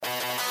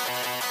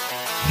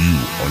You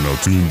are now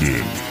tuned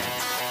in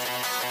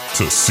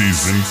to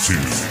Season 2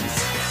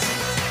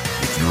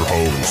 with your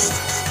host,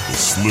 the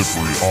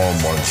slippery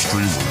online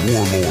streamer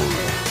warlord,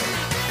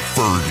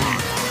 Fergie,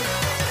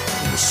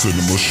 and the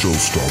cinema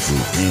showstopper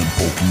and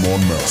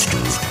Pokemon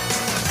master,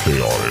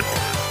 Chaotic,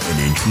 and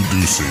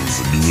introducing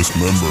the newest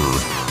member,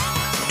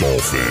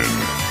 Dolphin.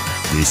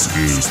 This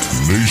is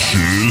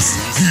Tenacious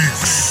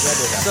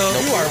Geeks. So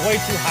you are way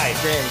too high.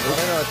 James,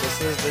 you know what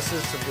this is? This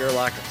is severe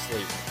lack of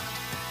sleep.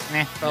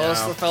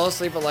 Fell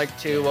asleep at like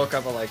 2, woke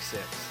up at like 6.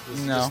 This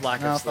is just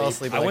lack of sleep. Fell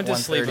asleep. I at went to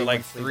like sleep at 1:30,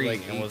 like sleep 3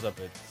 like and 8. was up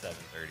at 7:30.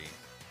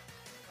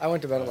 I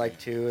went to bed at like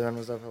 2 and then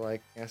was up at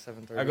like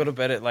 7:30. I go to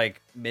bed at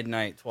like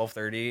midnight,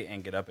 12:30,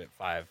 and get up at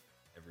 5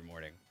 every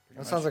morning.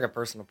 That sounds like a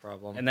personal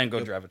problem. And then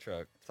go drive a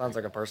truck. Sounds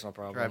like a personal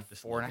problem. Drive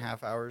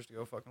 4.5 hours to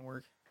go fucking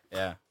work.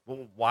 Yeah.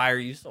 Well, why are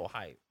you so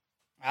hyped?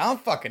 I don't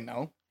fucking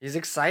know. He's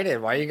excited.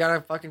 Why you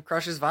gotta fucking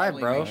crush his vibe,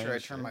 Probably bro? Make sure I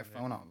turn my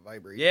phone on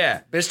vibrate.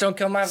 Yeah. Bitch, don't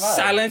kill my vibe.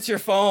 Silence your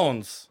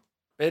phones.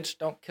 Bitch,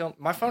 don't kill.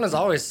 My phone is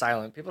always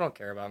silent. People don't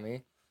care about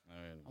me.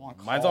 I'm on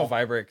Mine's call. on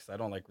vibrate because I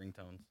don't like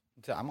ringtones.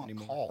 I'm on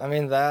call. I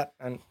mean that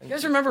and You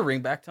guys remember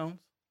ringback tones?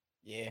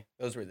 Yeah,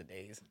 those were the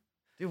days.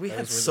 Dude, we Those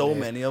had were the so days.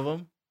 many of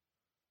them.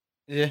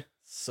 Yeah.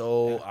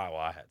 Oh,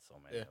 I had so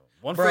many Yeah. of them.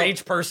 One Bro. for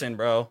each person,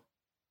 bro.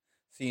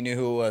 So you knew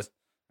who it was.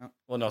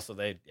 Well, no, so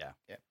they, yeah.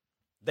 Yeah.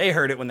 They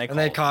heard it when they and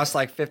they called. cost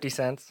like 50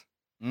 cents.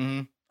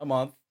 Mm-hmm. a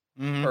month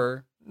Mm-hmm.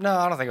 per. No,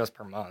 I don't think it was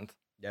per month.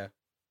 Yeah.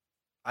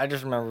 I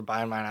just remember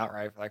buying mine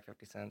outright for like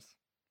 50 cents.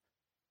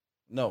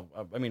 No,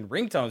 I mean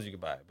ringtones you could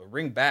buy, but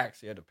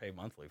ringbacks you had to pay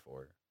monthly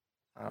for.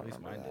 I At don't least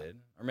remember mine that. did,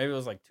 or maybe it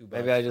was like $2.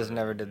 Maybe I just for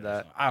never it did or that.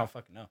 something. I don't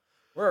fucking know.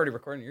 We're already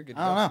recording. You're good.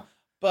 To I don't go. know.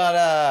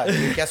 But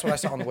dude, guess what I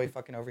saw on the way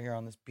fucking over here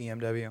on this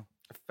BMW?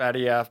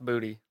 Fatty ass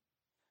booty.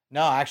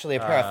 No, actually a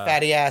pair of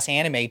fatty ass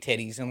anime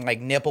titties and like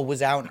nipple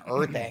was out and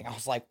everything. I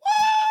was like, what?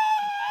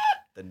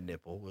 The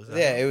nipple was.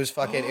 Yeah, it was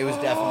fucking. It was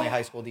definitely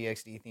High School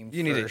DxD themed.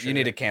 You need for to. sure. You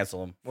need to cancel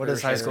them. What For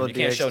is high sure. school You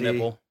can't show DxD?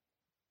 nipple.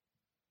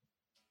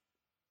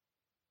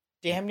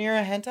 Damn near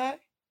a hentai.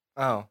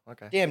 Oh,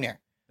 okay. Damn near.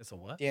 It's a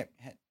what? Damn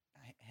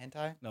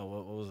hentai. No,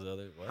 what was the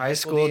other? What? High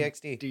school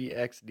DxD.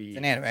 DxD. It's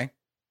an anime.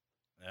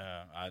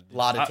 Yeah,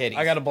 Lot of titties.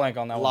 I got a blank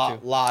on that one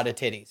too. Lot of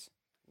titties.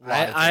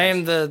 I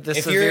am the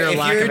If severe you're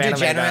lack a of anime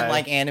degenerate guy.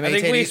 like anime I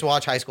think we- titties,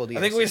 watch High School DxD.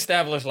 I think we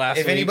established last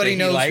if week. anybody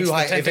that he knows likes who,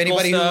 the if tentacle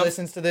anybody stuff. who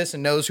listens to this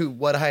and knows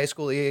what High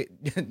School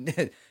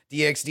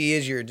DxD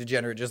is, you're a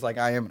degenerate just like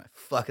I am, and I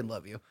fucking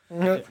love you.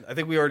 I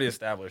think we already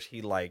established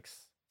he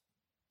likes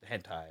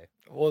hentai.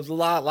 Well, it was a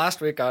lot. Last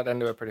week got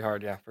into it pretty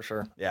hard. Yeah, for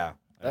sure. Yeah,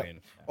 I Yep.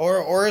 mean, yeah.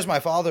 Or as my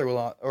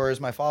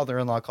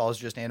father-in-law calls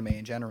just anime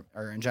in general,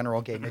 or in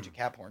general, gay midget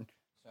cat porn.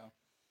 So.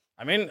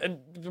 I mean,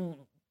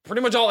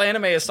 pretty much all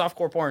anime is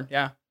softcore porn.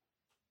 Yeah.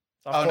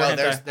 Oh Softcore no, hentai.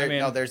 there's I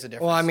mean, there's a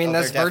difference. Well, I mean, Oh,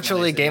 that's there definitely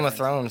virtually is a Game of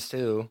difference. Thrones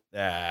too.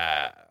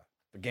 Yeah,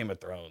 but Game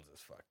of Thrones is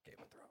fuck Game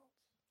of Thrones.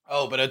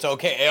 Oh, but it's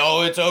okay.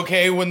 Oh, it's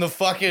okay when the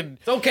fucking.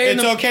 It's okay.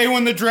 It's okay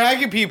when the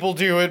dragon people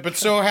do it, but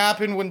so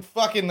happen when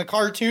fucking the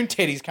cartoon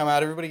titties come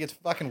out, everybody gets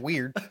fucking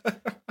weird.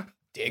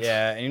 Dicks.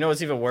 Yeah, and you know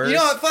what's even worse? You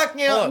know what? Fuck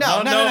you. Hold No,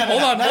 on, no, no, no, no, hold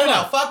no, on, no, hold no,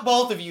 on. no. Fuck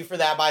both of you for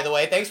that, by the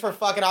way. Thanks for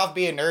fucking off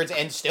being nerds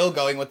and still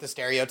going with the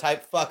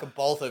stereotype. Fuck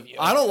both of you.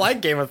 I don't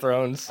like Game of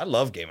Thrones. I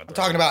love Game of I'm Thrones.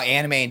 talking about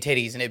anime and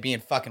titties and it being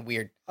fucking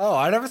weird. Oh,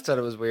 I never said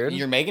it was weird.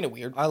 You're making it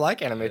weird. I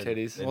like anime Didn't-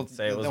 titties. didn't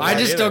say it was I I weird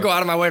just still either. go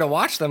out of my way to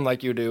watch them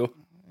like you do.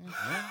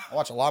 I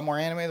watch a lot more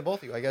anime than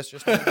both of you, I guess.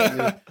 Just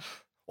oh,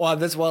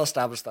 Well, it's well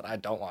established that I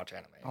don't watch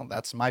anime.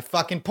 that's my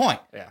fucking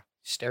point. Yeah.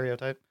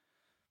 Stereotype.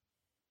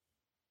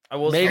 I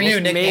will. Maybe- I will- Your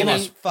new nickname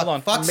maybe- is fuck. hold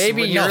on. Fuck.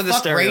 Maybe no, you're the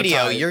fuck radio.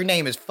 stereotype. Your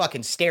name is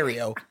fucking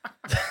stereo.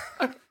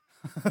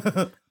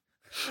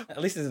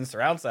 At least it's in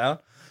surround sound.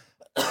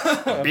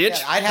 Bitch.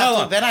 Yeah, I'd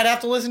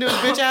have to listen to his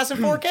bitch ass in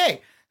 4K.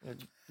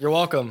 You're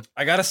welcome.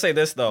 I gotta say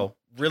this though,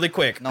 really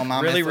quick. No,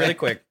 mom, really, it's really right.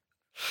 quick.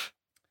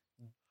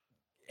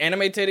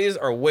 Anime titties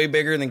are way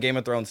bigger than Game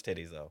of Thrones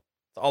titties, though.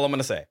 That's all I'm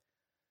gonna say.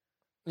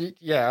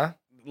 Yeah.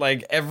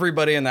 Like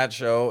everybody in that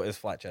show is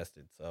flat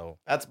chested, so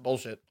That's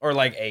bullshit. or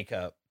like A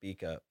cup, B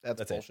cup.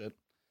 That's it. bullshit.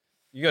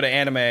 You go to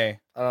anime, I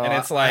don't And know,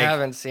 it's I like-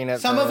 haven't seen it.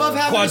 Some for- of them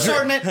have an Quadru-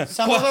 assortment.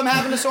 Some of them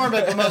have an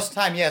assortment, but most of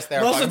the time, yes,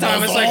 they're most of the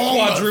fucking time it's like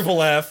bombas.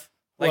 quadruple F.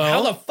 Like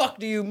how Well- the fuck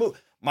do you move?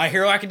 My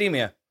Hero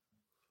Academia.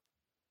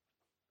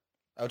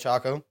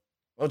 Ochako.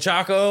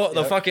 Ochako,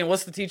 the Yep. fucking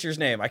what's the teacher's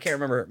name? I can't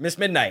remember. Miss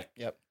Midnight.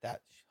 Yep.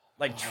 That.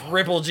 Like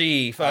triple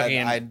G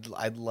fucking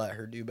I'd let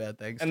her do bad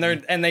things. and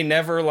they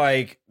never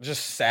like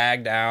just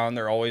sag down.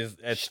 They're always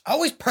it's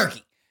always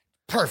perky.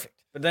 Perfect.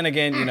 but then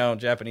again, you know,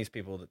 Japanese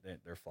people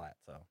they're flat,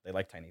 so they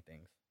like tiny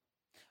things.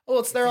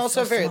 Well, they're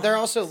also very. They're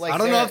also like. I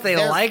don't know they're- if they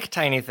they're- like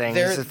tiny things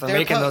if they're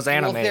making those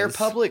animes.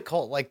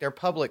 Well, their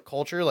public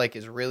culture like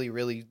is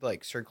really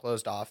like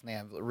closed off, and they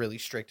have really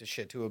strict as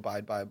shit to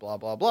abide by. Blah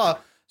blah blah.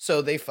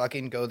 So they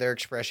fucking go their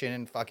expression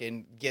and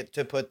fucking get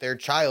to put their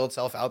child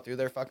self out through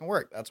their fucking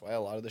work. That's why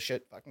a lot of the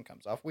shit fucking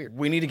comes off weird.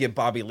 We need to get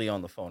Bobby Lee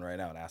on the phone right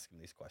now and ask him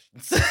these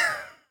questions.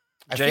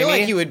 I feel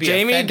like he would be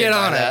Jamie, offended get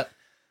by on it. that.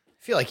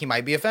 I feel like he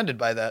might be offended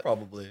by that.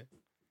 Probably.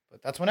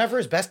 But that's whenever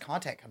his best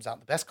content comes out,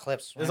 the best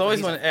clips. There's always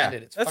Whenever one. he's Yeah,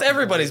 offended, it's that's fucking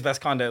everybody's great.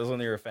 best content is when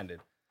they're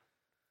offended.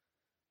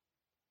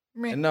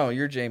 Meh. And no,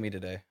 you're Jamie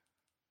today.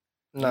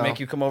 No. Make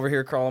you come over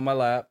here, crawl on my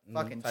lap, and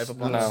Fucking type up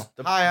no. on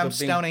Hi, I'm bing,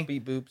 Stony.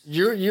 Beep boops.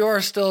 You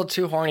are still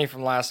too horny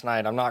from last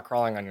night. I'm not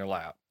crawling on your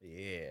lap.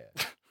 Yeah.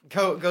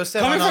 Go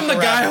sit Coming on from the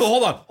Uncle guy Rabbit. who,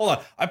 hold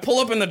on. I pull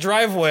up in the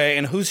driveway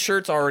and whose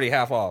shirt's already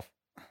half off.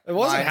 It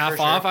wasn't Mine, half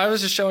for off. sure. I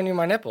was just showing you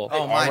my nipple.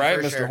 Oh, All mine right,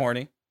 for Mr. sure.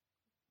 Horny.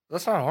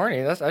 That's not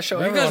horny. That's I show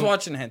Were you everyone. guys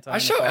watching hentai? I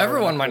show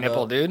everyone my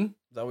nipple, dude. Is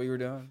that what you were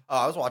doing? Oh,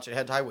 I was watching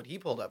Hentai when he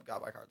pulled up,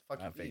 got my card. Fuck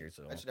I you, figured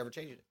so. I should never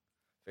change it.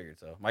 Figured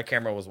so. My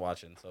camera was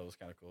watching, so it was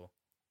kind of cool.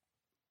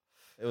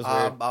 It was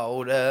weird.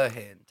 About a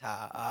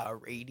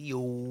Hentai radio.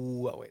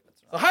 Oh wait,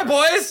 that's So, not. hi,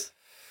 boys.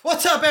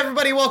 What's up,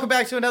 everybody? Welcome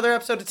back to another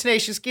episode of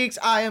Tenacious Geeks.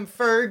 I am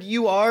Ferg.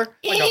 You are.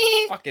 Like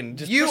a fucking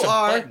just You push a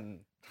are- button.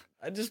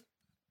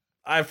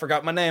 I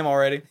forgot my name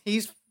already.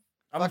 He's.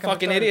 I'm a Fucking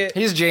fucking retarded. idiot.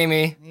 He's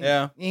Jamie.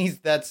 Yeah.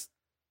 That's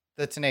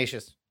the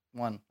Tenacious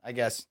one, I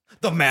guess.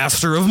 The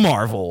master of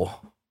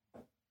Marvel.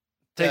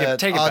 Take it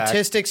back.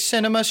 Autistic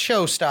cinema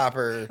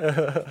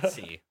showstopper.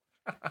 See.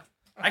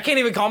 I can't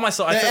even call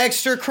myself. The I took-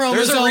 extra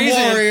chromosome reason-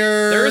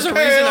 warrior. there's a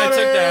reason I took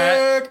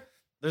that. Chaotic.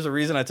 There's a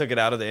reason I took it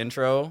out of the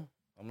intro.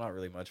 I'm not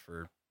really much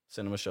for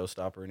cinema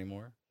showstopper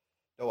anymore.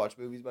 Don't watch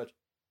movies much.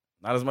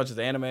 Not as much as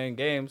anime and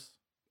games.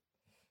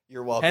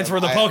 You're welcome. Hence where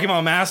the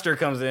Pokemon Master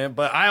comes in.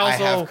 But I I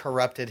also have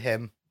corrupted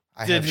him.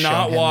 I did have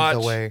not shown him watch- the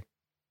way.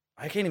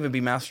 I can't even be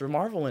Master of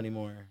Marvel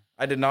anymore.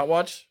 I did not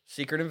watch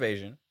Secret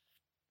Invasion.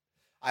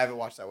 I haven't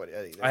watched that one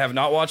yet either. I have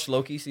not watched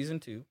Loki season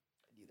 2.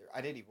 either.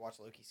 I didn't even watch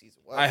Loki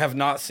season 1. I have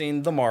not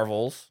seen the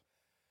Marvels,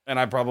 and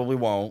I probably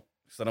won't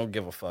because I don't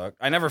give a fuck.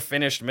 I never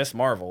finished Miss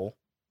Marvel.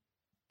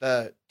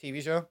 The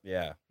TV show.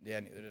 Yeah, Yeah,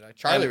 neither did I.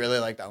 Charlie really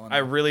liked that one. I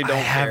really don't I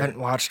care. haven't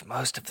watched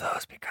most of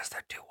those because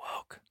they're too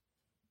woke.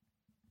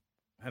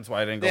 Hence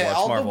why I didn't go Yeah, watch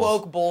all Marvels. the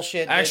woke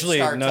bullshit. Actually,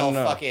 didn't start no, till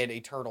no. fucking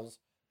Eternals.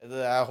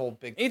 That whole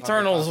big fucking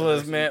Eternals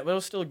was controversy. man, but it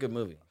was still a good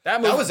movie.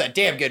 That was a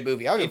damn good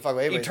movie. I don't give a fuck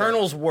what anybody says.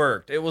 Eternals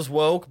worked. It was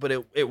woke, but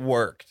it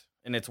worked,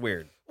 and it's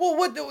weird. Well,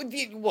 what?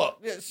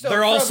 So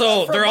they're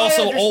from my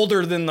also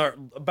older than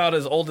about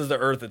as old as the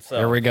Earth itself.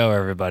 Here we go,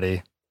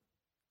 everybody.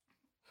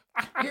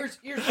 Here's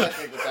my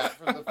thing with that.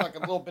 From the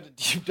fucking little bit of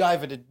deep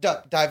dive into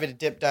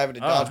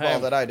dodgeball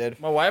damn. that I did.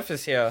 My wife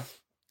is here.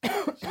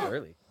 She's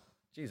early.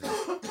 Jesus.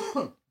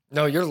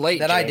 No, you're late.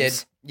 That I did.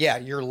 James. Yeah,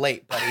 you're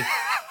late, buddy.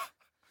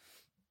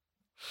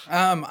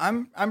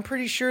 I'm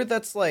pretty sure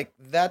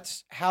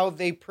that's how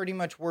they pretty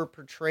much were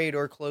portrayed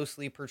or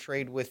closely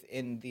portrayed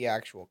within the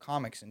actual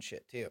comics and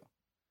shit too.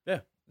 Yeah.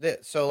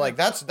 So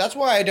that's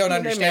why I don't They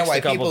understand mixed why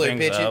a couple people are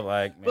things bitching. up,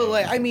 like, But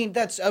man. I mean,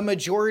 that's a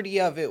majority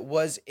of it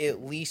was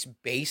at least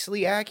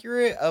basely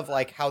accurate of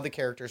how the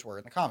characters were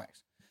in the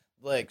comics.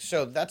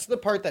 So that's the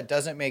part that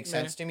doesn't make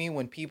sense to me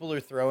when people are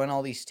throwing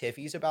all these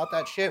tiffies about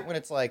that shit. When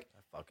it's like,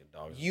 That fucking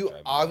dog is you driving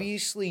me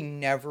obviously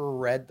never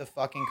read the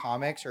fucking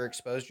comics or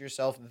exposed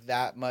yourself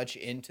that much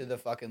into the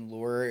fucking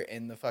lore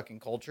and the fucking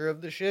culture of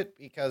the shit,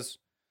 because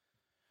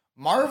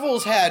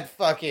Marvel's had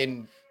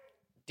fucking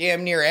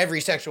damn near every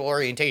sexual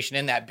orientation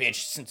in that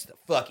bitch since the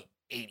fucking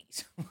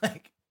 80s.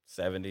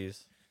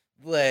 70s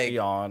like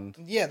beyond.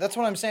 yeah, that's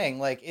what I'm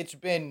saying. It's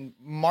been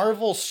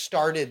Marvel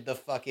started the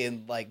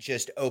fucking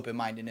just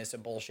open-mindedness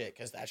and bullshit,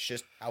 because that's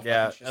just how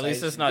Yeah, fucking at least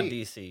society it's not should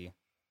be. DC,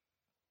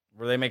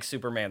 where they make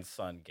Superman's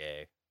son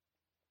gay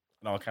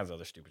and all kinds of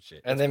other stupid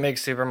shit. And they make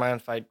Superman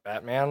fight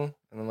Batman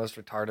in the most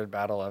retarded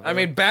battle ever. I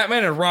mean,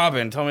 Batman and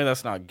Robin. Tell me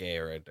that's not gay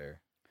right there.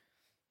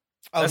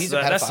 Oh, That's he's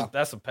a pedophile.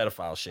 That's a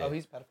pedophile shit. Oh,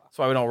 he's a pedophile. That's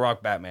why we don't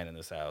rock Batman in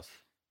this house.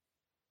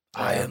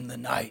 I am the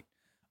knight.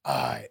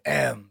 I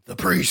am the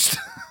priest.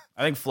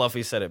 I think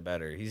Fluffy said it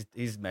better.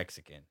 He's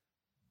Mexican.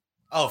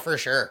 Oh, for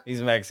sure.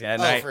 He's Mexican. At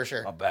Oh, night, for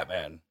sure. I'm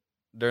Batman.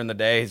 During the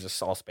day, he's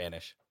just all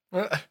Spanish.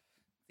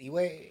 The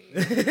way.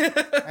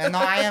 And no,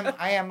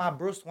 I am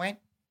Bruce Wayne.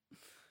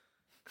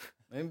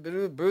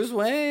 Bruce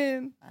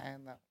Wayne. I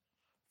am the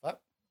what?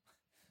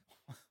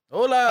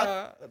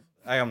 Hola.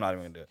 I'm not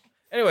even gonna do it.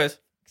 Anyways,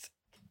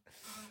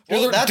 Do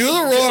the that's-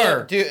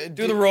 roar.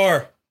 do the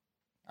roar.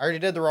 I already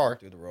did the roar.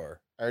 Do the roar.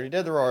 I already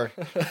did the roar.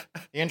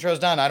 The intro's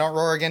done. I don't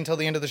roar again until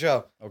the end of the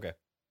show. Okay.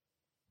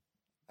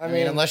 I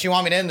mean, unless you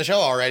want me to end the show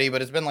already,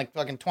 but it's been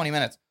fucking 20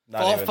 minutes.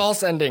 Not even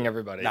false ending,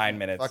 everybody. 9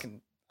 minutes.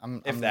 Fucking,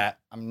 I'm that.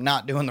 I'm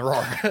not doing the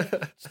roar.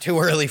 It's too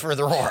early for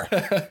the roar.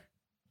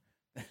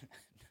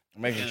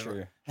 I'm making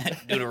sure.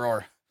 Do the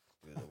roar.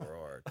 Do the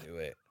roar. Do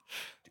it.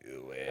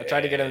 Do it. I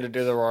tried to get him to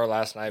do the roar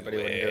last night, but he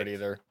wouldn't do it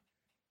either.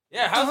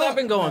 Yeah, how's that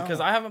been going? No. Because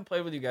I haven't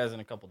played with you guys in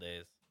a couple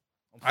days.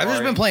 I've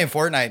just been playing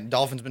Fortnite, and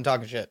Dolphin's been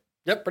talking shit.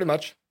 Yep, pretty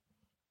much.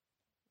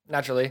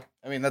 Naturally.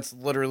 I mean, that's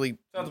literally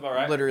Sounds about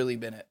right. Literally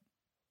been it.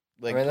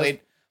 I mean,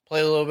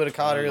 Played a little bit of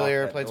COD Unlock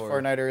earlier, that played some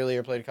door. Fortnite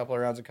earlier, played a couple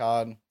of rounds of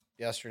COD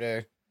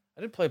yesterday.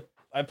 I played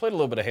a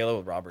little bit of Halo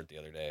with Robert the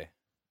other day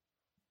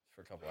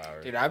for a couple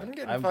hours. Dude, I've been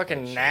getting haven't played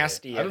fucking shit.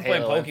 nasty. I've at been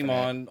playing Halo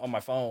Pokemon Infinite. on my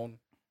phone,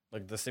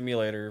 like the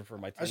simulator for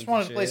my team. I just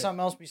wanted to play something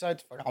else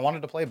besides. I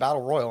wanted to play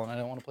Battle Royale, and I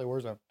didn't want to play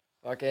Warzone.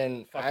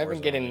 Fucking, I've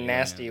been getting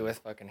nasty with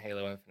fucking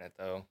Halo Infinite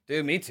though.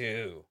 Dude, me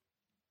too.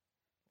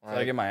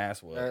 I get my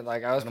ass whooped.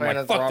 Like I was And playing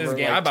I'm like, with fuck this Robert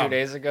game. like 2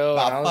 days ago,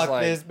 and I was fuck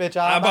like, this bitch.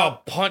 I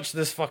about punched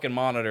this fucking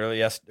monitor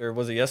or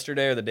was it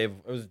yesterday or the day?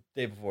 It was the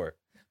day before.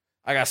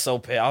 I got so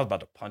pissed. I was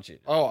about to punch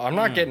it. "Oh, I'm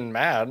not getting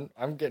mad.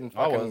 I'm getting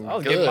fucking I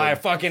was good." getting my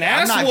fucking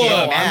ass not whooped,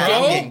 getting mad. bro.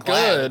 I'm getting good.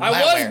 glad.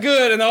 I was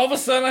good, and all of a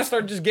sudden I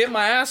started just getting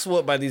my ass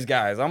whooped by these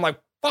guys. I'm like,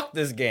 fuck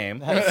this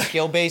game.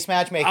 Skill-based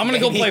matchmaking. I'm gonna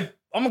go baby. play.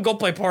 I'm gonna go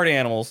play Party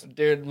Animals.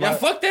 Dude, Yeah,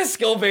 fuck that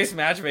skill-based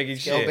matchmaking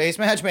shit. Skill-based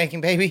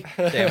matchmaking, baby.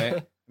 Damn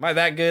it. Am I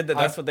that good that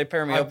that's what they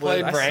pair me I up with?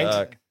 played ranked.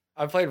 Suck.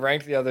 I played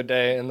ranked the other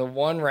day, and the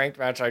one ranked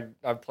match I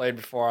played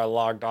before I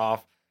logged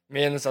off,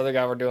 me and this other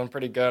guy were doing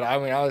pretty good. I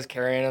mean, I was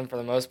carrying him for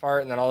the most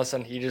part, and then all of a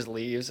sudden he just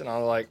leaves, and I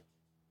was like,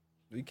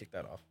 We kicked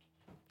that off.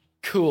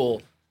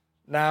 cool.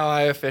 Now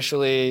I There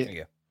officially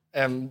you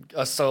am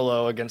a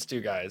solo against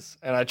two guys.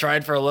 And I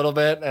tried for a little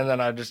bit, and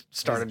then I just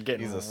started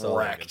getting He's a solo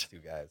wrecked. against two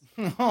guys.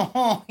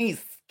 Oh, he's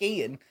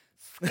skiing.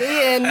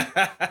 Skiing.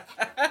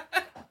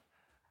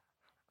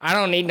 I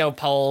don't need no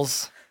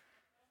poles.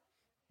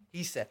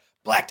 He said,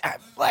 black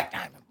diamond, black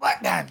diamond,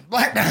 black diamond,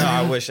 black No,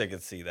 diamond. I wish I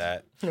could see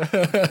that. You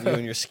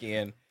and your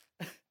skiing.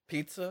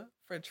 Pizza,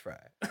 French fry.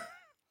 That's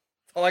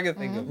all I can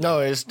think of. No,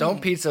 it's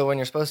don't pizza when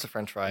you're supposed to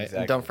French fry, and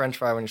Exactly. don't French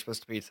fry when you're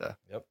supposed to pizza.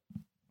 Yep.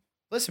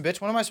 Listen,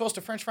 bitch, when am I supposed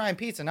to French fry and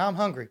pizza? Now I'm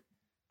hungry.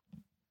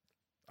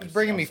 I'm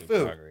bringing me super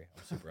food. Hungry.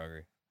 I'm super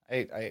hungry. I We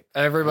need to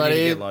Everybody,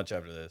 get lunch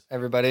after this.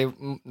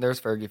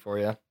 there's Fergie for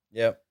you.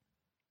 Yep.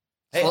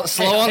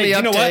 Slow on the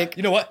you know uptake. what?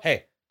 You know what?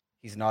 Hey,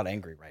 he's not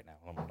angry right now.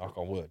 I'm gonna knock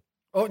on wood.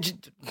 Oh,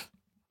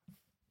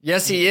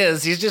 yes, he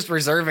is. He's just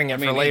reserving it I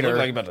mean, for he later. looked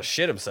like he's about to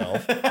shit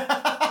himself.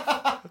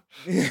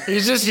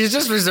 He's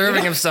just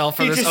reserving himself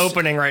for he this just-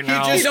 opening right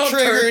now. He don't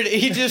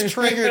just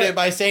triggered it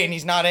by saying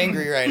he's not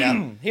angry right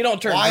now. He don't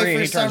turn Why green.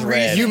 for He turns some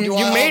red. reason You do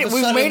I made- all of a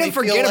we've made him suddenly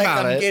forget feel like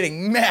about I'm it.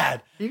 getting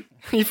mad.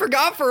 You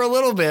forgot for a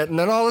little bit, and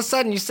then all of a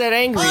sudden you said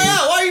angry. Oh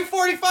yeah, why are you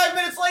 45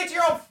 minutes late to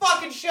your own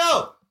fucking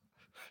show?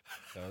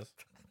 Does.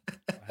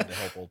 I had to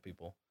help old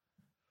people.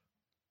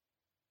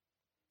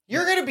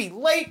 You're gonna be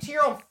late to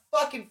your own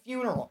fucking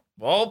funeral.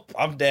 Well,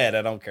 I'm dead.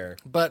 I don't care.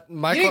 But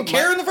my You didn't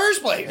care in the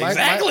first place.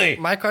 Exactly.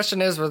 My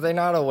question is, were they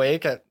not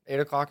awake at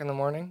 8:00 in the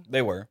morning?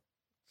 They were.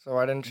 So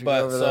why didn't you But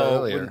go over there so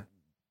earlier?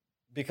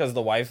 because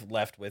the wife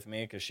left with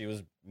me because she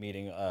was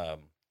meeting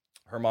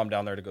her mom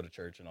down there to go to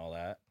church and all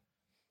that.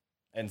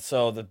 And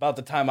so about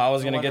the time I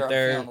was No gonna wonder get I'm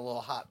there, feeling a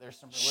little hot. There's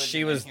some religion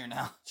she was- in here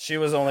now. she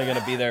was only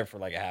gonna be there for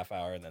like a half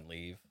hour and then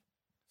leave.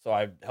 So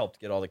I helped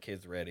get all the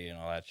kids ready and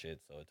all that shit.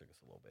 So it took us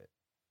a little bit.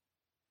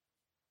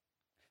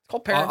 It's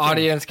called parenting.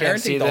 Audience can't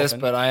Parenting see this, dolphin.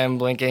 but I am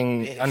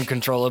blinking Bitch.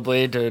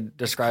 uncontrollably to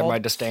describe my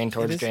disdain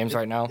towards James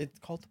right now. It's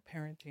called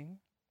parenting.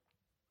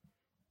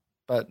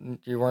 But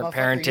you weren't Motherfucker,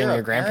 parenting you're a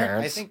your parent.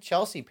 grandparents. I think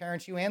Chelsea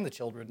parents you and the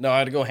children. No, I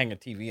had to go hang a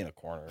TV in a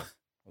corner.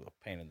 It was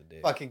a pain in the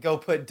dick. Fucking go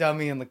put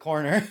dummy in the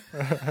corner.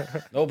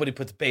 Nobody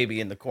puts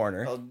baby in the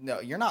corner. Oh, no,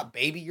 you're not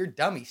baby. You're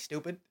dummy,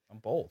 stupid. I'm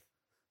both.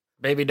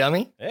 Baby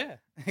dummy? Yeah,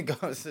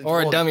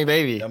 Or a dummy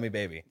baby? dummy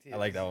baby. I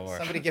like that one more.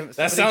 Somebody give him.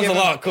 That somebody sounds give a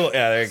him- lot cool.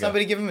 Yeah, there you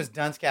Somebody give him his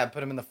dunce cap.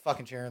 Put him in the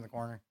fucking chair in the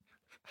corner.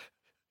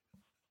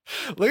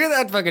 Look at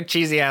that fucking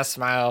cheesy ass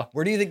smile. go.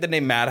 Where do you think the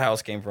name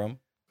Madhouse came from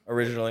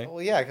originally?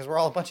 Well, yeah, because we're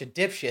all a bunch of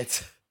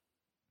dipshits.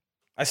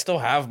 I still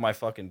have my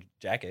fucking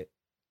jacket.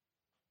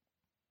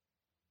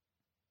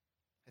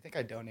 I think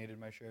I donated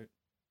my shirt,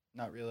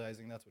 not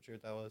realizing that's what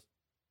shirt that was.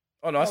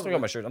 Oh no, I still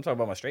got my shirt. I'm talking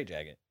about my straight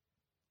jacket.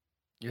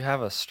 You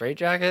have a straight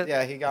jacket?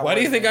 Yeah, he got. Why do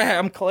one you think in-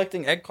 I'm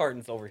collecting egg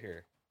cartons over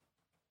here?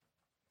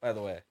 By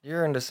the way,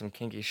 You're into some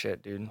kinky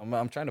shit, dude.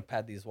 I'm trying to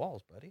pad these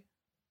walls, buddy.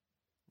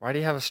 Why do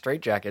you have a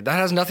straight jacket? That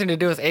has nothing to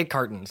do with egg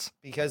cartons.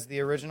 Because the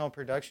original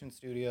production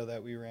studio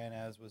that we ran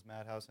as was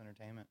Madhouse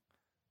Entertainment.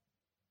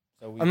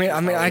 So we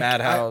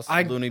Madhouse,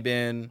 I- Looney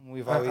Bin,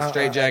 we've always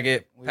straight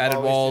jacket, we've padded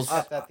always walls. just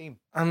kept that theme.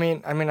 I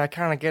mean, I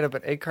kind of get it,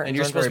 but egg cartons And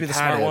you're aren't supposed to very be the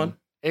smart padded. one?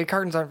 Egg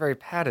cartons aren't very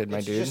padded, my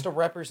It's dude. just a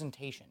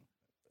representation.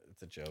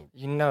 It's a joke.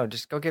 You know,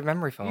 just go get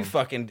memory foam. You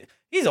fucking.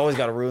 He's always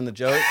got to ruin the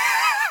joke.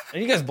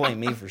 And you guys blame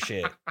me for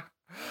shit.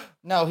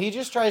 No, he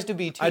just tries to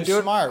be too I do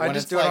it- smart. I when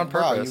just it's do it like, on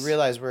bro, purpose. you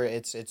realize where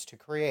it's to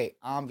create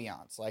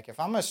ambiance. Like if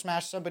I'm gonna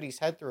smash somebody's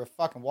head through a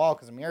fucking wall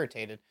because I'm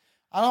irritated,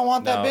 I don't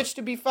want that No. bitch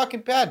to be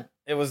fucking padded.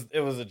 It was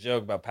a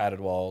joke about padded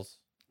walls.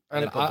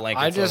 And And they put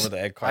blankets I just, over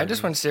the egg I cartons.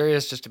 just went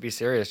serious just to be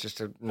serious, just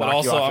to But knock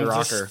also, you off I'm your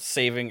just rocker.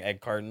 saving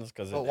egg cartons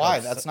because But why?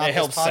 helps, That's not it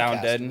helps this podcast.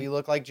 sound dead. Do we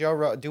look like Joe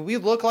Rogan? Do we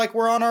look like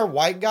we're on our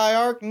white guy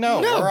arc? No,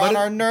 No, we're but on it-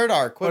 our nerd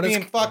arc. Quit but it's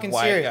being fucking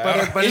white serious.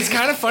 guy. But it's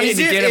kind of funny Is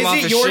to it- get him is off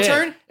it his your shit.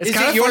 turn? It's Is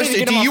kind it of yours? funny to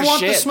get Do him you off his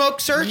want the shit.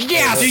 smoke, sir?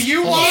 Yes. Do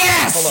you Hold on. want?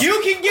 Yes.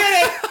 You can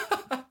get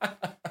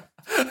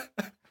it.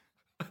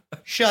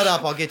 Shut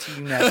up. I'll get to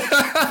you next.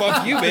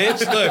 Fuck you, bitch.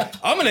 Look,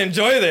 I'm gonna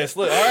enjoy this.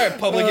 Look, all right,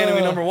 public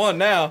enemy number one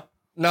now.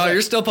 No,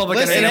 you're still public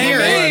Listen enemy here,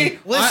 number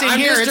one. listen I'm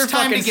here. just It's your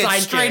time to fucking get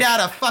sidekick. straight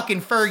out of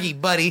fucking Fergie,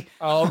 buddy.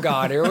 Oh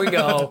God, here we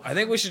go. I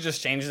think we should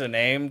just change the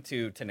name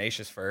to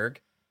Tenacious Ferg,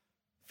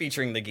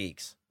 featuring the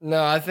geeks.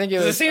 No, I think it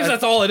 'Cause was. it seems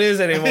that's all it is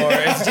anymore.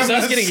 It's just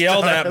us getting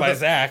yelled at by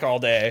Zach all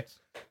day.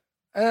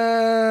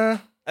 I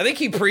I think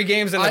he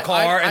pre-games in the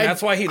car, and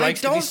that's why he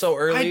likes to be so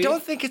early. I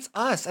don't think it's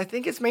us. I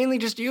think it's mainly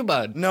just you,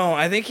 bud. No,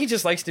 I think he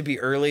just likes to be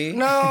early.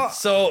 No.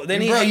 So then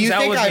he Bro, hangs you out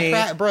think with I me.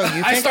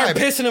 I start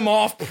pissing him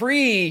off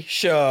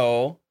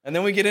pre-show, and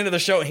then we get into the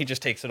show, and he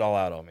just takes it all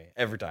out on me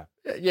every time.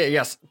 Yeah,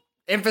 yes.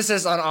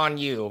 Emphasis on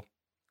you.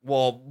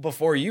 Well,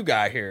 before you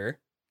got here.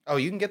 Oh,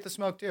 you can get the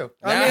smoke too.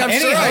 I mean, I'm Any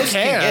sure I host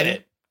can. get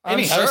it.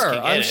 Any host can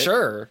get I'm it.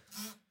 sure.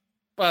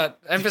 But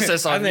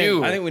emphasis on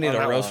you. I think we need on a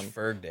that roast one.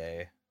 Ferg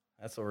day.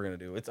 That's what we're gonna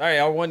do. It's all right.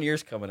 Our 1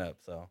 year's coming up,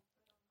 so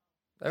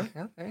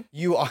Okay.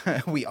 You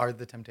are. We are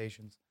the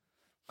Temptations.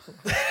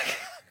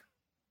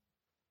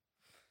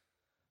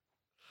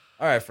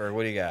 all right, Ferg.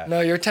 What do you got?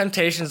 No, your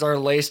temptations are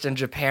laced in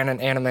Japan and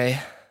anime.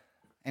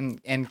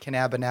 And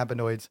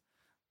cannabinoids.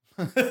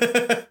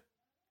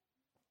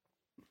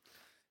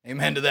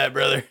 Amen to that,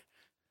 brother.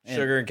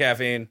 Sugar and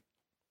caffeine.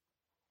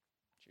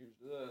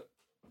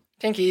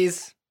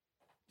 Tinkies.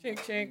 Chink,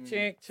 chink,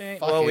 chink, chink.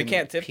 Fucking Well, we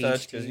can't tip peach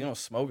touch because tea. you don't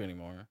smoke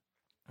anymore.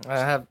 I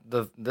have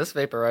this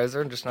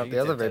vaporizer, just not You the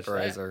can other touch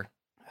that. vaporizer.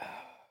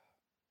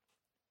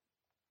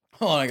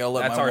 Hold on, I gotta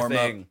let That's my our warm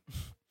thing.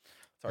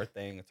 It's our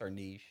thing. It's our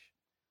niche.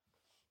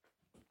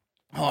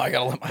 up. Oh, I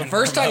gotta let my. The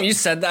first time you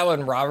said that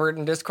with Robert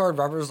in Discord,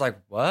 Robert was like,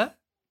 "What?"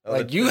 Oh,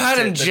 Like, you had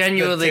him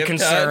genuinely tip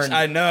concerned. touch?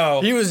 I know.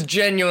 He was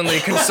genuinely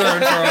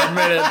concerned for a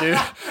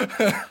minute,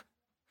 dude.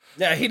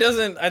 Yeah, he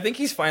doesn't. I think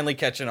he's finally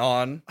catching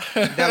on.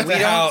 that we To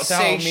how- don't to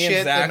how say me and shit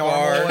the Zach normal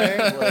are. way.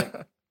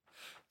 Like,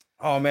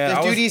 Oh man, this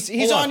I dude, was-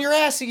 he's hold on your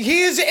ass.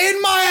 He is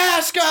in my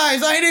ass,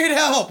 guys. I need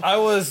help. I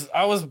was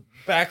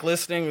back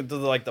listening to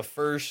the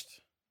first.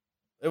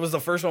 It was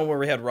the first one where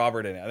we had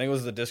Robert in it. I think it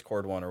was the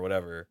Discord one or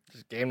whatever.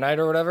 Just game night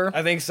or whatever.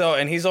 I think so.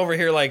 And he's over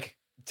here like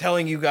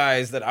telling you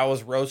guys that I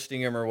was roasting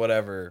him or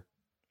whatever.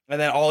 And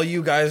then all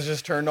you guys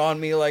just turned on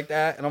me like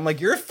that. And I'm like,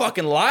 you're a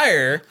fucking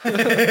liar.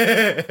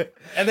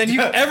 And then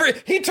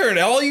he turned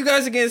all you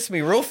guys against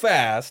me real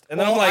fast. And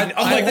then Well, I'm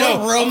like,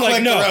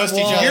 no, roast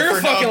each other you're for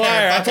a no fucking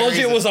liar. I fucking told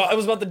you reason. it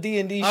was about the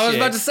D&D shit. I was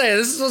about to say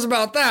this was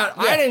about that.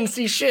 Yeah. I didn't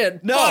see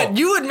shit. No. But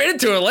you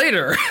admitted to it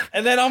later.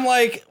 And then I'm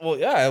like, well,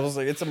 yeah, I was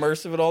like, it's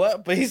immersive and all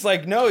that. But he's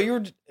like, no,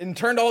 and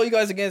turned all you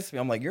guys against me.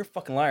 I'm like, you're a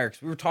fucking liar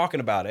because we were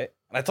talking about it.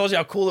 And I told you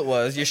how cool it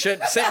was. You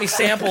sent me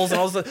samples and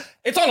I was like,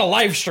 it's on a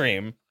live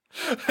stream.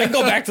 I can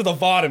go back to the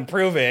VOD and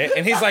prove it.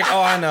 And he's like, oh,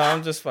 I know.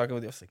 I'm just fucking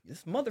with you. I was like,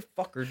 this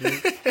motherfucker,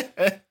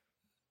 dude.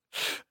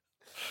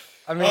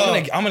 I mean,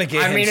 I'm gonna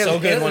get him so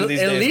good one of these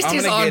days. At least I'm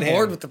he's gonna on get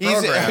board him. with the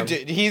program.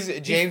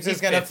 James He is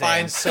gonna fits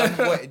find in. some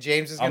way.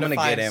 James is I'm gonna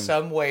gonna get find him.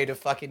 some way to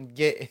fucking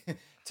get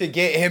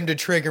him to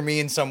trigger me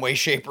in some way,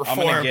 shape, or I'm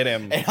form. gonna get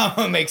him. and I'm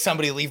gonna make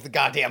somebody leave the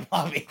goddamn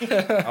lobby.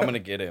 I'm gonna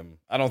get him.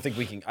 I don't think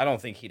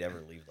he'd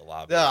ever leave the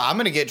lobby. I'm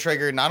gonna get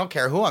triggered, and I don't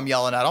care who I'm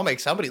yelling at. I'll make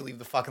somebody leave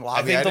the fucking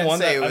lobby. think the didn't one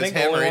say that- it I was think the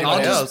him only or one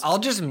anybody that- else. I'll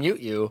just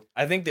mute you.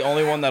 I think the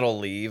only one that'll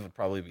leave would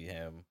probably be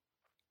him.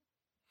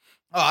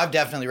 Oh, I've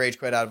definitely rage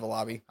quit out of a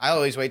lobby. I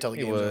always wait till the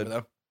He game's over would.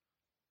 though.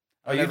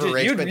 Oh, I never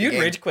rage quit the you'd game.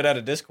 rage quit out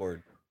of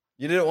Discord.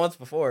 You did it once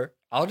before.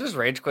 I'll just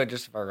rage quit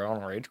just if I want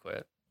to rage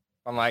quit.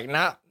 I'm like,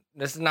 nah,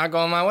 this is not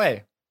going my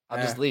way. I'll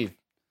just leave.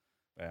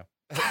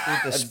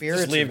 The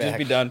spirits Just leave. are Just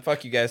be back. done.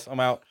 Fuck you guys. I'm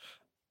out.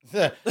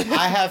 I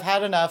have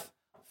had enough.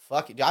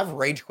 Fuck it. I've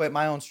rage quit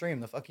my own stream.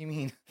 The fuck you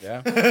mean?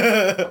 Yeah,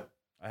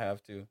 I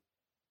have to.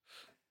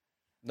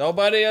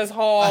 Nobody is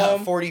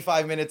home.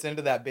 45 minutes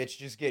into that bitch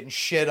just getting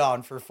shit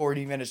on for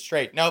 40 minutes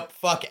straight. Nope.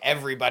 Fuck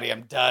everybody.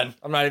 I'm done.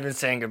 I'm not even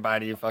saying goodbye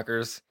to you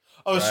fuckers.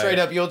 Oh, Right. straight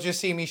up. You'll just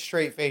see me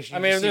straight face. You I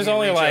mean, just if see there's me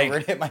only, reach like- over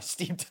and hit my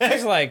Steam There's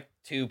Deck. like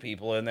 2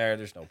 people in there.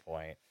 There's no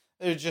point.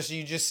 There's just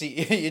you just see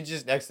you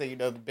just next thing you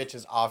know the bitch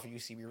is off. You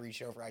see me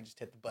reach over. I just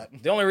hit the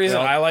button. The only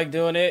reason Yeah. I like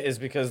doing it is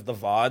because the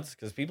VODs,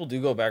 because people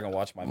do go back and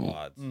watch my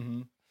VODs.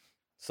 Mm-hmm.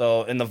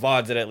 So in the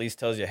VODs, it at least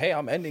tells you, hey,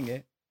 I'm ending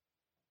it.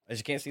 As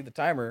you can't see the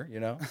timer, you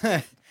know.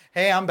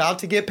 Hey, I'm about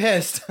to get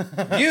pissed.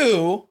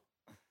 You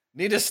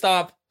need to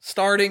stop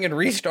starting and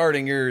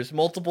restarting yours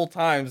multiple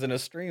times in a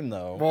stream,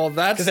 though. Well,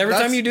 that's Because every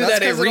time you do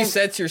that, it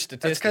resets your That's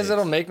statistics. because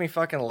it'll make me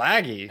fucking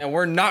laggy. And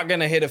we're not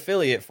gonna hit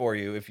affiliate for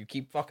you if you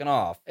keep fucking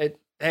off.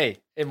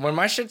 When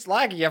my shit's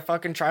laggy, I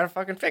fucking try to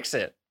fucking fix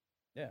it.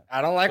 Yeah.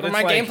 I don't like But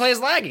when my it's like- gameplay is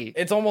laggy.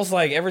 It's almost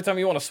like every time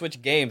you want to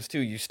switch games too,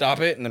 you stop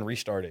it and then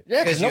restart it.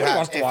 Yeah, because you nobody have-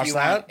 wants to if watch you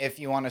that. want- if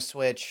you want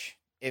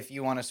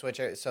to switch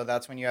it, so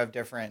that's when you have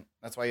different.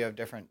 That's why you have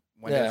different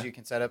windows Yeah. you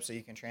can set up, so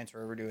you can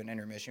transfer over to an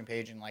intermission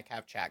page and like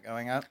have chat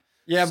going up.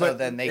 Yeah, so but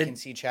then they it- can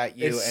see chat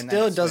you. It and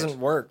still then doesn't switch.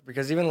 work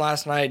because even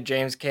last night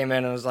James came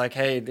in and was like,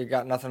 "Hey, they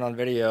got nothing on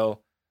video,"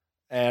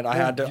 and I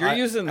Well, had to. you're I-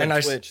 using the and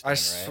I, Twitch I,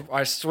 thing,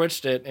 I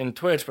switched it in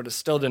Twitch, but it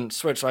still didn't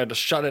switch, so I had to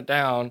shut it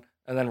down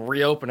and then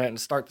reopen it and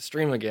start the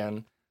stream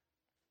again.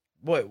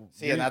 What?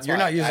 See, and that's you're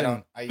why not using. I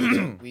don't. I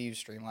use we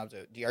use Streamlabs.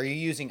 Are you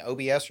using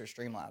OBS or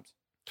Streamlabs?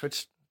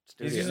 Twitch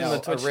He's Studio. using No, the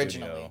Twitch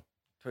originally.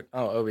 studio.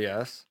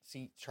 OBS.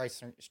 See, try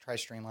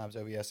Streamlabs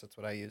OBS. That's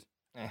what I use.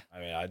 I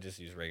mean, I just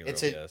use regular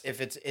It's OBS. it's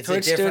Twitch a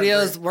different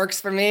Studios works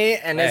for me,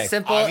 and Hey, it's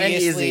simple and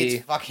obviously easy.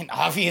 It's fucking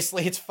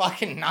obviously it's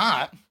fucking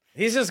not.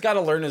 He's just got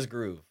to learn his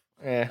groove.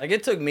 Yeah. Like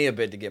it took me a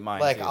bit to get mine.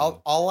 Like too.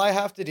 all I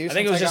have to do. I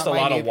think it was since just got a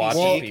my lot new of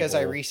watching PC because I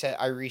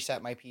people.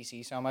 reset my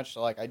PC so much.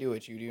 So like I do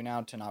what you do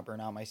now to not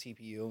burn out my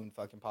CPU and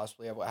fucking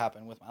possibly have what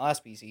happened with my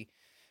last PC.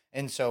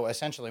 And so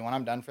essentially, when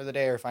I'm done for the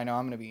day, or if I know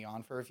I'm gonna be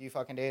on for a few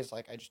fucking days,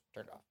 like I just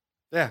turn it off.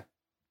 Yeah.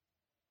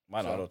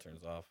 Mine So- auto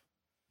turns off.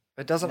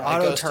 It doesn't No, it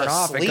auto goes turn to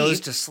off. It goes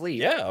sleep. to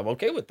sleep. Yeah, I'm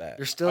okay with that.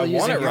 You're still I want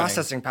using it running.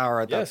 processing power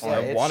at Yes, that I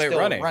point. it's want it still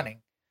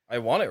running. I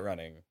want it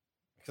running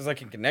because I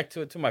can connect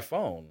to it to my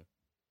phone.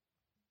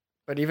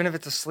 But even if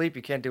it's asleep,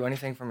 you can't do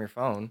anything from your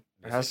phone.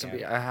 It Yes, has you to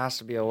be. can. It has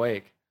to be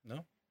awake.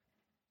 No.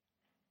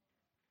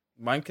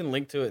 Mine can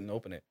link to it and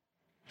open it.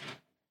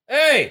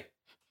 Hey!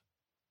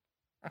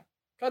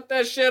 Cut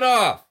that shit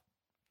off.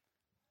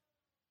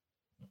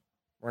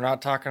 We're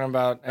not talking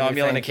about No, I'm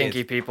yelling anything at kids.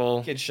 kinky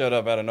people. Kids showed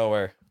up out of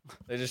nowhere.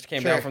 They just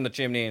came Sure. down from the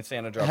chimney and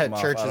Santa dropped them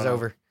off. Church I don't is know.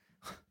 over.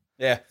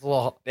 Yeah. It's a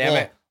little, Damn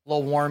little, it.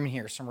 little warm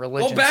here. Some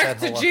religion. Go back said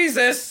to hello.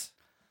 Jesus.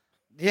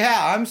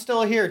 Yeah, I'm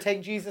still here.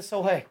 Take Jesus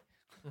away.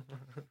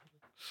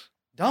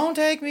 Don't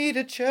take me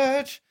to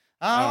church.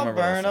 I'll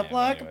remember burn the up saying,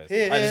 like anyways.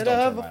 a I just pit don't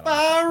of turn a mine on.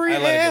 fiery I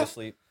let it go hell. to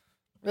sleep.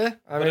 Yeah,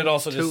 But it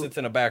also just sits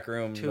in a back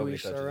room. two Nobody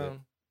each touches their it.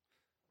 own.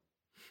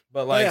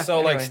 But like, yeah,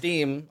 so like anyway.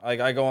 Steam, like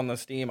I go on the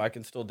Steam, I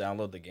can still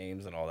download the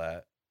games and all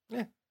that.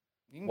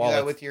 You can While do that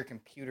it's- with your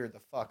computer the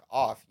fuck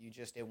off. You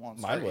just it won't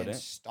Mine start wouldn't.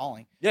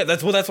 installing. Yeah,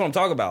 that's what I'm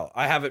talking about.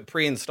 I have it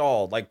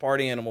pre-installed, like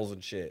Party Animals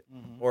and shit,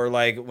 Mhm. or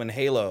like when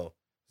Halo.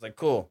 It's like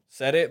cool,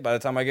 set it. By the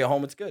time I get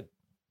home, it's good.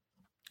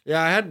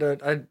 Yeah,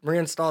 I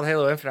reinstalled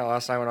Halo Infinite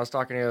last night when I was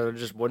talking to you. It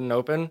just wouldn't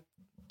open.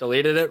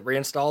 Deleted it,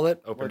 reinstalled it,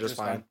 opened Worked just just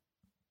fine. fine.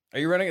 Are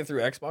you running it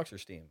through Xbox or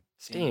Steam?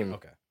 Steam.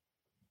 Okay.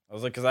 I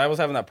was like, because I was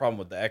having that problem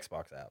with the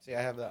Xbox app, See,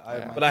 I have that.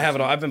 Yeah. but I have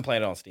it. I've been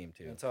playing it on Steam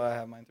too. That's how I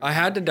have mine. through I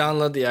had to Steam.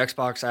 download the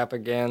Xbox app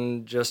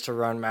again just to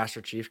run Master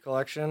Chief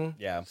Collection.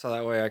 Yeah. So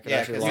that way I could Yeah,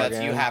 actually because log that's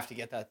in. you have to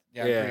get that.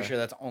 Yeah, I'm Yeah. pretty sure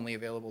that's only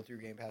available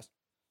through Game Pass.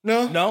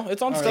 No, No,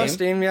 it's on it's Steam. on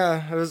Steam.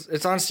 Yeah,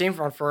 it's on Steam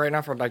for right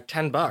now for like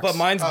 $10. But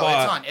mine's Oh,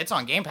 bought. it's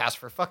on Game Pass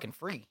for fucking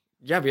free.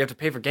 Yeah, but you have to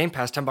pay for Game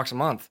Pass $10 a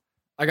month.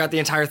 I got the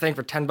entire thing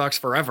for $10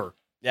 forever.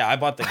 Yeah, I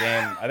bought the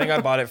game. I think I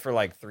bought it for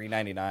like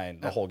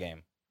 $3.99 the whole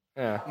game.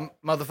 Yeah.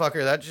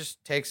 Motherfucker, that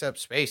just takes up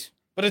space.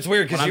 But it's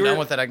weird When because I'm you done were.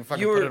 with it, I can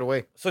fucking you put were- it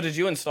away. So did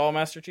you install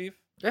Master Chief?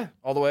 Yeah.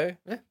 All the way?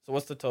 Yeah. So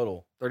what's the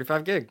total?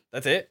 35 gig.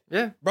 That's it?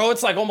 Yeah. Bro,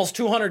 it's like almost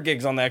 200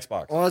 gigs on the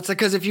Xbox. Well, it's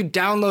because if you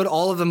download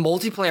all of the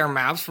multiplayer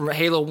maps from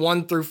Halo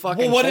 1 through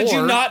fucking Well, what did you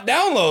 4 not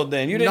download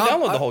then? You didn't Not-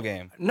 download I- the whole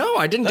game. No,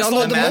 I didn't That's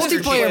download the the Master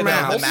multiplayer Chief, The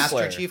maps. Master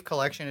multiplayer. Chief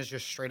Collection is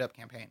just straight up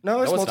campaign.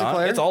 No, it's No, it's not.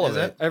 multiplayer. It's all of Is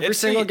it. it? Every It's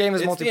single game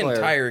is it's the multiplayer.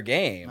 entire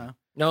game. No.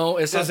 No,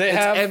 it's Does not. it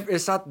have-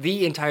 It's not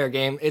the entire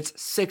game. It's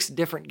 6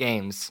 different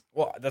games.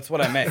 Well, that's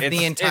what I meant. It's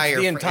the entire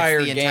it's the entire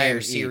entire game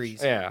each.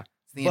 series. Yeah.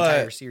 It's the But-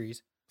 entire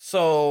series.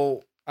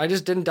 So I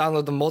just didn't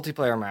download the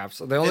multiplayer maps.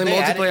 The only Did they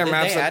add it- multiplayer did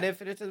maps. They that-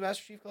 added it to the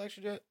Master Chief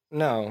Collection yet?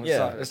 No, it's Yeah.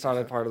 not. It's not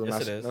a part of the Yes,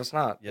 master. it is. No, it's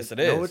not. yes, it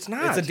is. No, it's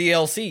not. It's a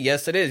DLC.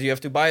 Yes, it is. You have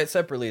to buy it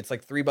separately. It's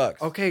like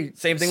 $3. Okay.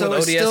 Same thing so with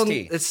it's still-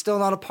 ODST. It's still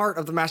not a part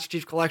of the Master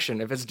Chief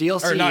Collection. If it's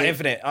DLC, Or not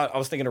Infinite. I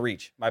was thinking of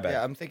Reach. My bad.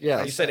 Yeah, I'm thinking. Yeah.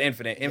 like You said that.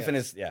 Infinite. Yeah.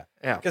 Infinite's yeah.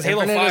 yeah, Because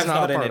Halo Infinite 5's is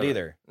not a in part it of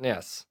either.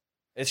 Yes.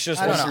 It's just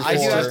I don't one know. through I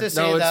do four. have to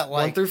say no, it's that,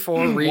 1 like, through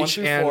 4 Reach 1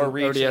 through and 4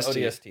 Reach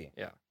ODST. ODST.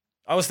 Yeah.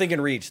 I was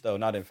thinking Reach though,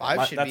 not Infinite.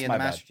 5 should That's be in my the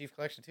bad. Master Chief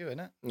Collection too, isn't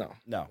it? No,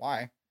 No,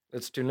 Why?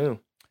 it's too new.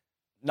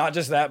 not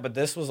just that, but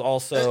this was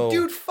also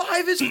Dude,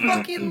 5 is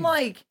fucking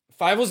like.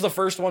 5 was the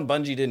first one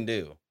Bungie didn't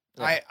do,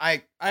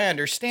 I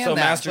understand So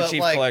that. Master but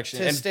Chief like, Collection.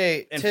 to And-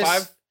 stay and to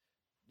 5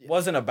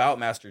 wasn't about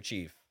Master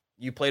Chief.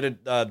 You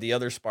played the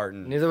other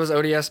Spartan. Neither was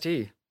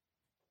ODST.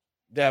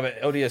 Yeah,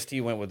 but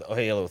ODST went with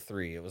Halo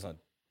 3. It was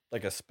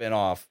like a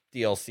spin-off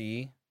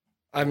DLC.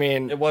 I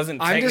mean, It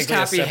wasn't. I'm just technically a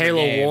happy separate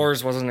Halo game.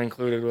 Wars wasn't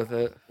included with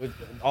it. With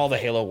all the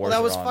Halo Wars. Well, that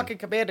were was on. fucking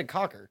Command and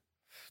Conquer.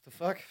 The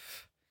fuck?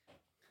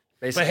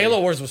 Basically. But Halo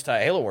Wars was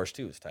tight. Halo Wars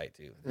 2 was tight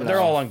too. But they're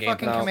No. all on Game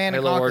Fucking No, Pass. Command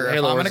and Halo Conquer. War-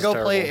 Halo if I'm Wars gonna is go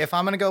terrible. play, if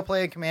I'm gonna go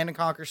play a Command and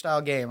Conquer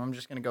style game, I'm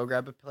just gonna go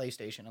grab a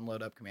PlayStation and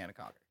load up Command and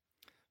Conquer.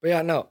 But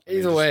yeah, no. I mean,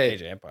 Either just way,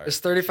 Age of Empires. it's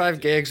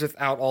 35 gigs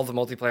without all the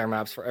multiplayer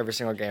maps for every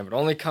single game. It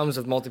only comes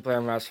with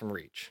multiplayer maps from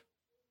Reach.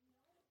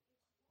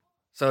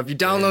 So if you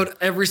download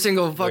every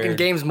single fucking Weird.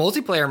 game's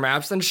multiplayer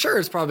maps, then sure,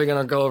 it's probably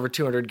gonna go over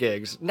 200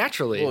 gigs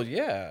naturally. Well,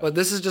 yeah. But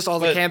this is just all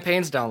the But-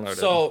 campaigns downloaded.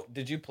 So,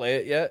 did you play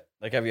it yet?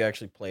 Like, have you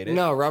actually played it?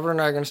 no, Robert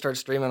and I are gonna start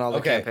streaming all the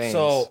Okay, campaigns.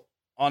 so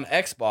on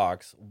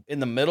Xbox, in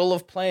the middle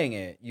of playing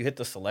it, you hit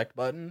the select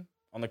button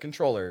on the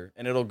controller,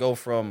 and it'll go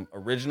from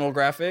original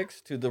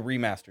graphics to the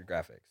remastered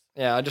graphics.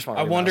 yeah, I just want.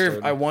 I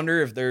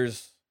wonder if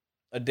there's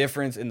a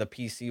difference in the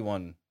PC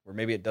one where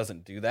maybe it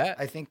doesn't do that.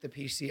 I think the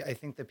PC.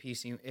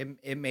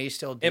 It may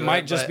still. Do It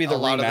might just but be the a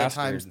lot of the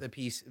times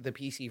remastered. the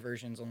PC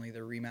version's only the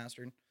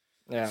remastered.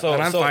 Yeah, So-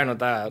 and I'm so- fine with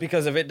that.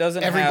 because if it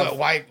doesn't Everybody,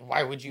 have,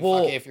 why would you Well-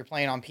 fuck it if you're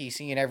playing on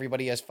PC and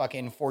everybody has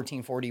fucking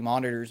 1440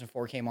 monitors and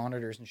 4K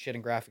monitors and shit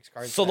and graphics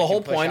cards? So that the can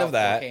whole push point out of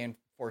that- 4K and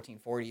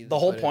 1440. the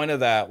whole point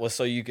of that was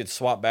so you could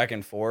swap back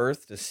and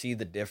forth to see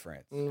the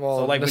difference. Well,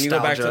 So like when you go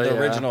back to nostalgia, the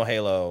yeah. original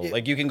Halo, Yeah.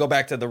 like you can go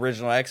back to the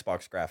original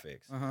Xbox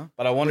graphics. Uh-huh.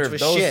 But I wonder Which if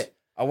was those shit.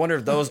 I wonder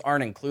if those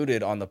aren't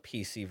included on the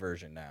PC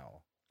version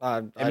now.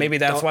 And maybe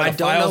that's why the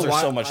files are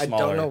so much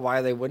smaller. I don't know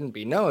why they wouldn't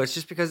be. No, it's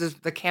just because it's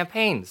the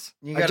campaigns.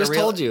 You I just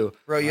told you.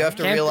 Bro, you have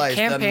to realize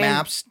the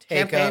maps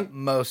take up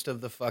most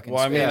of the fucking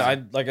Well, I space.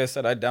 mean, like I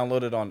said, I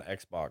downloaded on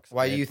Xbox.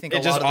 Why do you think it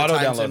a just lot of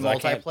the times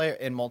auto-downloads?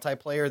 in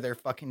multiplayer, they're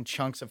fucking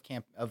chunks of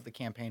the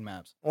campaign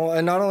maps? Well,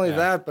 and not only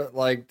that, but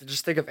like,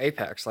 just think of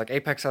Apex. Like,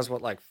 Apex has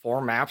what, like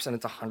 4 maps, and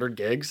it's 100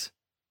 gigs,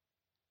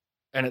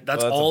 and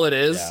that's all it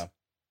is. Yeah.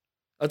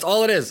 That's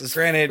all it is.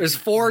 It's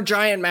 4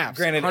 giant maps.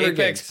 Granted, 100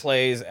 Apex gigs.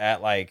 plays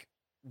at like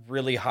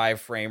really high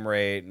frame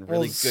rate and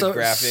really good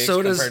graphics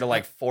compared to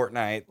like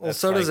Fortnite. Well,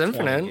 so does like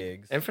Infinite. 20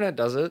 gigs. Infinite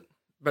does it,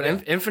 but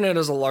Infinite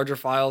is a larger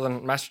file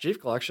than Master Chief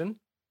Collection.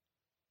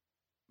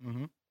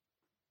 Mm-hmm.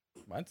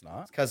 Mine's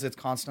not. Because it's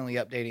constantly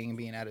updating and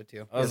being added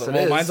to. Yes, it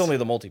Well, is. mine's only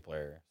the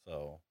multiplayer,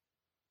 so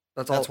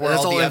That's where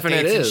all the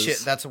Infinite updates and is. shit.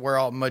 That's where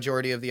all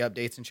majority of the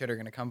updates and shit are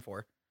gonna come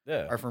for.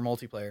 yeah. Are for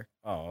multiplayer.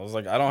 Oh, I was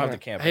like, I don't have the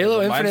campaign. Halo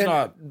but mine's Infinite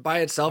not. by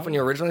itself, when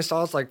you originally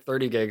install, it's like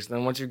 30 gigs.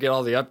 Then once you get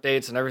all the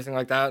updates and everything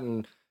like that,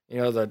 and you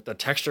know the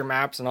texture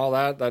maps and all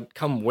that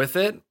come with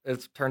it,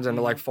 it turns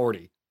into like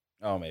 40.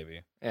 Oh,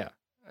 maybe. Yeah,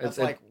 It's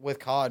like with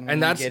COD, when and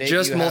you that's get it,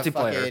 just you have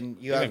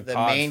multiplayer. you Even have the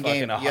COD's main fucking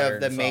game. You 100 have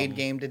the and main something.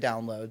 game to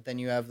download. Then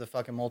you have the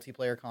fucking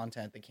multiplayer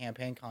content, the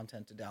campaign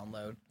content to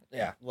download.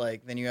 Yeah.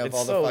 Like then you have It's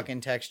all so- the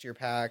fucking texture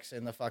packs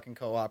and the fucking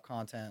co-op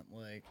content.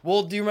 Like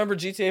Well, do you remember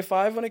GTA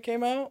 5 when it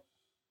came out?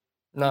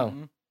 No,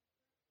 mhm.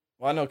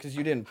 Well, I know because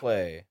you didn't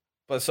play.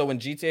 But so when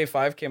GTA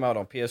 5 came out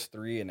on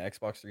PS3 and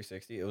Xbox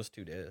 360, it was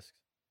 2 discs.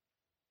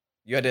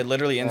 You had to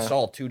literally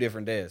install 2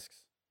 different discs.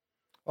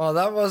 well,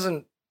 that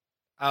wasn't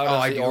out Oh,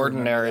 I of do the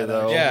ordinary remember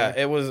that, though. Yeah,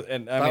 it was.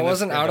 And I that mean,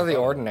 wasn't that's out of the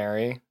fun.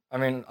 ordinary. I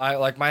mean, I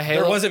like my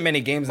Halo. There wasn't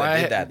many games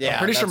that did that. Though. Yeah, I'm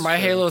pretty sure that's my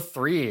true. Halo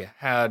 3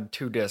 had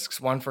 2 discs,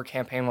 one for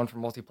campaign, one for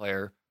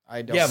multiplayer.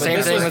 I don't. Yeah, but think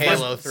this this was- was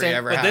Halo this- 3 same-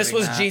 ever. But this having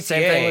was that. GTA.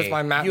 Same thing with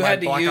my map. You My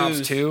had to Black Ops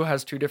use 2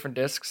 has 2 different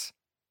discs,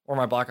 or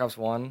my Black Ops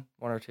 1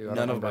 or 2. I don't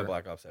none of my remember.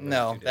 Black Ops. Ever had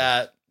No, 2 discs.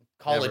 that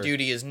Call Never. of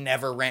Duty has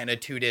never ran a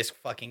 2-disc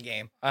fucking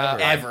game.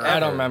 Ever.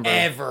 I don't remember.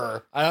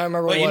 Ever. I don't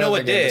remember. But you what know other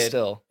what game, but did?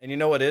 Still, And you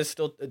know what is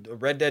still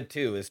Red Dead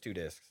 2 is 2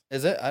 discs.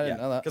 Is it? I didn't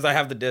know that. Because I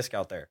have the disc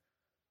out there.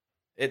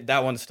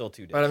 That one's still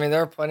 2 discs. but I mean,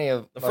 there are plenty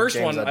of the of first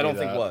games one that I do don't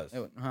think that. was.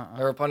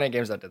 There were plenty of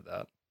games that did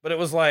that. But it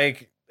was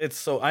like it's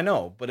so I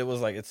know, but it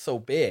was like it's so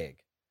big.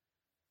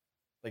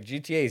 Like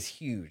GTA is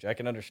huge. I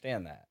can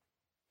understand that.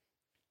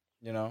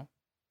 You know?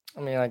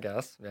 I mean, I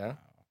guess, yeah.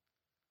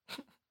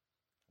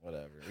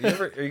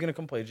 Whatever. Are you gonna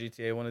come play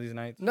GTA one of these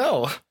nights?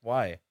 No,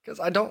 Why? because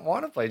I don't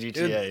want to play GTA.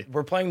 Dude,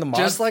 we're playing the mod.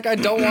 Just like I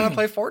don't want to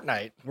play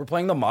Fortnite. We're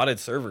playing the modded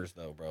servers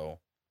though, bro.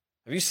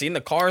 Have you seen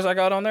the cars I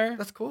got on there?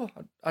 That's cool.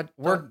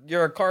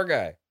 You're a car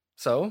guy.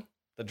 So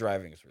The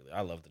driving is really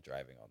I love the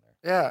driving on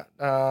there.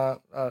 yeah.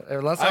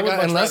 Unless I I would got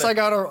much unless I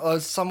rather- got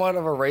a somewhat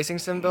of a racing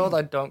sim build,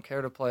 I don't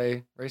care to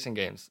play racing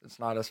games. It's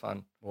not as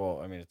fun. Well,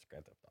 I mean it's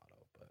Grand Theft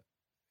Auto, but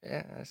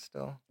Yeah, I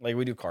still. like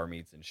we do car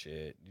meets and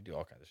shit. You do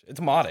all kinds of shit. It's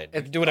modded. You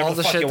It's can do whatever all the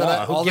the fuck shit you that want.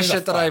 I, Who all the gives a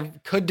shit that I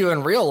fuck? could do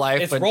in real life,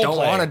 It's but role don't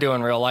play. want to do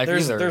in real life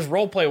There's either.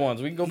 role play ones.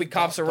 We can go be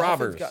cops or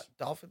robbers.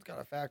 Dolphin's got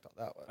a fact on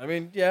that one. I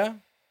mean, yeah.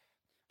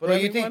 But Bro, I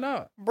you mean, think- why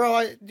not?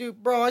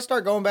 Bro, I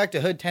start going back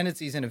to hood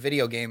tendencies in a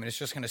video game, and it's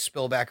just gonna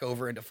spill back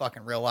over into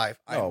fucking real life.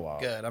 I'm Oh, wow.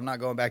 good. I'm not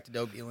going back to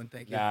dope dealing.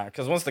 Thank you. Nah,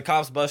 because once the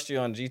cops bust you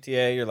on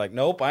GTA, you're like,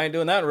 nope, I ain't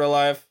doing that in real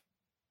life.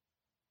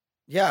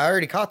 Yeah, I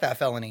already caught that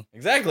felony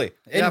Exactly.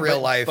 in real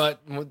life.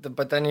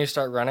 But then you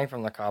start running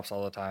from the cops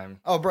all the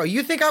time. Oh, bro,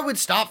 you think I would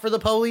stop for the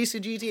police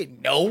in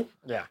GTA? No,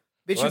 Yeah.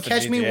 bitch, Well, you that's a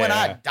catch me GTA, when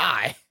I yeah.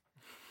 die.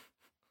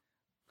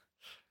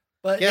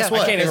 But Guess yeah,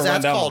 what? can't even 'Cause run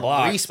that's down the called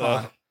block,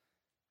 respawn. so-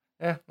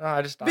 Yeah, no,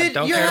 I just I Bitch,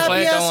 don't your care to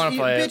play happy it. Don't ass, want to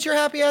play bitch, it. your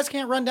happy ass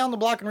can't run down the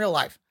block in real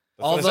life.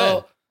 That's what I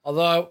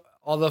said.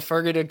 Although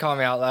Fergie did call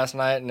me out last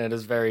night, and it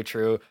is very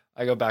true.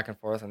 I go back and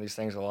forth on these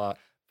things a lot.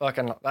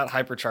 Fucking that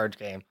hypercharge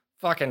game,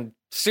 fucking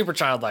super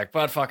childlike,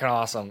 but fucking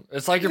awesome.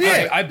 It's like you're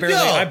playing. I barely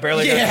got to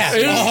It see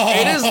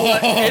is,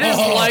 it is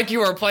like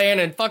you are playing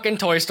in fucking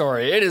Toy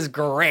Story. It is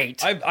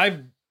great. I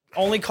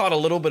only caught a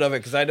little bit of it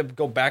because I had to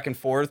go back and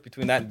forth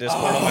between that and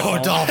Discord on my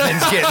phone.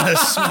 Dolphin's getting the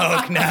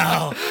smoke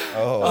now.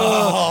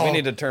 Oh, we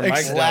need to turn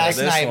mics down. Last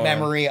with this night one.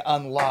 memory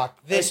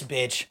unlocked. This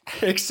bitch.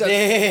 except,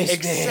 This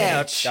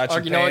except, Got you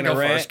or you know what? paying Go the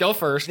rent. first. Go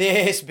first.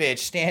 This bitch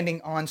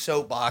standing on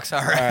soapbox. All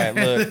All right.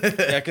 right, look.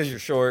 Yeah, because you're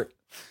short.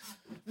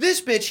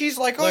 This bitch, he's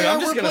like, oh Look, yeah, I'm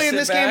just we're gonna playing sit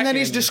this game, and back then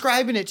he's and-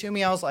 describing it to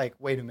me. I was like,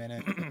 wait a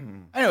minute.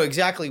 I know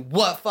exactly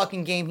what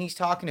fucking game he's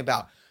talking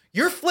about.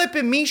 You're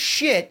flipping me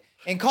shit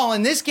and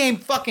calling this game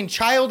fucking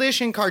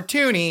childish and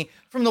cartoony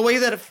from the way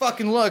that it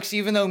fucking looks,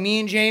 even though me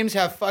and James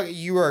have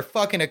you are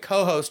fucking a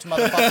co-host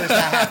motherfuckers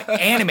that have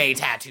anime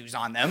tattoos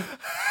on them.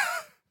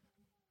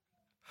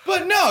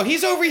 But no,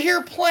 he's over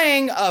here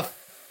playing a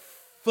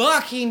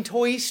fucking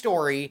Toy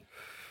Story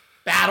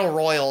battle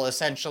royal,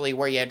 essentially,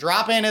 where you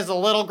drop in as a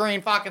little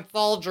green fucking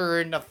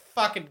soldier in the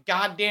fucking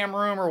goddamn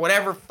room or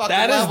whatever fucking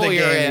That is level the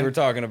you're game in. you were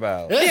talking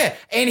about. Yeah,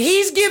 and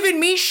he's giving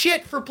me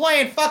shit for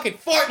playing fucking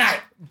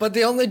Fortnite. But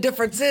the only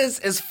difference is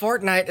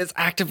Fortnite is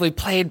actively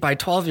played by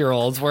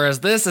 12-year-olds, whereas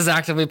this is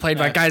actively played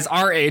by guys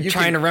our age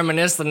trying to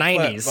reminisce the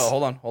 90s. But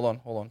hold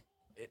on.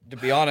 to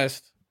be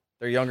honest,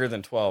 they're younger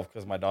than 12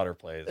 because my daughter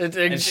plays, It-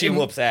 and she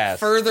whoops ass.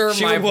 Further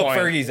she my would whoop point.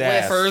 Fergie's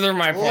ass. Further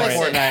my point.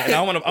 Listen. Fortnite, and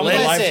I want to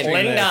live stream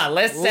Linda,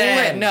 this.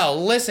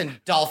 listen.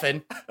 Listen,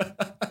 Dolphin.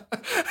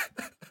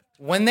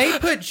 When they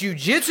put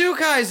Jujutsu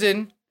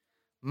Kaisen,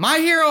 My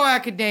Hero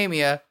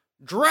Academia,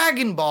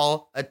 Dragon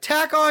Ball,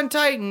 Attack on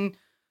Titan,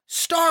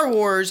 Star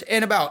Wars,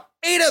 and about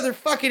 8 other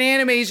fucking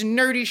animes and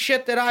nerdy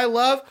shit that I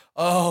love,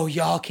 oh,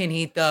 y'all can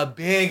eat the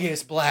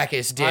biggest,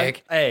 blackest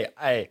dick. Hey,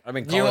 I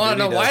mean, do you Call of want to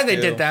know Duty why does they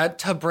too. did that?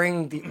 To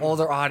bring the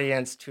older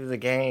audience to the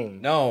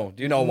game. No,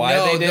 do you know why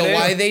No, they did it?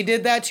 Why they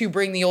did that? To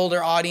bring the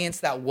older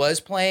audience that was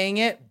playing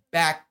it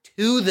back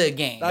to the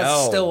game.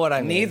 That's still what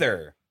I mean.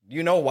 Neither.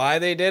 You know why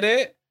they did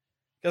it?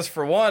 Because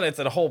for one, it's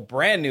a whole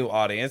brand new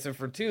audience, and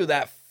for two,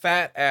 that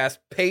fat ass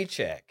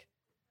paycheck.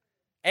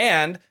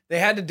 And they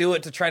had to do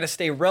it to try to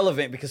stay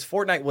relevant because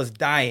Fortnite was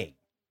dying,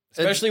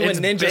 especially It's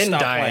when Ninja been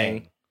stopped dying.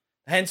 playing.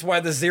 Hence why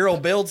the zero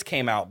builds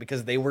came out,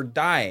 because they were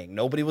dying.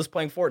 Nobody was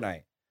playing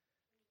Fortnite.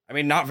 I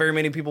mean, not very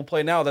many people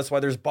play now. That's why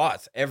there's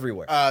bots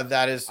everywhere.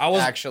 That is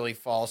actually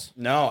false.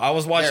 No, I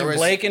was watching There was-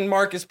 Blake and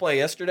Marcus play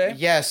yesterday.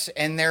 Yes,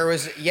 and there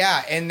was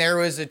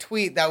a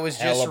tweet that was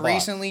Hella just bots.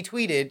 recently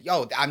tweeted.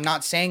 Yo, I'm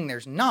not saying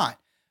there's not,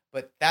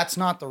 but that's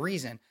not the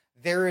reason.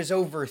 There is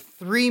over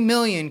 3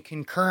 million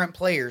concurrent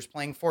players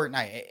playing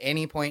Fortnite at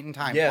any point in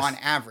time Yes. on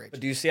average.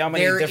 But do you see how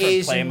many There different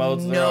is play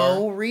modes there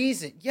no are?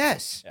 reason.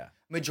 Yes. Yeah.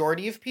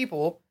 Majority of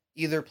people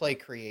either play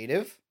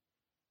creative,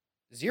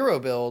 zero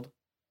build,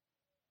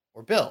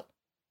 or build.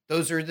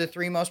 Those are the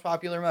 3 most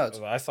popular modes.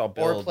 I saw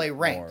build play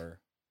ranked. more.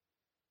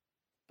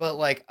 But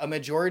like a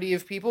majority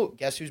of people,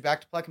 guess who's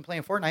back to fucking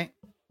playing Fortnite?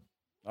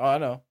 Oh, I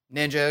know.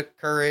 Ninja,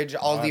 Courage,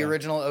 all I the know.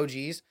 original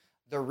OGs.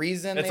 The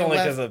reason It's they only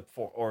left- because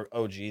of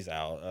OG's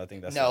out. I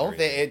think that's the no, reason.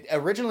 it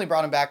originally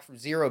brought them back from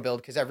zero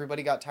build because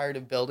everybody got tired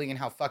of building and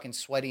how fucking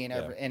sweaty and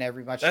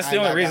every much. That's time the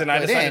only that reason got I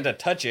put decided in. to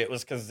touch it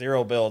was because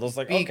zero build. I was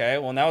like, Be- okay,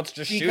 well now it's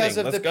just Because shooting.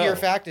 of Let's the go. pure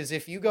fact is,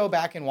 if you go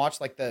back and watch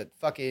like the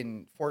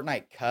fucking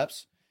Fortnite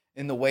cups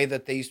in the way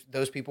that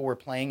those people were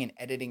playing and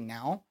editing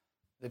now,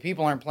 the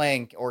people aren't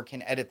playing or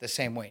can edit the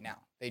same way now.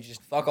 They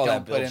just Fuck all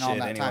don't that put build in all shit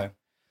that anyway. time.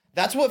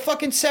 That's what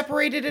fucking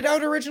separated it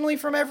out originally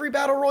from every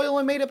battle royal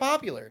and made it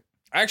popular.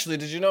 Actually,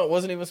 did you know it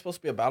wasn't even supposed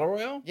to be a battle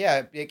royale?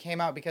 Yeah, it came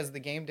out because the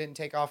game didn't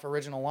take off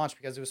original launch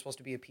because it was supposed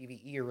to be a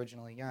PvE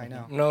originally. Yeah, I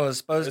know. No, it was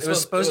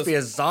supposed to be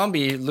a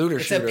zombie looter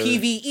It's shooter. a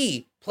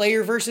PvE,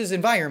 player versus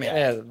environment.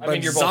 Yeah,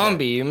 but you're both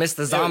zombie. You missed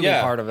the zombie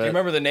Yeah. part of Do it. you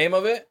remember the name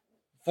of it?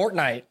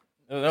 Fortnite.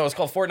 No, it's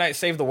called Fortnite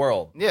Save the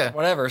World. Yeah.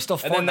 Whatever. It's still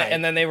Fortnite.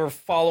 And then they were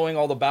following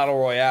all the battle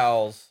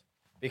royales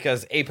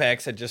because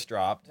Apex had just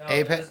dropped.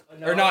 Apex-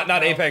 Or not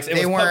Apex. It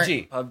They was weren't-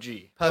 PUBG.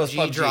 PUBG. It was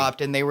PUBG PUBG. dropped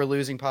and they were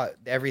losing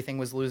everything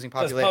was losing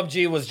Because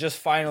popularity. PUBG was just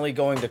finally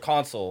going to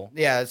console.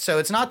 Yeah, so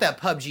it's not that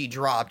PUBG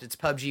dropped, it's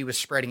PUBG was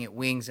spreading its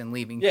wings and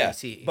leaving Yeah,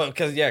 PC. but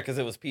because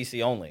it was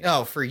PC only.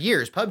 No, for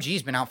years.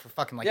 PUBG's been out for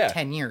fucking like Yeah.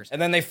 10 years.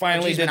 And then they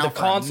finally PUBG's did been the out for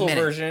a console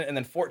minute. version, and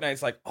then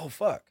Fortnite's like, oh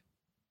fuck.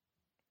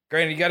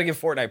 Granted, you got to give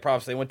Fortnite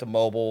props. They went to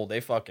mobile. They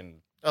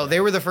fucking Oh, they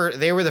were the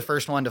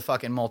first one to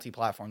fucking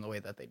multi-platform the way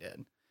that they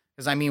did.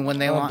 Cuz I mean when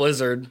they launched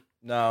Blizzard.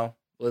 no.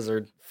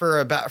 Blizzard. for League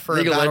a of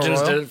battle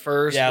Legends royal, did it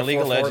first. Yeah, before League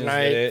of Legends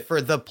Fortnite. did it.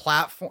 for the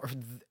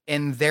platform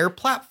in their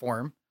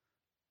platform,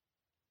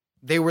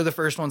 they were the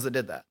first ones that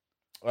did that.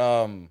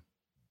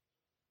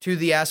 To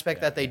the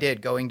aspect that they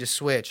did, going to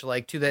Switch,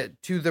 like to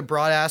the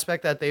broad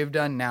aspect that they've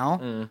done now.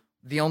 Mm.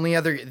 The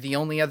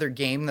only other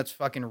game that's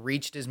fucking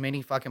reached as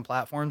many fucking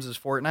platforms as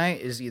Fortnite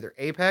is either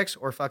Apex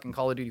or fucking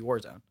Call of Duty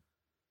Warzone.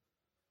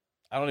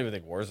 I don't even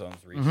think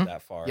Warzone's reached Mhm.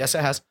 that far. Yes,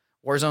 it has.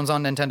 Warzone's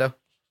on Nintendo.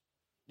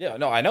 Yeah,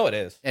 no, I know it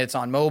is. It's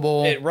on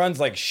mobile. It runs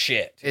like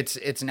shit.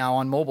 It's now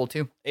on mobile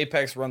too.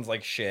 Apex runs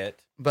like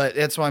shit. But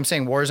that's why I'm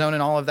saying Warzone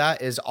and all of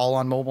that is all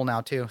on mobile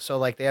now too. So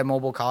like they had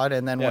mobile COD,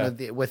 and then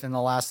Yeah. within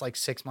the last like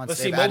 6 months But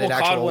see, they've mobile added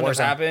COD actual wouldn't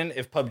have Warzone. happened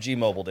if PUBG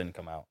Mobile didn't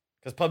come out.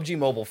 Because PUBG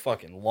Mobile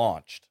fucking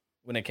launched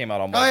when it came out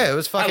on Oh mobile. yeah, it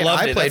was fucking.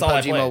 loved I it. played That's all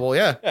I PUBG played. Mobile.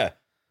 Yeah, Yeah.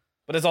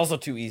 But it's also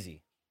too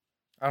easy.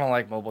 I don't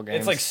like mobile games.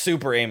 It's like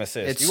super aim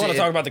assist. It's- You want to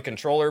talk about the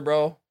controller,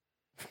 bro?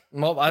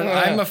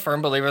 I'm a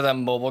firm believer that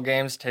mobile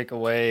games take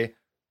away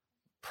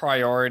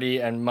priority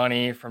and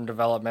money from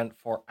development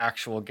for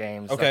actual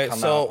games Okay, that come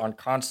so- out on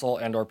console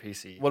and or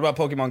PC. What about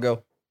Pokemon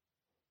Go?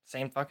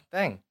 Same fucking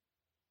thing.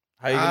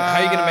 How you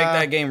gonna make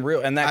that game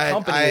real? And that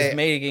company is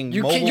making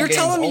You mobile can, you're games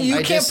telling me only. you I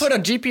can't just- put a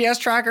GPS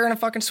tracker in a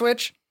fucking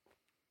Switch?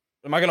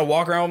 Am I gonna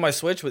walk around with my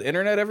Switch with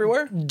internet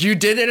everywhere? You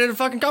did it in a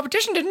fucking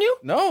competition, didn't you?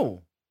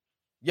 No.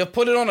 You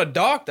put it on a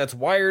dock that's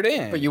wired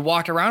in. But you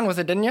walked around with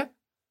it, didn't you?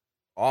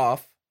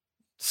 off.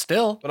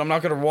 Still, But I'm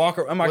not gonna walk.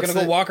 Am I What's gonna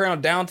go the- walk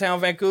around downtown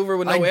Vancouver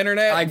with no I-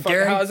 internet? I Fucking-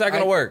 guarantee- how is that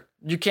gonna I- work?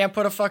 you can't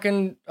put a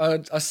fucking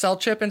a cell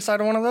chip inside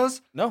of one of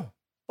those? No,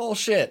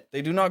 Bullshit.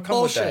 they do not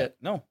come with that. Bullshit.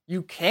 No,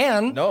 You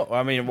can. no.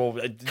 I mean, well,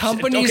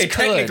 Companies okay, could.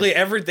 technically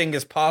everything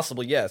is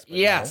possible. Yes. but no.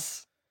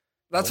 Yes.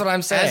 That's what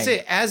I'm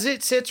saying. as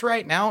it sits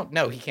right now,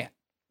 no, he can't.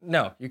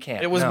 No, you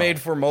can't. It was No. made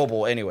for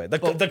mobile anyway. The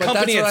But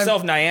company that's what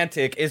itself,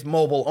 Niantic, is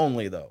mobile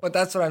only though. But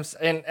that's what I'm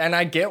saying, and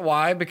I get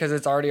why, because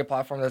it's already a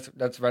platform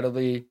that's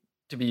readily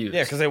to be used.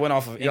 Yeah, because they went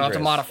off of you don't have to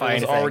Ingress. modify It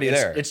was anything. already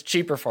there. It's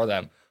cheaper for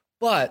them.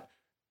 But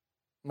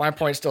my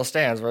point still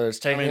stands, where it's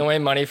taking away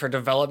money for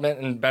development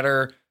and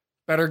better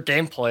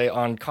gameplay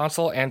on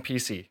console and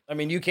PC. I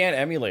mean, you can't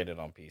emulate it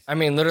on PC. I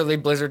mean, literally,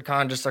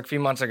 BlizzardCon just like a few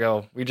months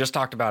ago, we just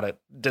talked about it,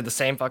 did the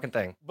same fucking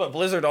thing. But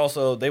Blizzard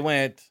also, they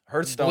went,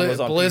 Hearthstone was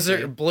on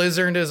PC.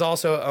 Blizzard is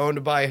also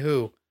owned by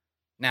who?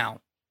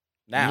 Now.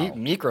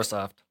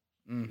 Microsoft.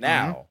 Mhm.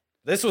 Now.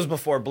 This was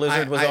before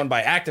Blizzard was owned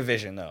by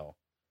Activision, though.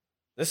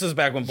 This was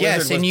back when Blizzard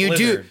was and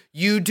Blizzard.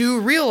 you do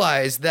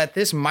realize that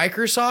this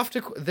Microsoft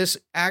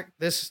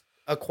this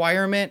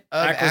acquirement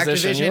of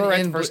Acquisition. Activision You were right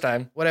in the first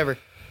time. whatever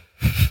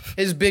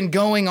has been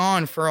going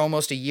on for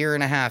almost a year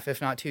and a half,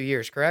 if not 2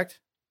 years, correct?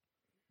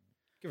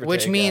 Give or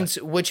Which take, means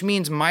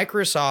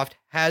Microsoft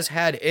has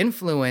had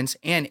influence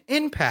and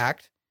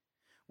impact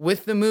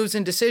with the moves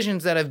and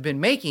decisions that have been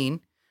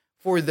making,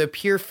 for the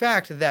pure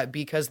fact that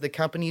because the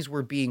companies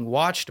were being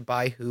watched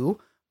by who?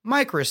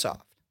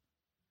 Microsoft.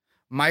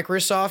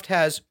 Microsoft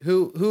has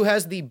who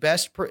has the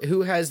best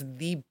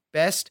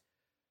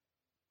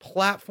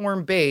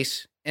platform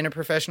base in a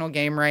professional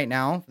game right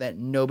now that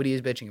nobody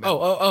is bitching about.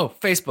 Oh,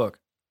 Facebook.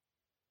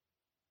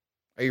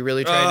 Are you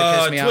really trying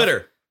to piss me off?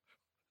 Twitter.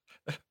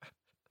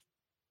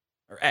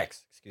 Or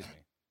X, excuse me.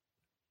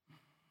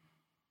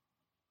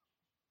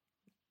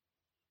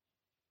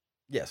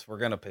 Yes, we're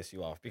going to piss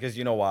you off because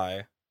you know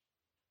why?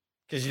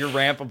 Because your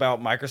rant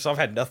about Microsoft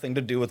had nothing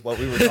to do with what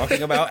we were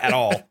talking about at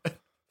all.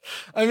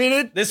 I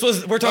mean,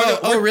 We're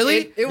talking.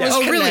 Really? It was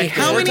really?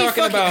 connected. How We're many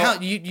talking fucking?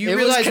 about- You It was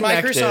realize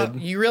connected.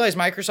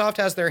 Microsoft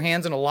has their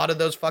hands in a lot of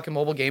those fucking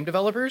mobile game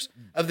developers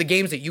of the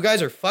games that you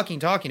guys are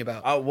fucking talking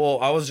about. Well,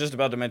 I was just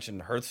about to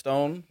mention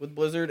Hearthstone with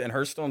Blizzard, and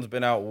Hearthstone's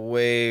been out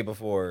way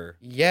before.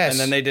 Yes, And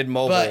then they did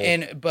mobile. But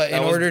in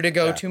That was- order to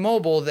go yeah. to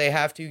mobile, they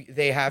have to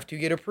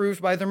get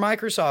approved by their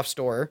Microsoft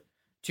store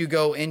to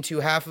go into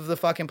half of the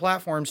fucking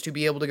platforms to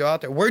be able to go out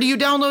there. Where do you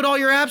download all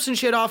your apps and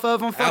shit off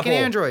of on fucking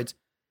Apple. Androids?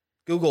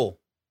 Google.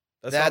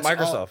 That's That's not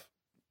Microsoft.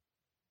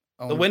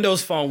 The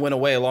Windows Phone went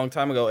away a long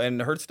time ago,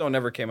 and Hearthstone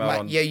never came out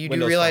on yeah, you do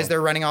Windows realize Phone.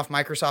 they're running off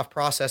Microsoft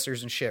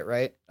processors and shit,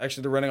 right?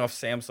 Actually, they're running off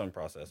Samsung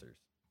processors.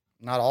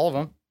 Not all of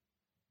them.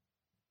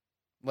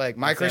 Like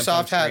And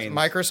Samsung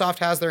Microsoft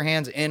has their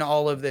hands in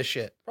all of this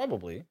shit.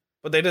 Probably.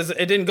 But it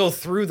didn't go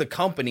through the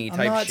company type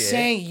I'm not shit.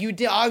 saying you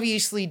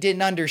obviously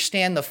didn't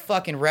understand the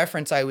fucking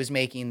reference I was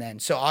making then.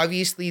 So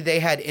obviously they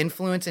had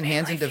influence and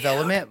hands in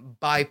development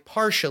by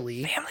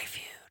partially. Family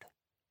Feud.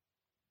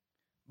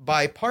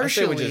 By I say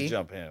partially. we just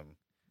jump him.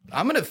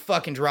 I'm gonna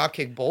fucking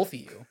dropkick both of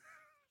you.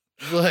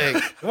 Like,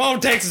 Come on,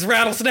 Texas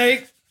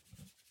rattlesnake.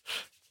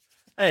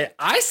 Hey,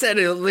 I said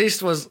it at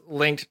least was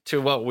linked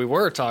to what we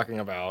were talking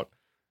about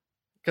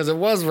because it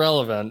was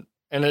relevant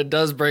and it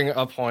does bring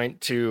a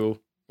point to,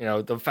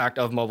 the fact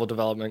of mobile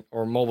development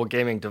or mobile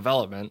gaming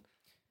development.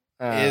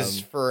 is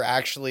for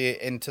actually,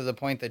 and to the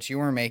point that you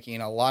were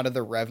making, a lot of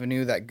the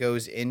revenue that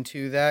goes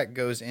into that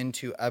goes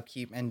into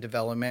upkeep and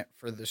development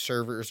for the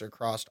servers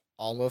across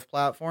all of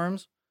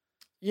platforms.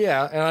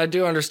 Yeah, and I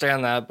do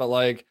understand that, but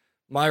like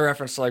my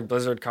reference to like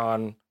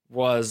BlizzardCon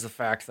was the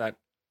fact that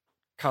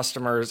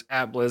customers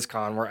at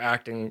BlizzCon were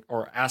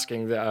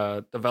asking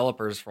the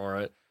developers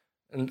for it,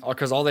 and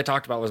because all they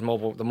talked about was the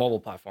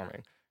mobile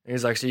platforming. And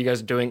he's like, "So you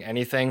guys doing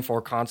anything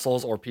for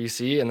consoles or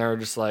PC?" And they're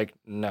just like,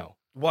 "No."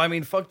 Well, I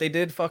mean, fuck, they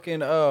did fucking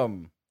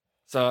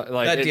So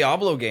like that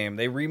Diablo game.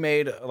 They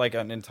remade like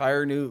an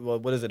entire new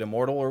what is it,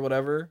 Immortal or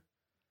whatever.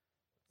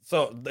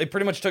 So they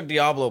pretty much took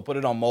Diablo, put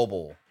it on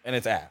mobile, and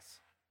it's ass.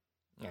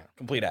 Yeah.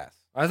 Complete ass.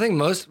 I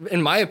think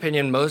in my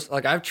opinion,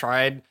 like I've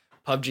tried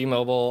PUBG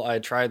Mobile, I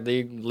tried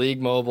League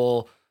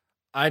Mobile.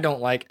 I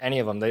don't like any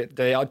of them.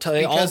 They all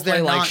play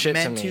They're like not shit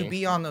meant to me. to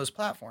be on those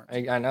platforms.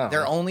 I know.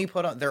 They're only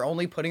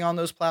putting on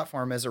those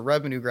platforms as a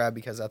revenue grab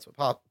because that's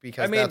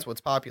that's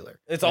what's popular.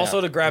 It's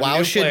also to grab WoW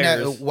new should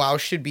players. WoW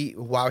should be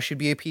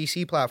a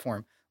PC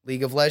platform.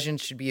 League of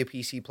Legends should be a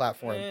PC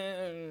platform.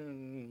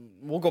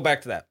 We'll go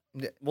back to that.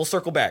 We'll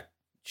circle back.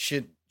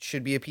 Should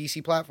be a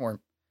PC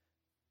platform.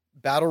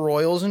 Battle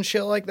royals and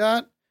shit like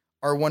that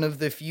are one of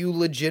the few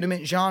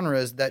legitimate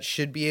genres that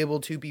should be able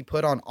to be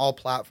put on all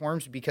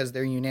platforms because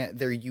they're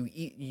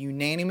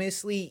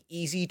unanimously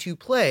easy to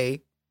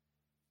play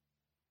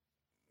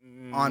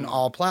on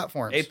all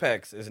platforms.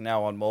 Apex is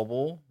now on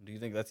mobile. Do you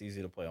think that's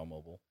easy to play on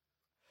mobile?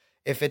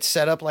 If it's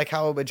set up like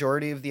how a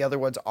majority of the other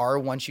ones are,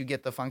 once you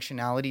get the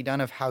functionality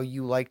done of how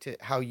you like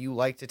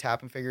to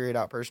tap and figure it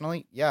out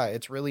personally, yeah,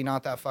 it's really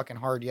not that fucking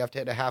hard. You have to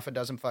hit a half a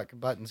dozen fucking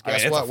buttons.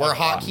 Guess it's what? a We're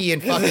fucking lot. hotkey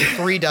and fucking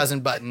 3 dozen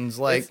buttons.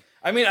 Like,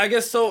 I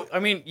guess so. I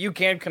mean, you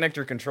can connect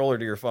your controller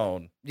to your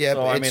phone. yeah,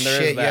 so, but I it's mean,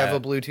 there is shit. You have a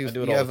that. I Bluetooth.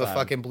 do it You all have the a time.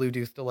 fucking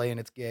Bluetooth delay, and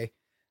it's gay.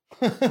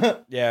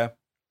 Yeah.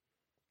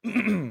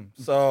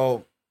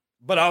 So,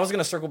 but I was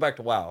gonna circle back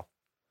to WoW.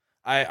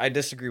 I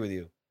disagree with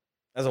you.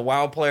 As a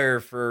WoW player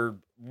for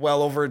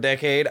well over a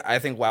decade, I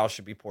think WoW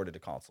should be ported to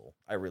console.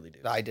 I really do.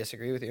 I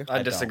disagree with you. I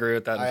I disagree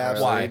with that I entirely.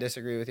 absolutely Why?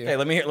 disagree with you. Okay,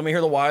 let me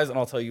hear the whys, and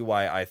I'll tell you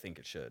why I think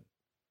it should.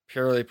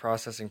 Purely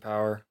processing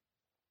power.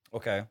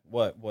 Okay,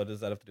 what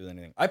does that have to do with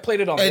anything? I played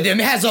it on. It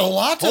has a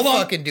lot to Hold on.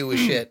 fucking do with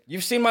shit.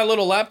 You've seen my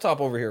little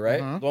laptop over here, right?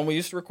 Mhm. The one we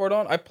used to record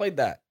on. I played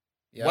that.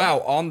 Yeah. Wow,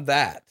 on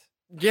that.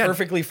 Yeah,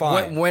 Perfectly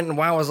fine. When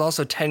WoW was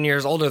also 10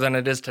 years older than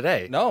it is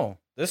today. No,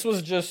 this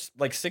was just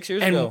like 6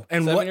 years And- ago.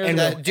 and 7 what- years and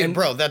ago. that- Dude,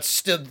 bro, that's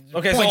still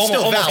Okay, so point's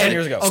still almost valid. 10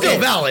 years ago. Still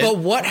valid. But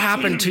what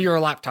happened to your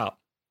laptop?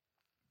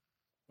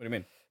 What do you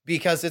mean?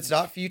 Because it's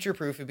not future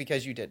proof, and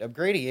because you did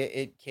upgrading it,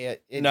 it can't.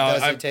 It No,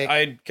 doesn't take.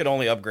 I could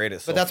only upgrade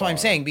it. but that's what I'm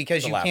saying,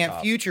 because the you can't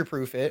laptop. future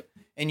proof it,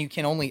 and you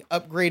can only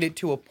upgrade it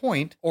to a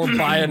point. Or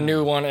buy a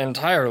new one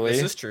entirely?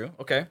 This is true.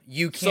 Okay.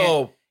 You can't.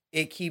 So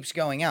It keeps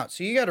going out.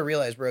 So you got to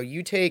realize, bro,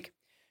 you take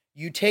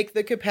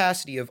the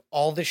capacity of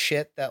all the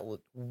shit that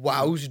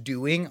WoW's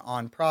doing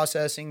on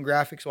processing,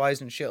 graphics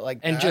wise, and shit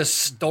like that, and just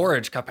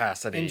storage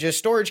capacity. and just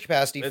storage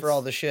capacity for It's-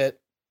 all the shit.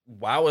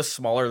 WoW is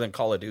smaller than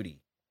Call of Duty.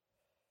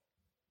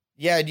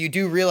 Yeah, you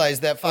do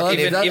realize that fucking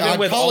Even on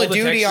with Call all of the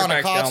Duty texture on a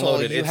packs console,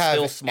 downloaded, you it's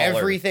still have smaller.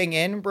 everything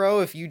in,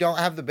 bro. If you don't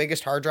have the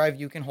biggest hard drive,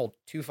 you can hold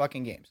 2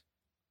 fucking games.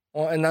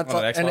 Well, and that's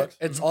On an and Xbox?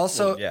 it's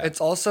also Well, yeah. it's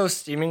also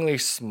seemingly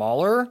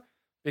smaller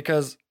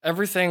because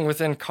everything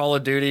within Call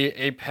of Duty,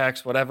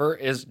 Apex, whatever,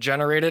 is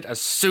generated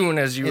as soon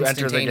as you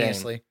enter the game.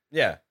 Instantaneously.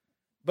 Yeah.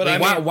 But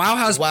Wait, I mean,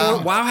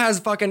 WoW has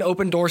fucking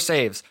open door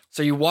saves.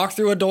 So you walk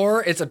through a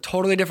door, it's a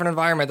totally different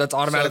environment that's So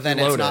automatically then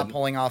loaded. it's not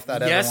pulling off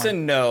that other yes one.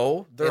 and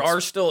no. There It's-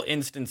 are still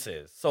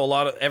instances. So a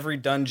lot of every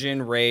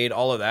dungeon, raid,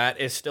 all of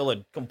that is still a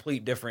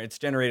complete different. It's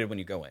generated when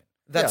you go in.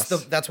 That's Yes,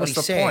 that's what that's he's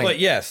the saying. point. But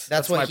yes.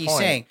 That's what my he's point.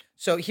 saying.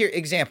 So here,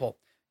 example: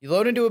 you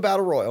load into a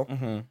battle royal.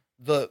 Mm-hmm.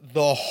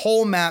 The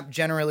whole map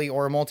generally,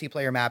 or a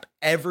multiplayer map,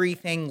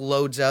 everything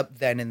loads up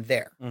then and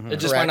there. It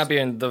just might Correct. not be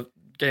in the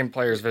game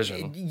player's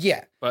vision.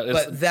 Yeah, But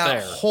it's but that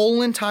there.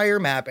 whole entire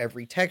map,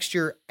 every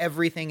texture,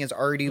 everything is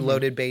already Mm-hmm.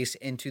 loaded base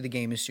into the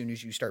game as soon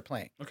as you start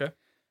playing. Okay.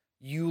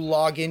 You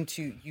log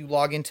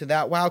into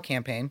that WoW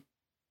campaign.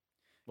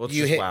 Well, it's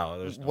You just hit WoW.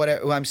 There's no- what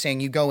I'm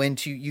saying. You go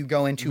into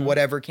Mhm.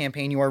 whatever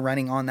campaign you are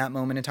running on that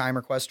moment in time,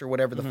 or quest, or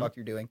whatever the Mhm. fuck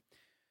you're doing.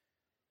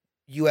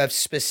 You have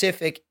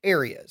specific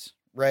areas,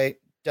 right?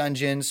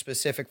 Dungeons,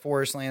 specific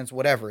forest lands,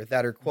 whatever,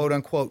 that are quote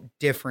unquote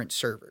different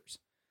servers.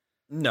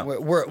 No.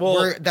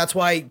 We're that's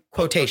why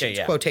quotations,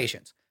 yeah.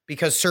 quotations,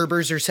 because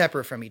servers are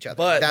separate from each other.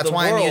 But That's the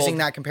why I'm world- using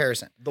that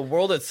comparison. The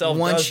world itself.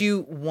 Once does-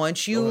 you Go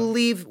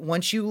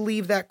ahead.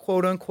 leave that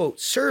quote unquote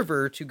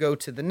server to go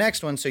to the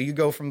next one, so you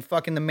go from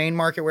fucking the main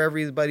market where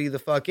everybody the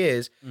fuck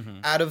is,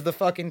 Mhm. out of the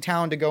fucking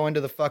town to go into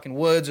the fucking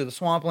woods or the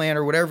swampland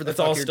or whatever the That's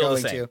fuck all you're still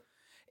the going same. to.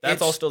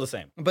 That's all It's- still the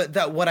same. But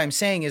that what I'm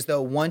saying is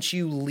though, once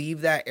you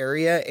leave that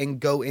area and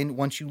go in,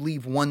 once you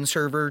leave one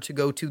server to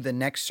go to the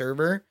next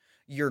server,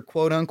 you're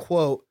quote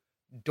unquote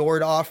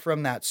doored off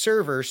from that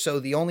server. So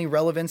the only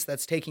relevance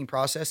that's taking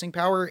processing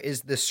power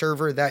is the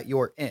server that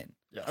you're in.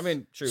 Yes. I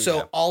mean, true. So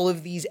yeah. all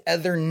of these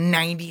other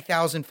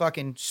 90,000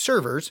 fucking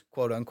servers,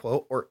 quote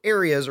unquote, or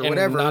areas or And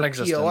whatever,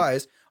 non-existent.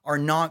 POIs are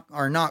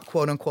not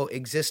quote unquote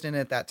existent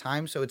at that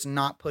time. So it's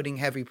not putting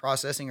heavy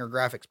processing or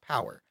graphics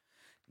power.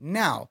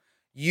 Now,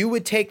 you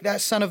would take that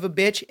son of a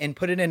bitch and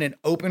put it in an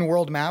open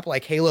world map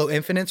like Halo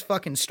Infinite's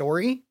fucking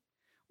story,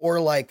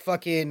 or like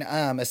fucking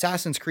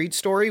Assassin's Creed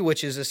story,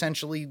 which is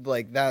essentially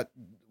like that,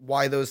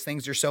 why those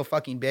things are so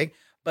fucking big.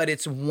 But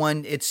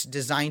it's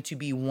designed to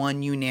be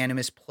one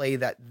unanimous play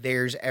that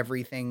there's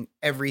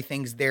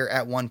everything's there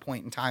at one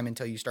point in time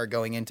until you start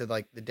going into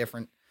like the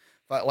different,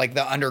 like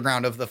the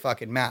underground of the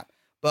fucking map.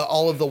 But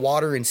all of the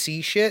water and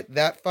sea shit,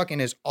 that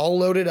fucking is all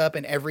loaded up,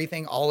 and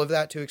everything, all of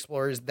that to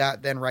explore is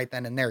that then right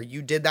then and there.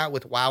 You did that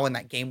with WoW and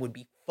that game would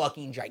be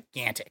fucking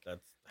gigantic.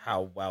 That's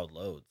how WoW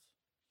loads.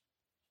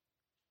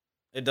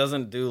 It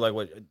doesn't do like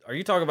what? Are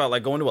you talking about?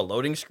 Like going to a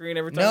loading screen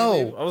every time? No.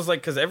 you leave? I was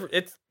like, because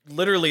it's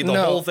literally the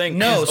No. whole thing.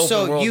 No, is open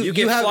so world. you- you you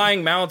get have-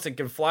 flying mounts and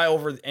can fly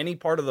over any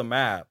part of the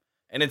map,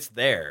 and it's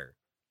there.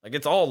 Like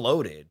it's all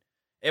loaded.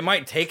 It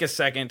might take a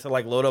second to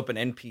like load up an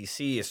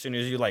NPC as soon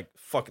as you like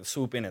fucking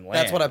swoop in and land.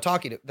 That's what I'm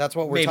talking. That's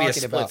what we're Maybe a talking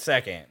split about.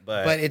 second,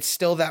 but But it's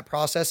still that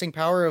processing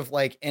power of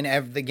like in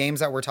the games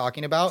that we're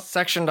talking about.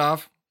 sectioned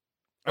off.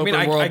 I mean,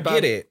 open I world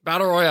get it.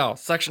 Battle Royale,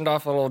 sectioned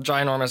off a little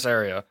ginormous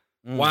area.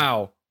 Mm.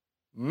 Wow.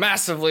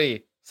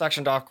 Massively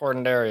sectioned off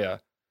cordoned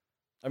area.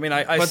 I mean,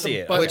 I But see the-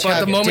 it. but- Which but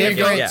have the moment you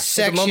go- different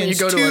the moment you sections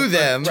go to to a-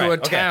 them. To a Right,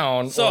 okay.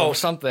 town So- or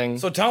something.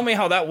 So tell me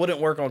how that wouldn't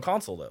work on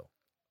console though.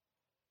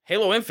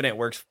 Halo Infinite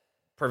works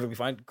perfectly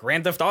fine.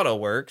 Grand Theft Auto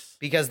works.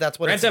 Because that's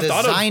what Grand it's Theft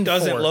Auto designed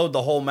doesn't for. load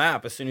the whole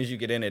map as soon as you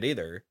get in it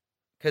either.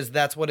 Because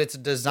that's what it's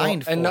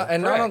designed and for. not,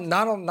 and correct.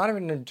 not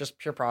even just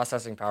pure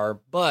processing power,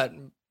 but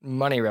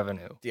money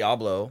revenue.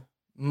 Diablo.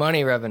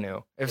 Money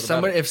revenue. What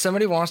about If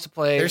somebody wants to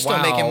play, They're still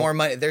WoW, making more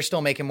money. They're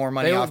still making more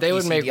money They would- off they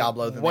would PC make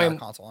Diablo than way- they are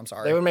console. I'm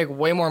sorry. They would make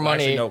way more Well,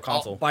 money actually, no,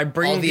 console. by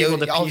bringing all people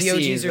the, to all PCs the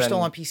OGs are still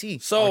than on PC.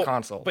 So, on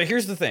console. but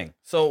here's the thing.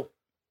 So,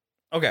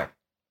 okay,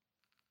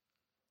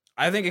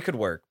 I think it could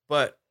work,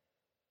 but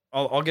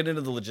I'll get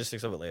into the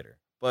logistics of it later.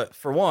 But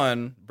for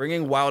one,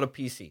 bringing WoW to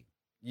PC,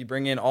 you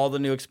bring in all the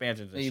new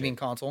expansions. And You shit. mean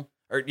console?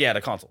 Or yeah,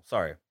 the console.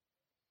 Sorry,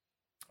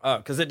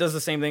 because it does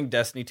the same thing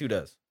Destiny 2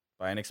 does.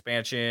 Buy an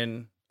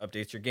expansion,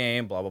 updates your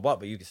game, blah blah blah,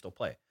 but you can still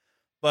play.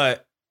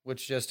 But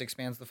which just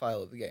expands the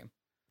file of the game.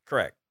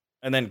 correct.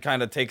 And then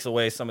kind of takes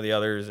away some of the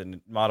others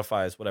and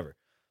modifies whatever.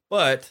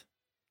 But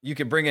you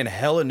can bring in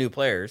hella new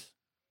players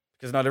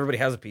because not everybody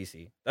has a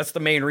PC. That's the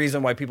main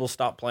reason why people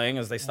stop playing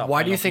is they stop Why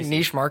playing do you on think PC.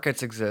 niche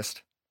markets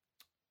exist?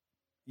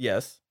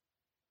 Yes.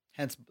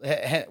 Hence,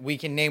 we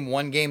can name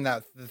one game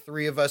that the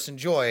three of us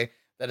enjoy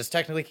that is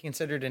technically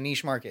considered a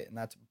niche market, and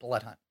that's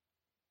Blood Hunt.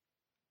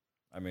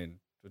 I mean,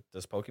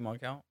 does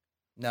Pokemon count?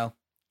 No,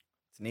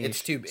 It's niche.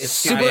 it's too. It's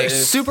Super too.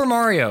 Super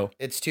Mario.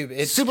 It's too.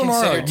 It's Super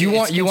Mario. considered- You it's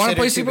want to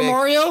play considered too Super big.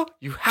 Mario?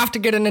 You have to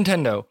get a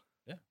Nintendo.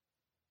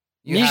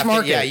 You Niche have to-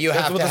 market. Yeah, you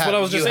That's have what, to that's have. what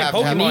I was just you saying. have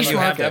to have Pokemon, niche you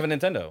have to market.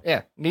 have a Nintendo.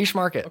 Yeah, niche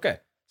market. Okay.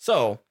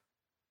 So,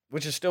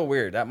 which is still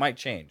weird. That might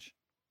change.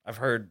 I've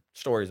heard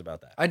stories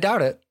about that. I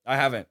doubt it. I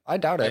haven't. I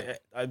doubt it.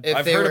 If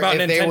I've they heard were- about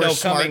if they were Nintendo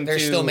smart, coming they're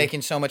to. still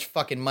making so much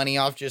fucking money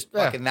off just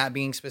Yeah. fucking that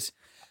being specific.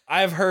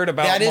 I've heard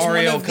about That is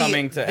Mario one of the,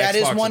 coming to that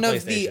Xbox is one and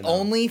of the PlayStation now.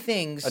 only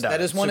things. I doubt That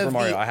it. is one Super of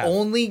Mario, I the have.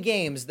 only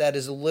games that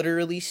is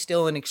literally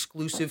still an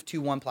exclusive to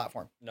one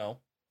platform. No.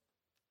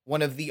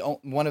 One of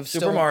Super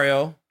still,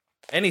 Mario,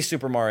 any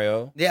Super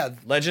Mario, Yeah,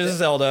 Legends of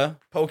Zelda,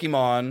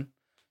 Pokemon,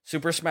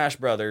 Super Smash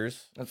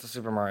Brothers. That's a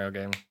Super Mario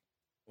game,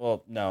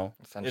 Well, no,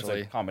 essentially.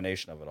 it's a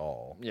combination of it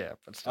all. Yeah,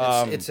 but still.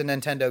 it's a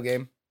Nintendo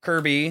game.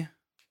 Kirby.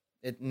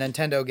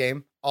 Nintendo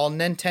game. All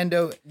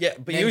Nintendo. Yeah,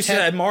 but you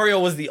said Mario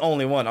was the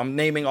only one. I'm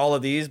naming all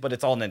of these, but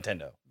it's all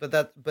Nintendo. But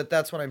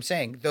that's what I'm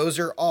saying. Those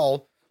are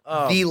all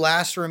Um, the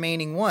last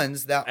remaining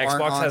ones that aren't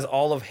Xbox on has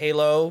all of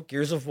Halo,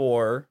 Gears of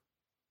War.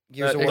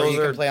 Gears of those War.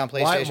 You are- can play on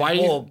why? PlayStation. Why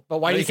do you? Well, But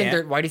why no, do you you think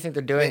can't.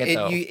 they're doing it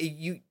though?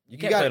 You You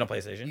can't play it on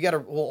PlayStation. You gotta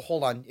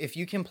hold on. If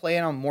you can play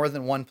it on more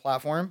than one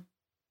platform,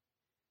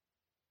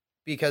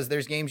 because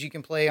there's games you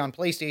can play on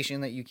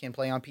PlayStation that you can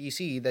play on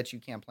PC that you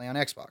can't play on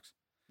Xbox.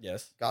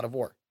 Yes. God of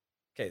War.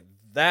 Okay,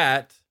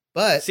 that.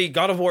 But See,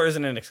 God of War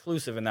isn't an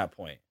exclusive in that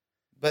point.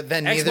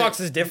 then Xbox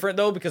is different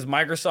though because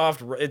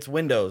Microsoft, it's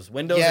Windows.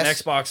 Windows and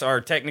Yes. Xbox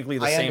are technically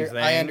the same thing.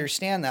 I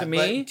understand that. To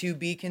me-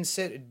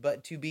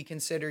 but to be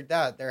considered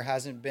that there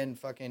hasn't been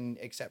fucking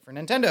except for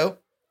Nintendo,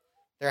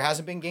 there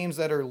hasn't been games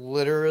that are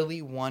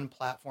literally one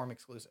platform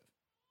exclusive.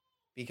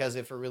 Because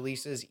if it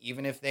releases,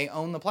 even if they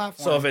own the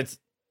platform, So if it's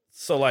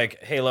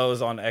like Halo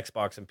is on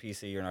Xbox and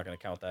PC, you're not going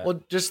to count that.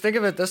 Well, just think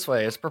of it this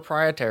way: it's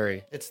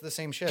proprietary. it's the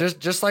same shit.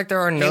 Just like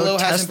there are no Halo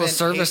hasn't Tesla been-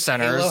 service Halo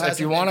centers. If hasn't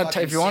you been want to,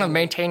 fucking if you want to single.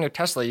 maintain your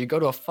Tesla, you go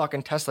to a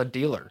fucking Tesla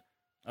dealer.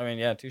 I mean,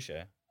 yeah, touche.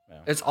 Yeah.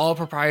 It's all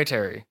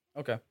proprietary.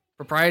 Okay.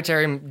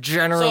 Proprietary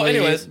generally,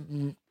 anyways.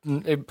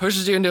 it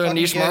pushes you into a Fucking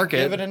niche market.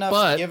 Give it enough.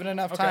 but Give it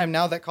enough Okay. time.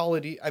 Now that Call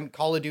of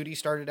Duty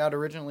started out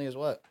originally as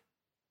what?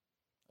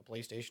 A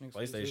PlayStation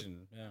exclusive. PlayStation,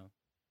 yeah.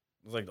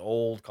 It was like the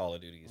old Call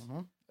of Duties.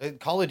 Mhm.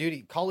 Call of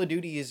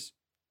Duty is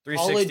 360.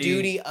 Call of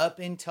Duty up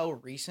until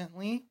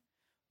recently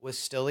was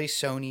still a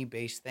Sony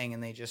based thing,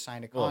 and they just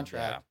signed a Well,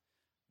 contract. yeah.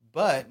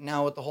 But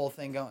now with the whole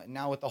thing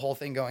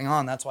going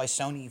on, that's why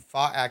Sony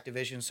fought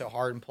Activision so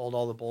hard and pulled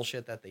all the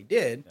bullshit that they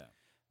did. Yeah.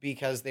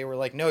 Because they were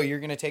like, no, you're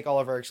gonna take all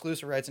of our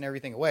exclusive rights and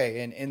everything away.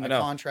 And in I the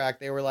know. contract,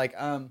 they were like,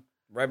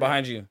 Right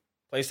behind you.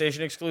 PlayStation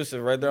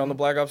exclusive, right there on the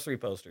Black Ops 3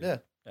 poster. Yeah.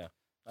 Yeah.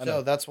 I so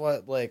know. that's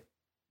what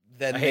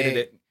then I hated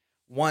it.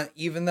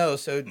 Even though,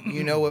 so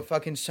you know what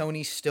fucking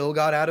Sony still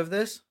got out of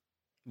this?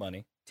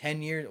 Money.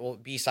 10 years, well,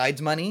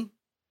 besides money,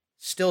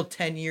 still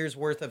 10 years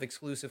worth of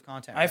exclusive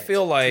content. I rights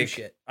feel to like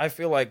shit.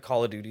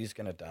 Call of Duty's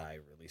gonna die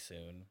really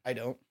soon. I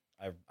don't.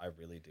 I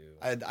really do.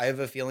 I have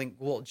a feeling.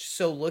 Well,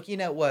 so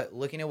looking at what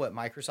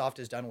Microsoft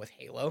has done with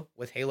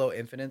Halo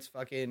Infinite's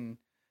fucking,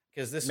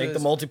 because this Make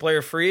was, the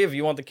multiplayer free. If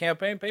you want the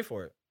campaign, pay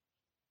for it.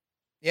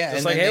 yeah, just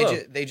and like then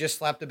Halo. they just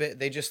slapped a bit.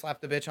 They just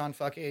slapped the bitch on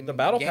fucking The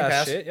Battle Game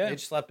Pass shit, yeah. They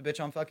just slapped the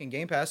bitch on fucking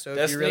Game Pass. So if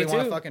Destiny you really want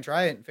 2. to fucking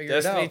try it and figure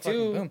Destiny it out, fucking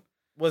 2 boom.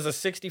 was a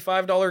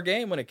 $65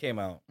 game when it came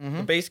out. The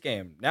Mhm. base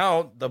game.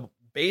 Now the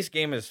base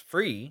game is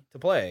free to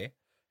play.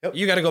 Yep.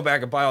 You got to go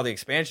back and buy all the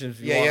expansions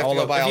if you Yeah, you want have to all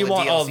go of, buy if all you the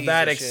want all DLCs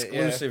that and shit, yeah.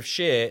 exclusive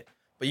shit.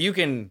 But you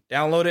can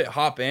download it,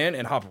 hop in,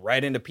 and hop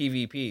right into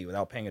PvP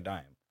without paying a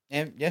dime.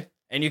 And yeah,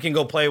 And you can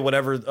go play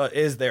whatever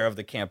is there of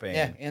the campaign.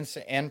 yeah,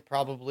 and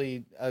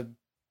probably.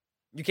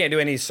 You can't do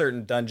any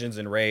certain dungeons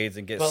and raids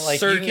and get But like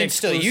certain you can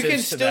still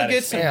exclusives to that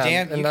get some extent. Yeah,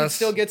 damn and you can that's-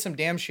 still get some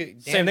damn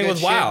shit. Same thing good with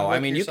shit WoW. and I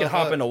whip mean, you can yourself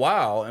hop up. into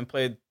WoW and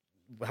play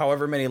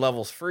however many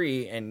levels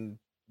free and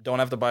don't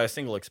have to buy a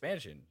single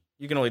expansion.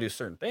 You can only do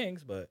certain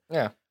things, but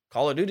Yeah.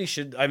 Call of Duty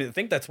should. I mean, I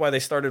think that's why they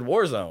started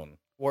Warzone.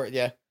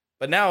 Yeah.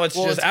 But now it's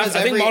Well, just. it's 'cause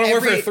I think every- Modern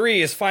Warfare every-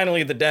 3 is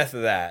finally the death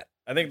of that.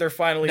 I think they're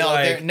finally They're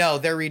redoing.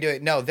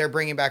 No, they're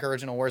bringing back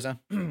original Warzone.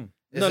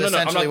 Is No, I'm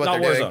essentially what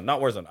not they're Warzone. doing.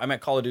 Not Warzone. I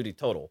meant Call of Duty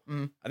total.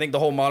 Mhm. I think the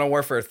whole Modern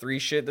Warfare 3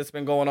 shit that's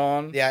been going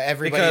on. Yeah,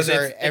 because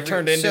everybody's it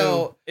turned into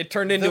so it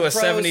turned into the a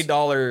pros-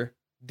 $70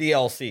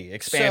 DLC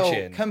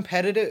expansion. So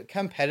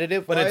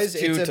competitive But wise,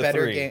 it's 2 it's a to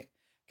better 3. game.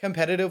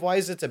 Competitive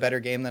wise, it's a better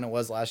game than it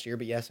was last year.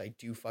 But yes, I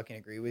do fucking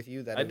agree with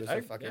you that I- it was I-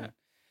 a fucking. yeah.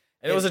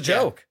 And it was a yeah.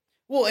 joke.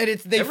 Well, and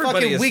it's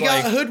Everybody is we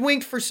got like-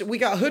 hoodwinked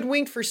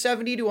for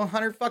 70 to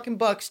 100 fucking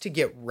bucks to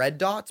get red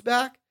dots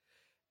back.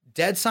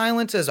 Dead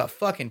silence is a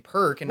fucking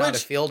perk and not a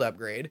Which- field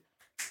upgrade.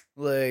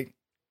 Like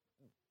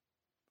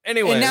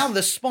Anyway, And now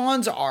the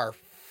spawns are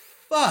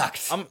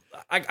fucked.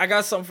 I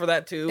got something for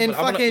that too. And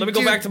But fucking, let me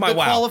go back to my the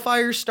WoW.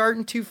 qualifiers start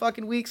in 2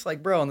 fucking weeks.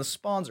 Like, bro, and the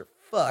spawns are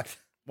fucked.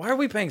 Why are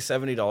we paying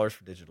 $70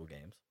 for digital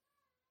games?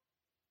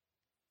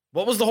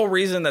 What was the whole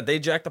reason that they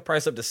jacked the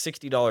price up to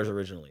 $60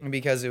 originally?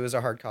 Because it was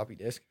a hard copy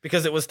disc.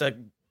 Because it was to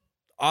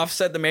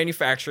offset the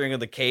manufacturing of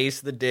the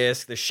case, the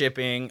disc, the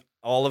shipping,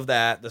 all of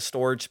that, the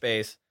storage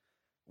space.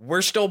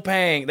 We're still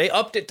paying. They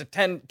upped it to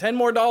 $10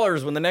 more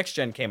when the next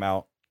gen came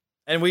out,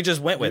 and we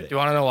just went with Do it. you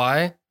want to know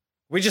why?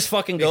 We just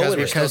fucking go Because with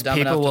we're it. still Because dumb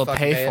enough people to will fucking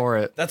pay pay it. for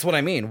it. That's what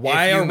I mean.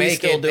 Why If you are we make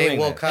still it, they doing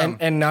will this? come.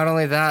 And not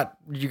only that,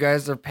 you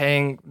guys are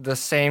paying the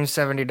same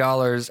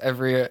 $70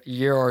 every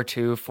year or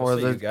two for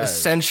Mostly you the guys.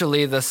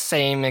 essentially the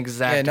same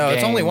exact Yeah, no,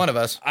 it's only game. one of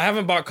us. I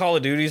haven't bought Call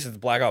of Duty since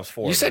Black Ops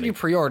 4. You said buddy. you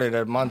pre-ordered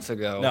it months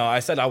ago. No, I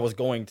said I was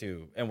going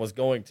to, and was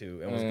going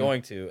to, and was Mm.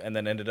 going to, and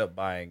then ended up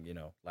buying,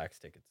 lax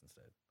tickets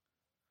instead.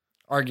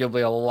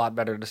 Arguably a lot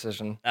better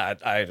decision.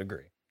 I'd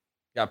agree.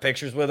 Got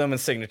pictures with them and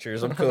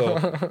signatures. I'm cool.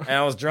 And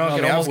I was drunk I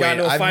and mean, almost got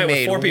into a I've fight with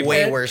made 4 people. way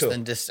Yeah, worse cool.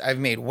 than I've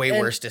made way And-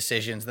 worse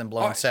decisions than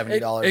blowing it- $70.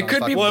 it on could be-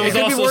 fucking Well, it was It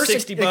could be also worse.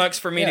 $60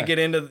 for me yeah. to get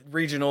into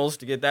regionals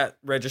to get that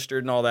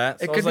registered and all that.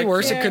 So It I could was be like,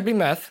 worse. yeah. It could be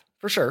meth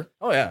for sure.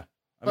 Oh yeah.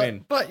 I But,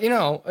 mean,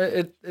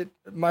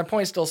 but my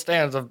point still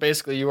stands. Of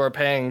basically, you are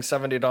paying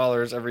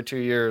 $70 every 2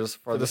 years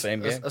for the this-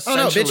 same game? Oh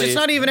no, bitch! It's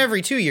not even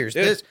every 2 years.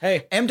 dude, This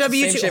hey, same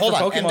MW2. shit Hold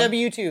for on, Pokemon.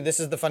 MW2.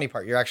 This is the funny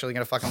part. You're actually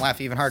gonna fucking laugh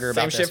even harder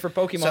Same about shit this. for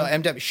Pokemon. So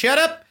MW, shut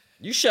up.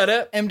 You shut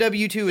up.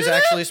 MW2 is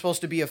actually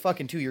supposed to be a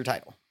fucking 2-year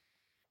title.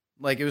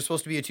 Like, it was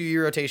supposed to be a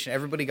 2-year rotation.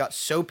 Everybody got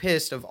so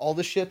pissed of all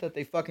the shit that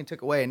they fucking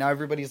took away. And now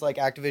everybody's like,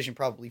 Activision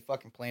probably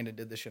fucking planned and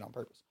did this shit on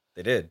purpose.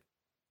 They did.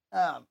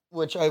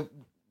 Which I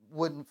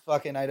wouldn't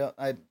fucking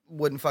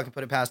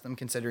put it past them,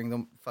 considering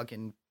the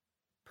fucking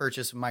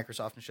purchase of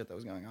Microsoft and shit that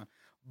was going on.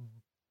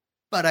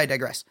 But I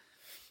digress.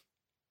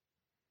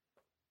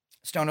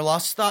 Stoner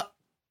lost thought.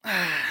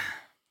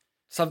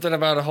 Something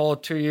about a whole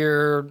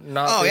 2-year,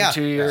 not Oh being yeah,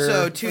 2 year.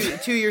 so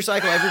two-year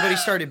cycle. Everybody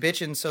started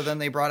bitching, so then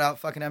they brought out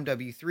fucking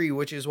MW3,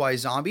 which is why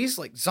zombies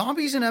in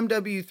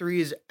MW3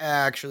 is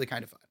actually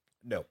kind of fun.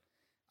 No.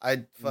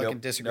 I fucking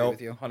disagree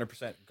with you.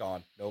 100%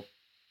 gone. Nope.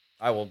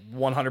 I will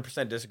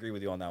 100% disagree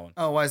with you on that one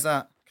Oh, why is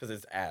that? because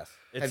it's ass.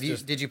 It's Have you?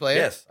 just- Did you play it?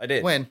 Yes, I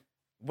did. When?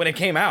 When it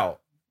came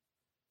out,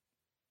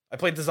 I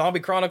played the Zombie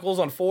Chronicles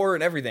on 4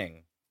 and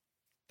everything.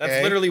 That's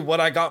Okay. literally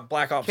what I got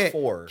Black Ops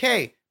 4.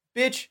 Okay,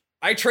 bitch.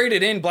 I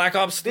traded in Black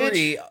Ops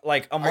 3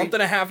 like a month you-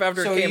 and a half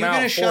after so it came you gonna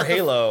out for shut the-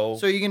 Halo.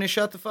 So you gonna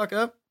shut the fuck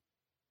up?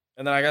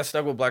 And then I got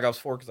stuck with Black Ops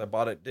 4 because I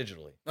bought it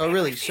digitally. Oh,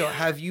 really? So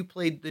have you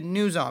played the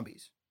new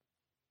zombies?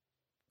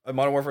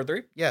 Modern Warfare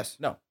 3? Yes.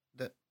 No.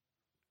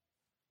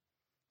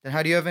 Then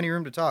how do you have any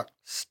room to talk?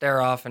 Stare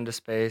off into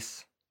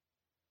space.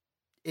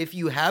 If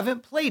you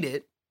haven't played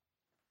it,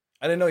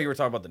 I didn't know you were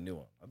talking about the new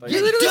one. I thought you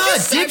you were-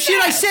 dipshit!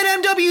 I said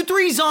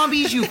MW3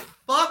 zombies. You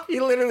fuck. He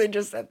literally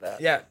just said that.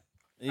 Yeah.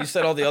 You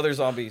said all the other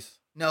zombies.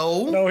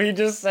 No. No, he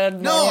just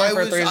said No, Modern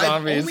Warfare 3 I've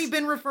zombies. only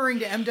been referring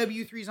to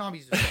MW3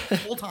 zombies the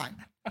whole time.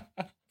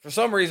 For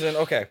some reason,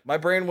 okay, my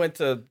brain went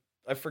to,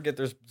 I forget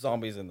there's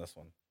zombies in this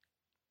one.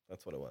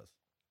 That's what it was.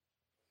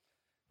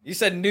 You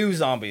said new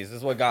zombies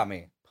is what got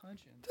me.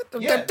 Punching.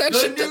 That- that the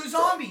shit- new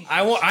zombies.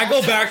 I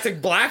go back to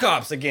Black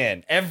Ops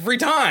again every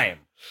time.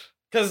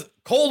 Because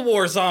Cold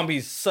War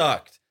zombies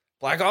sucked.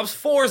 Black Ops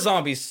 4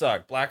 zombies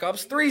sucked. Black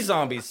Ops 3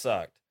 zombies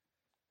sucked.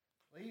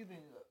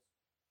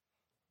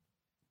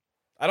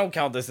 I don't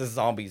count this as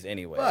zombies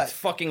anyway. But- it's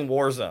fucking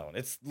Warzone.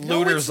 It's No,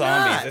 looter it's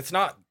zombies. not. It's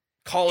not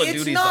Call of It's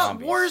Duty not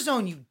zombies.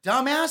 Warzone, you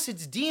dumbass.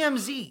 It's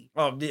DMZ.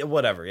 Oh,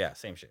 whatever. Yeah,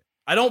 same shit.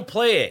 I don't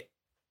play it,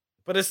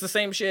 but it's the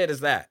same shit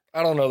as that.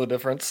 I don't know the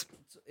difference.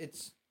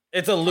 It's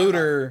It's a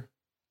looter.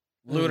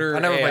 Looter. I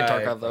never played AI.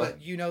 Tarkov though.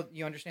 but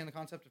you understand the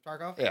concept of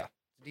Tarkov? Yeah.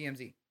 It's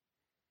DMZ.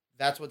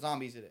 That's what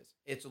zombies it is.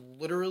 It's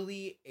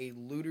literally a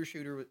looter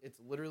shooter. It's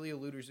literally a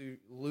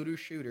looter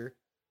shooter,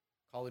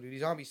 Call of Duty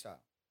zombie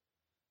style.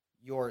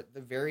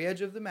 The very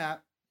edge of the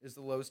map is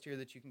the lowest tier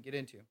that you can get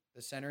into.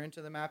 The center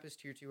into the map is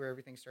tier 2, where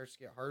everything starts to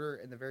get harder,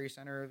 and the very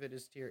center of it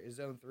is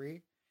zone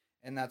 3,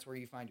 and that's where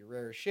you find your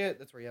rarest shit.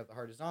 That's where you have the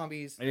hardest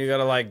zombies. And you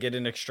gotta like get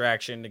an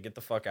extraction to get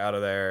the fuck out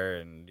of there,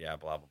 and yeah,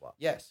 blah blah blah.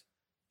 Yes.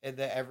 And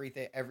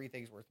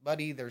everything's worth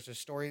money. There's a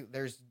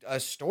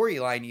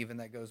storyline even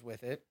that goes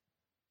with it.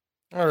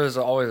 There's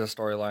always a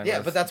storyline. Yeah,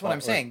 with- but that's what I'm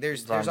with saying.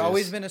 There's zombies.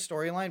 always been a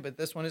storyline, but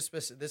this one is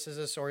this is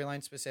a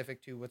storyline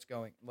specific to what's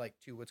going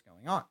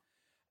on.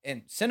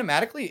 And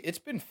cinematically, it's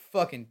been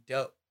fucking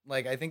dope.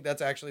 Like, I think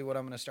that's actually what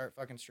I'm gonna start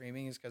fucking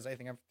streaming, is because I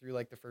think I'm through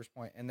like the first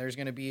point, and there's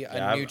gonna be a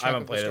Yeah, new I chunk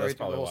haven't of the played it. story That's through the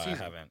probably whole why I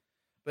season. haven't.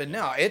 But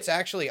no, it's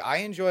actually I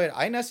enjoy it.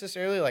 I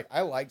necessarily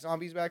I liked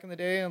zombies back in the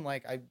day, and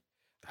like I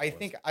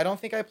don't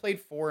think I played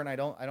 4, and I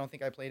don't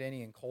think I played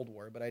any in Cold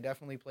War, but I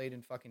definitely played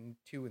in fucking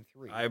 2 and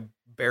 3. I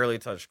barely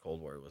touched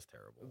Cold War. It was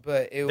terrible.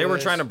 But They were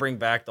trying to bring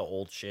back the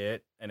old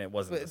shit, and it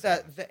wasn't. But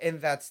the same.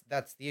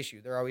 that's the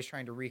issue. They're always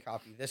trying to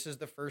recopy. This is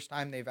the first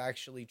time they've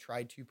actually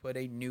tried to put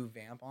a new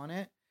vamp on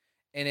it,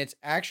 and it's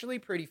actually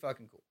pretty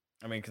fucking cool.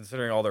 I mean,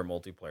 considering all their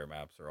multiplayer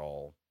maps are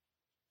all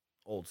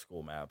old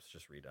school maps,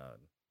 just redone.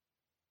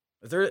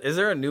 Is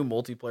there a new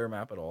multiplayer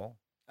map at all?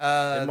 In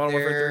Modern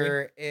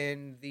Warfare 3?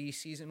 In the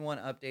season 1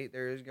 update,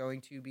 there is going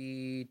to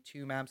be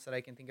 2 maps that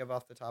I can think of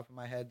off the top of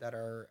my head that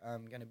are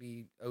going to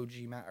be OG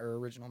or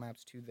original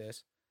maps to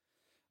this,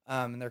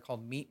 and they're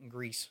called Meat and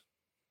Grease.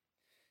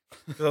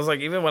 Because I was like,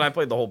 even when I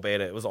played the whole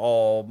beta, it was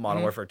all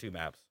Modern Warfare 2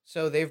 maps.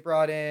 So they've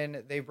brought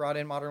in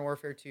Modern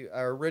Warfare 2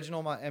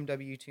 original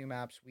MW2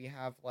 maps. We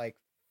have like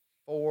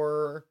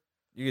 4.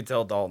 You can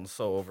tell Dalton's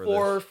so over 4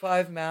 this. or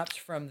 5 maps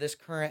from this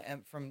current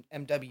from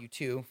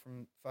MW2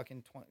 from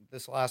fucking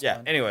this last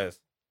one. Anyways.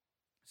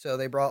 So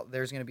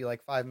there's going to be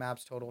like 5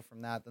 maps total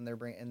from that. Then they're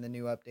bringing in the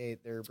new update.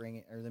 They're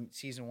bringing or the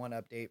season 1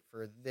 update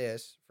for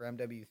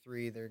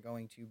MW3. They're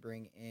going to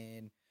bring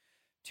in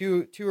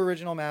two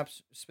original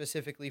maps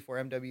specifically for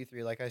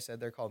MW3. Like I said,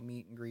 they're called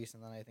Meat and Grease,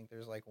 and then I think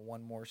there's like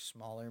one more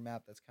smaller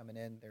map that's coming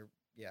in.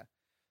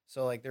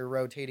 So like they're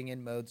rotating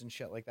in modes and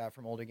shit like that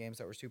from older games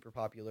that were super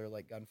popular,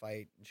 like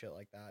Gunfight and shit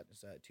like that.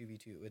 It's a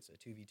 2v2. It's a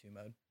 2v2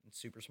 mode. It's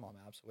super small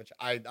maps, which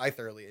I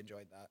thoroughly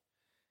enjoyed that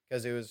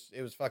because it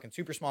was fucking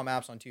super small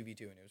maps on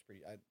 2v2, and it was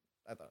pretty.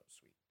 I thought it was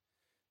sweet.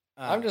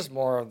 I'm just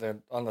more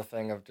on the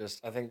thing of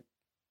I think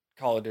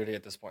Call of Duty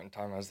at this point in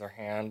time has their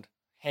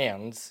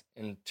hands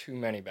in too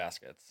many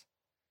baskets.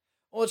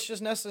 Well, it's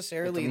just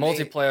necessarily the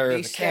multiplayer,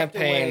 they the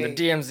campaign, away.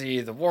 the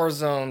DMZ, the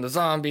Warzone, the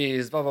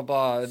zombies, blah blah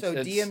blah. So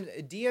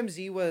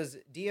DMZ was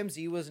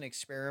an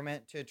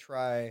experiment to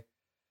try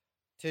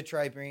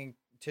bringing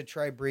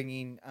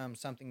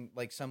something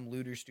like some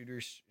looter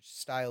shooter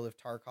style of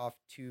Tarkov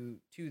to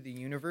the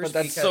universe. But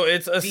that's so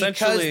it's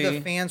essentially because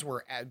the fans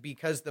were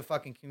because the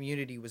fucking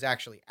community was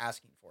actually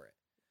asking for it.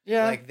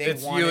 Yeah, like they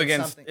it's wanted you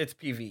against something. it's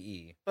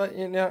PvE. but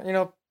you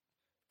know,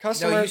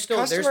 customers. No, you still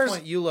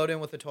customers, you load in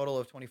with a total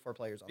of 24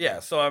 players on Yeah,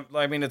 that. so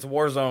I mean it's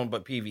Warzone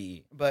but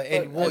PvE. But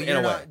in you're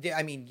a not.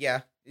 I mean,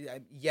 yes.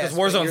 Because but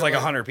Warzone's you're like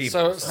 100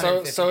 people.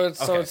 So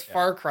Okay, it's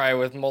Far Cry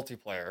with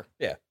multiplayer.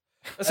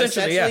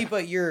 essentially, yeah.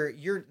 But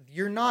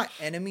you're not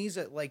enemies.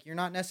 You're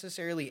not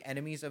necessarily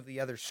enemies of the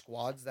other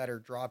squads that are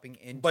dropping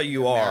into. But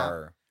you the map.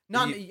 are.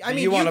 Not. I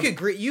mean,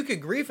 you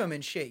could grief them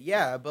and shit.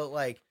 Yeah, but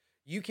like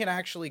you can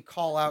actually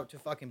call out to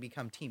fucking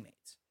become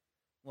teammates.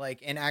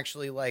 Like and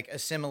actually like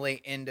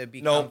assimilate into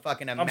become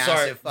fucking a I'm massive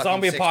sorry. fucking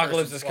Zombie 6-person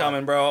apocalypse is squad.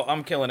 coming, bro.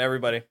 I'm killing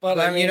everybody. But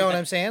I mean, you know what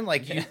I'm saying?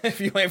 Like you, if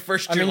you ain't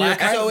first, I you're mean, you're last.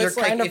 kind of- so you're it's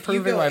like kind of if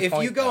proving my you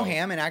point, go though.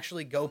 ham and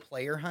actually go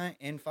player hunt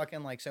in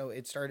fucking like so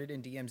it started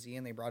in DMZ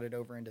and they brought it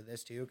over into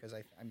this too because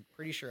I'm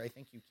pretty sure I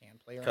think you can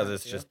player Because hunt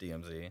it's too. just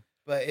DMZ.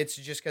 But it's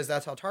just because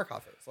that's how Tarkov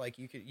is. Like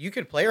you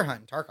could player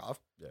hunt in Tarkov.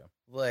 Yeah.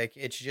 Like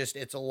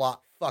it's a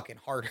lot fucking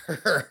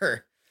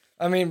harder.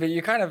 I mean, but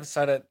you kind of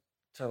said it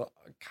to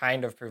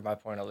kind of prove my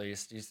point at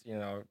least. You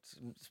know,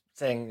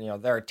 saying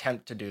their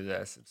attempt to do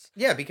this. It's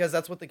Yeah, because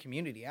that's what the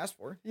community asked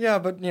for. yeah,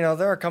 but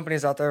there are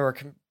companies out there where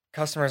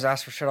customers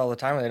ask for shit all the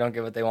time and they don't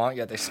get what they want,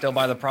 yet they still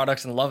buy the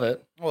products and love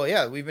it. Well,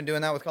 yeah, we've been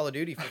doing that with Call of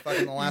Duty for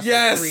fucking the last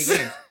Yes! 3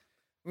 games.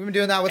 We've been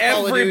doing that with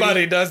Call of Duty.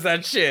 Everybody does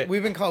that shit.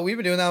 We've been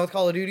doing that with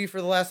Call of Duty for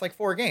the last like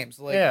 4 games.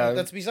 Like Yeah.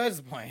 that's besides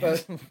the point.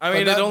 But- I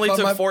mean, But it only but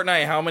took my-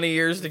 Fortnite how many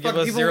years to give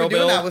us people zero been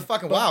doing bill? that with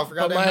fucking WoW for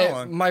But goddamn how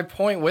long. my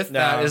point with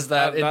that is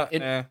that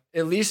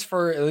at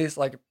least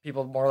like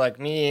people more like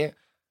me,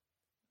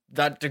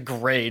 that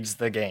degrades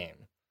the game.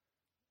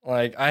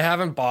 Like I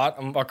haven't bought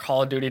a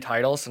Call of Duty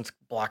title since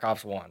Black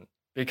Ops 1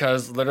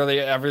 because literally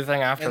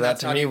everything after And that that's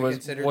to not me even was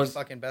considered the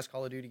fucking best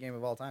Call of Duty game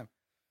of all time.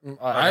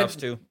 Black Ops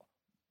 2.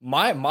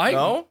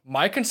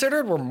 My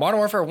considered were Modern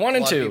Warfare 1 A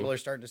and lot of people 2. are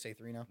starting to say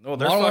 3 now. No,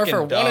 they're Modern fucking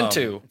Warfare dumb. 1 and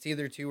 2. It's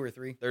either 2 or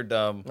 3. They're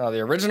dumb. No, the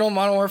original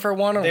Modern Warfare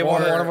 1 and They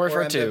Modern wanted-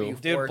 Warfare or 2.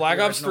 MW4. Dude, Black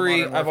the Ops original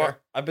 3, Modern Warfare.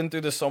 I've been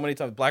through this so many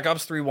times. Black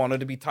Ops 3 wanted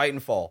to be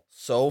Titanfall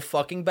so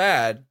fucking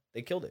bad,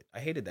 they killed it. I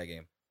hated that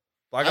game.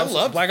 Black I Ops,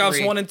 loved Black Ops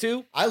 3. 1 and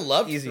 2, I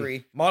loved easy.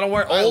 3. Modern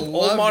Warfare, I old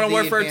loved Modern the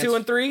Warfare 2 advanced-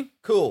 and 3,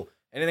 cool.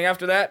 Anything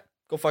after that,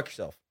 go fuck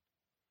yourself.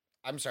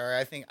 I'm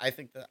sorry.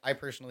 I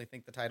personally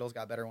think the titles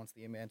got better once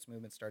the advanced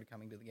movement started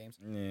coming to the games.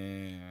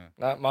 Yeah.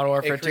 Not Modern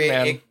Warfare 2,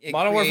 man.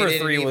 Modern Warfare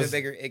created 3 an even was-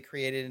 bigger. It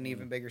created an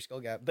even bigger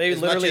skill gap. They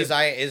as literally-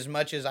 as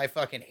much as I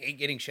fucking hate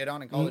getting shit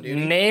on in Call of Duty.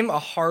 Name a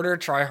harder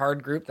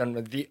try-hard group than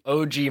the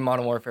OG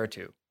Modern Warfare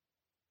 2.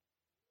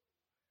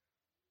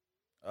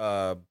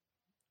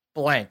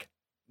 Blank.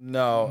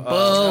 No.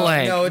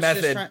 Blank. No, it's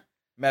Method. just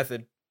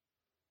Method.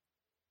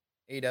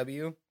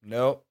 AW,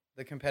 Nope.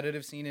 the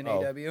competitive scene in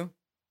Oh. AW,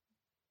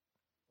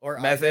 or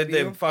Method,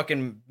 IW? the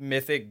fucking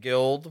mythic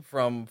guild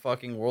from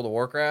fucking World of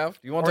Warcraft.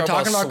 You want to We're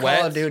talk talking about sweat?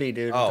 Call of Duty,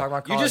 dude. We're Oh, talking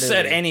about Call you of just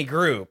said Duty. any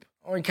group.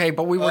 Okay,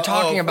 but we were Oh,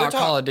 talking if we're about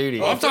Call of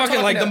Duty. Oh, I'm if we're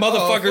talking like the talking-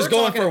 if motherfuckers we're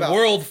going talking for about-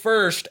 world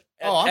first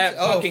at if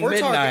fucking we're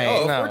midnight.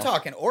 Talking, if No. we're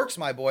talking orcs,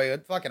 my boy,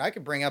 fucking, I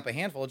could bring up a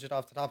handful just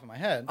off the top of my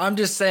head. I'm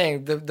just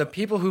saying the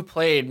people who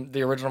played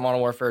the original Modern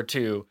Warfare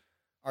 2,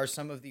 Are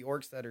some of the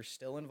orcs that are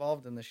still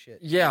involved in the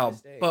shit? to yeah,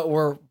 this day. but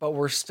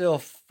we're still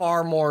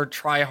far more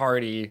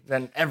try-hardy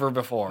than ever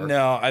before.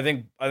 No, I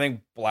think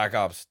Black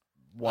Ops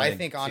 1 I and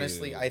think 2.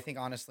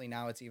 honestly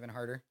now it's even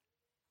harder.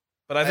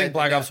 But I think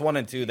Black no. Ops 1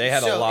 and 2, they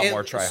had a lot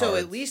more try So hard.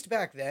 at least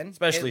back then,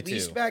 Especially at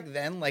least 2. back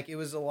then, like it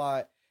was a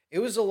lot. it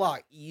was a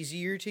lot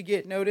easier to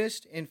get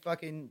noticed and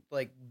fucking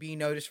like be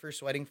noticed for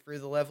sweating for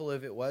the level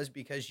of it was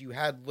because you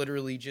had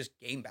literally just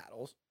game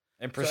battles.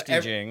 And So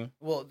prestiging.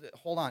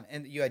 Hold on,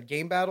 and you had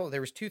game battle.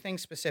 There was two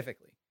things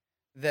specifically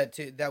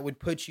that would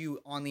put you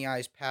on the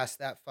eyes past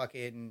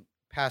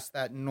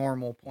that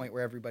normal point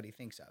where everybody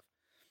thinks of.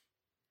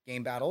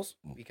 Game battles,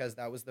 because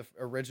that was the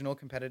original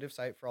competitive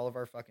site for all of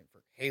our for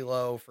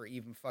Halo, for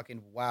even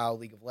fucking WoW,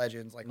 League of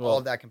Legends, like all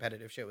of that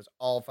competitive shit was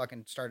all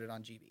fucking started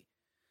on GB.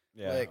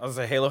 Yeah, like- I was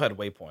like Halo had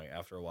Waypoint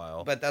after a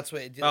while. But that's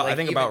what it did. Oh, like, I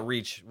think even- about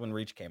Reach when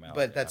Reach came out.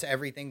 But that's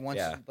everything. Once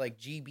Yeah. like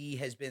GB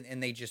has been,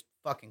 and they just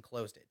fucking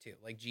closed it too.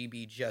 Like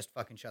GB just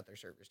fucking shut their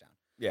servers down.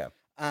 Yeah.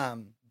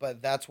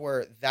 But that's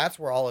where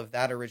all of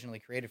that originally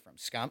created from.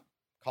 Scump,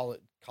 Call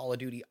of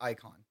Duty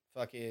Icon,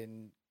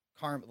 fucking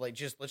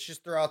let's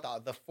just throw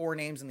out the four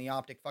names in the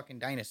Optic fucking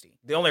dynasty.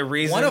 The only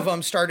reason One of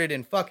them started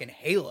in fucking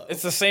Halo.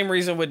 It's the same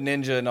reason with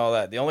Ninja and all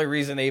that. The only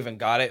reason they even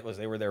got it was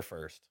they were there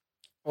first.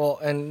 Well,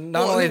 and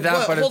not only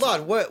that, but hold it's,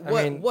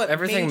 on. What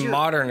everything major-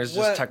 modern is just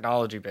what-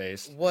 technology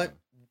based.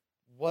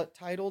 What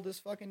title does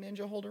fucking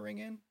Ninja hold a ring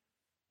in?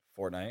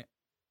 Fortnite.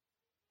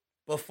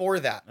 Before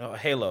that, Oh,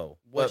 Halo.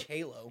 which But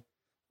Halo?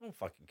 I don't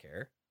fucking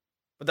care.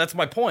 But that's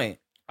my point.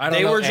 I don't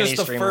They know were any just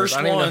the streamers. first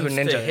I don't even know ones who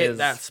Ninja to hit is.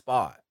 that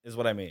spot, is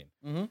what I mean.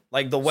 Mhm.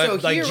 Like the web, So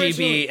like he GB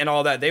originally- and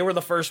all that. They were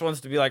the first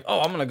ones to be like, "Oh,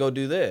 I'm gonna go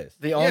do this."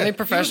 The he only was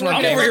professional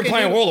working I'm over here gamer, fucking-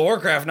 playing World of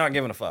Warcraft, not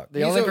giving a fuck. the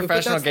He's only a- but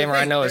professional that's the gamer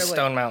I thing, know they're is like-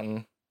 Stone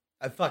Mountain.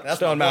 Fuck, that's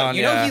Stone my boy. Mountain,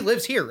 You know yeah. he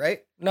lives here,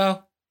 right?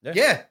 No.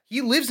 Yeah,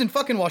 he lives in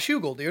fucking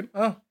Washougal, dude.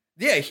 Oh,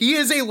 Yeah, he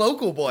is a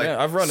local boy.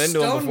 Yeah, I've run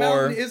into him Stone before.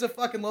 Mountain is a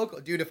fucking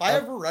local dude. If I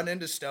ever run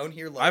into Stone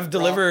here, like,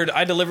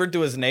 I delivered to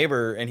his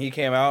neighbor, and he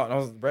came out,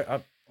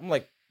 and I'm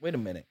like, wait a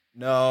minute,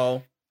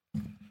 no,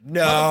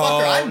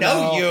 Motherfucker, I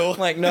know you. I'm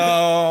like,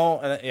 no,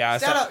 and yeah,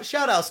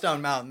 Shout out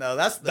Stone Mountain though.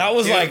 That's the that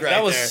was dude like right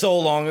that was there. so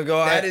long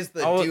ago. That is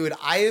the dude.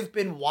 I have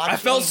been watching. I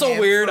felt so him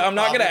weird. for I'm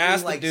not gonna probably,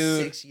 ask the like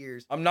dude. 6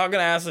 years. I'm not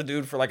gonna ask the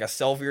dude for like a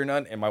selfie or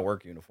nothing in my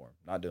work uniform.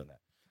 Not doing that.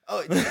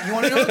 Oh, you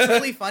want to know what's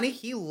really funny?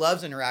 He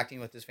loves interacting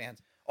with his fans.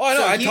 Oh, I know.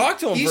 So I he- talked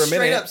to him he for a straight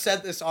minute. up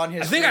said this on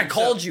his. I think I stream,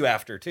 called so- you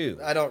after too.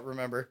 I don't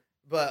remember,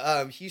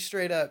 but he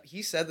straight up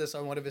said this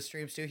on one of his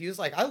streams too. He was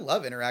like, "I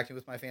love interacting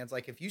with my fans.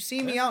 Like, if you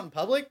see me out in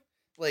public,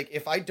 like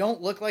if I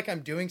don't look like I'm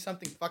doing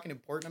something fucking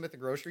important, I'm at the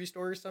grocery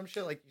store or some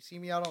shit. Like you see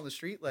me out on the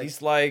street, like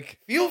He's like,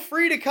 feel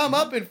free to come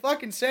up and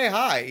fucking say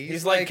hi."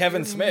 He's like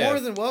Kevin "You're Smith." more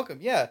than welcome.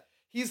 Yeah,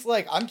 he's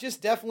like, I'm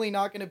just definitely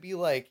not gonna be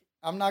like,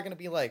 I'm not gonna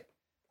be like,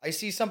 I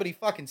see somebody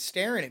fucking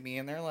staring at me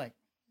and they're like.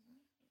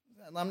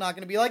 I'm not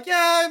gonna be like,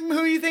 yeah, I'm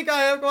who you think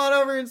I am. Go on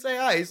over and say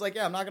hi. He's like,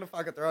 yeah, I'm not gonna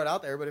fucking throw it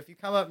out there. But if you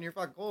come up and you're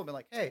fucking cool, I'll be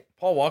like, hey,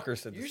 Paul Walker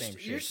said the you're same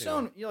shit. you're too.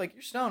 Stone. You're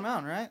Stone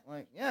Mountain, right?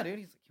 Like, yeah, dude.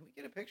 He's like, can we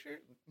get a picture?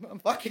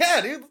 Fuck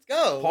yeah, dude. Let's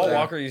go. Paul Like,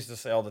 Walker used to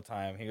say all the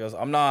time. He goes,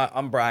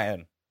 I'm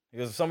Brian. He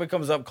goes, if somebody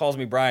comes up, calls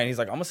me Brian, he's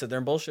like, I'm gonna sit there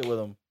and bullshit with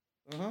him.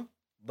 uh-huh.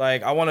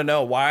 Like, I want to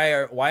know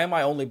why am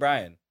I only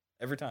Brian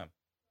every time?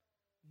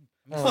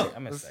 I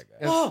miss that guy.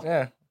 Oh.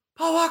 Yeah,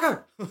 Paul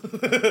Walker.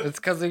 it's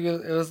because it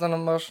was an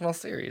emotional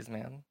series,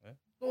 man.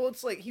 Well,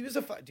 it's like he was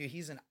dude.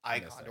 He's an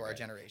icon that to our guy.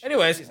 generation.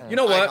 Anyways, He's an you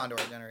know what? icon to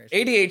our generation.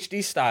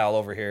 ADHD style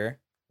over here.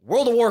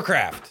 World of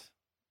Warcraft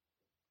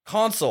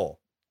console.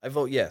 I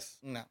vote yes.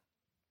 No.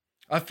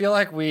 I feel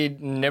like we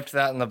nipped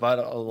that in the butt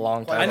a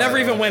long time. Quite I never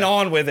right. even went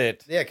on with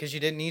it. Yeah, because you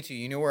didn't need to.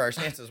 You knew where our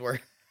stances were.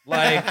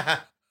 Like,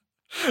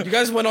 you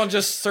guys went on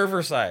just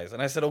server size,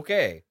 and I said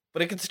okay,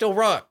 but it can still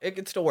run. It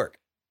can still work.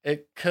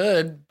 It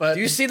could, but Do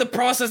you see the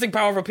processing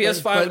power of a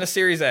PS5 but- and a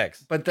Series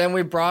X? But then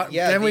we brought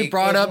Yeah, then the we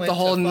brought up the equivalent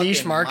whole to niche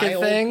fucking market my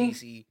old thing.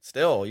 PC.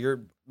 Still,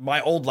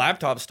 my old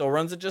laptop still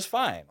runs it just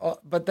fine. Oh,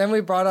 but then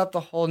we brought up the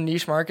whole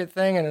niche market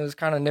thing, and it was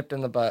kind of nipped in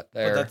the butt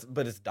there.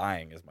 But it's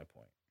dying, is my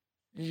point.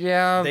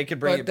 Yeah, They could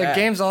bring but it the back.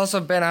 game's also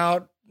been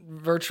out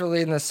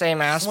virtually in the same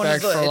one is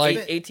aspect the- for it's like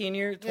been- 18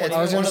 years? Yeah, it's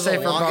I was been gonna one of say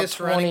the for about longest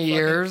running 20 fucking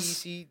years.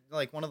 PC,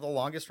 like one of the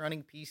longest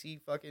running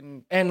PC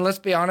fucking and let's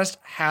be honest,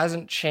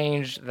 hasn't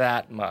changed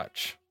that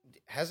much.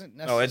 hasn't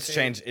No, necessarily. it's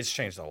changed. It's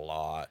changed a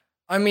lot.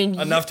 I mean,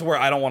 Enough to where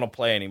I don't want to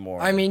play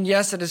anymore. I mean,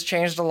 yes, it has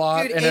changed a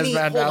lot. Dude, It has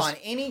bad hold on.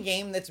 Any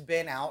game that's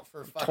been out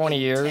for fucking 20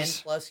 years.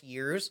 10 plus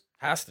years,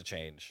 has to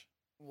change.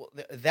 well,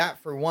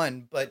 that for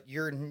one. But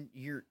you're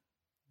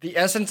The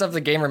essence of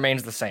the game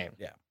remains the same.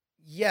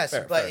 yes,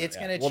 Fair, but fair, it's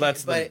yeah. gonna. Well,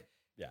 that's but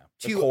the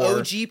to core.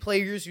 OG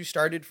players who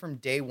started from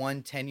day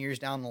one, 10 years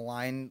down the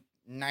line,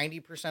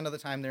 90% of the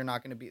time they're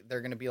not gonna be.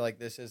 They're gonna be like,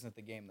 this isn't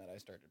the game that I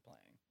started playing.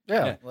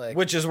 Yeah. Yeah. Like,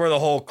 Which is where the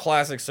whole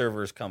classic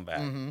servers come back.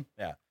 mhm.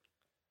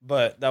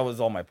 But that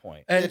was all my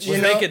point. And It's you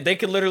just- know, They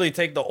could literally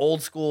take the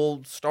old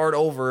school, start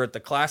over at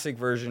the classic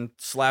version,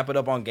 slap it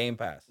up on Game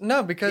Pass.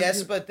 no, because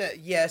Yes, but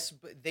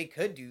they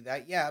could do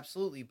that. Yeah,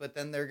 absolutely. But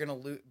then they're gonna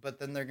lose. But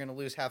then they're gonna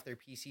lose half their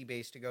PC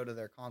base to go to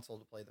their console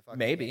to play the fucking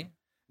Maybe. game.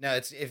 No,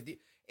 it's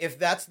if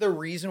that's the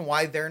reason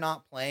why they're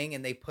not playing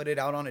and they put it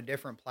out on a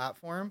different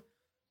platform,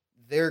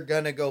 they're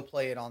gonna go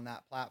play it on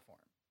that platform.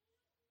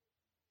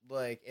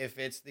 Like if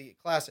it's the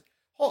classic,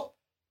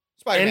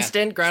 Spider-Man,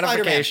 instant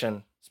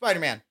gratification.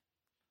 Spider-Man,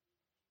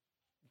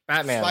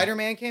 Batman.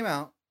 Spider-Man came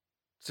out.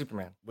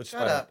 Superman. Which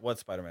Shut up. What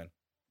Spider-Man?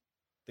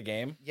 The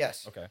game?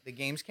 Yes. Okay. The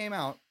games came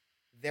out.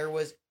 There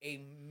was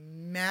a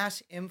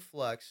mass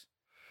influx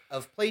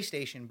of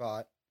PlayStation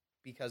bought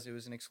because it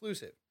was an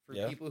exclusive for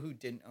Yeah. people who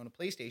didn't own a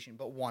PlayStation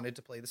but wanted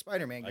to play the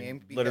Spider-Man I game.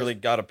 because literally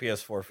got a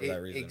PS4 for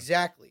that reason.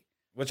 Exactly.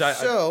 Which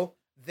so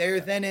they're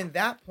then in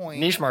that point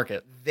Niche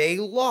market. they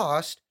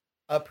lost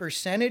a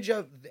percentage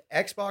of the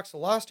Xbox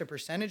lost a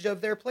percentage of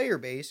their player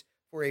base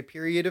for a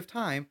period of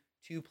time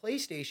to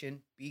PlayStation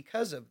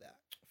because of that.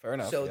 fair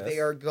enough. So yes. they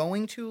are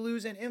going to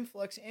lose an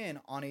influx in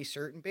on a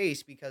certain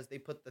base because they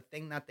put the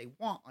thing that they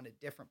want on a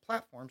different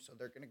platform. So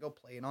they're going to go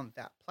play it on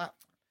that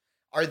platform.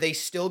 Are they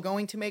still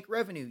going to make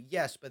revenue?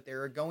 Yes, but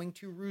they're going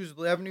to lose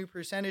revenue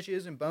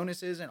percentages and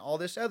bonuses and all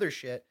this other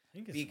shit I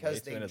think it's because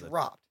way they too into the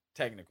dropped.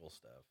 technical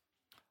stuff.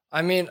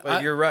 I mean,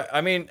 But you're right.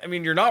 I mean,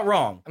 you're not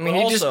wrong. I mean, but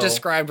you also, just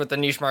described what the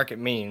niche market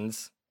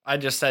means. I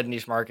just said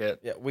niche market.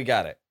 Yeah, we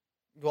got it.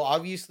 Well,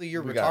 obviously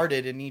you're We got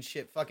retarded and need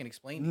shit fucking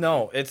explained.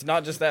 No, it's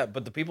not just that.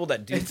 But the people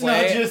that do It's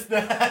play, not just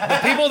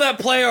that. the people that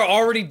play are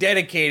already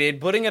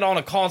dedicated. Putting it on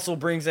a console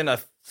brings in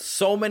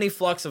so many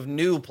flux of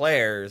new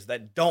players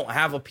that don't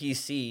have a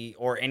PC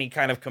or any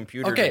kind of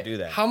computer Okay, to do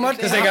that. how much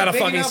Because does they got a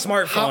big fucking enough-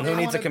 smartphone. they Who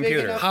needs want a big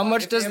computer? enough- How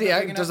much if does they the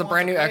have a big does a enough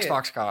brand new want to play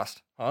it. Xbox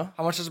cost? Huh?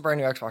 How much does a brand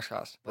new Xbox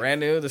cost?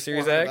 Brand new, the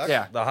Series $400 X. bucks?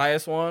 Yeah. The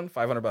highest one,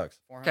 $500.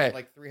 400, Okay,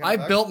 like 300 I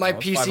bucks? built my No,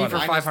 it's PC for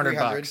 500. 500 Minus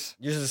bucks.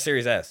 Yours is a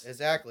Series S.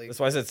 Exactly. That's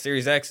why I said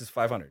Series X is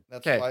 500,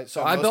 That's Okay, why,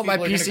 so I most built my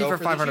people are gonna PC go for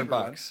the 500 cheaper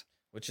one. bucks.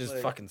 which is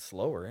Like- fucking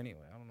slower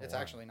anyway. I don't know. It's why.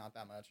 actually not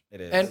that much.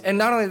 It is. And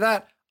not only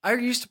that, I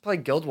used to play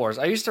Guild Wars.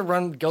 I used to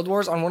run Guild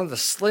Wars on one of the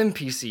slim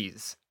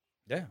PCs,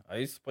 yeah, I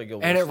used to play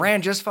Guild and Wars it too.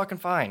 ran just fucking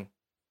fine.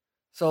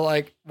 So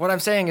like, what I'm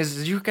saying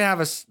is, you can have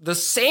the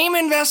same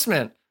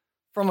investment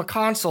from a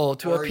console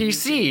to Or a you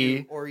PC.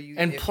 could do- or you,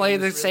 and if it play was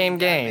the really same that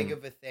game. Big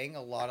of a thing,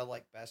 a lot of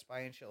like Best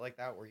Buy and shit like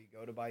that, where you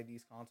go to buy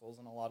these consoles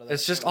and a lot of that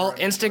It's just shit all where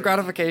instant majority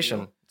of gratification.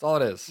 people- That's all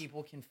it is.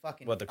 People can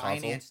fucking What, the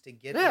console? finance to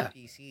get Yeah. the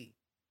PC.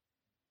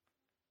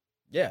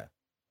 Yeah,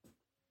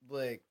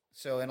 Like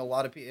so, in a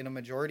lot of in a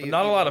majority, but of not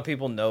a people, lot of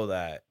people know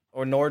that,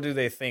 or nor do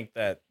they think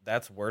that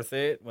that's worth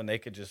it when they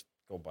could just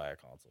go buy a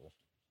console.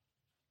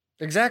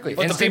 Exactly.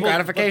 But the Instant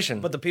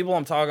gratification. But the people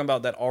I'm talking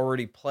about that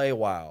already play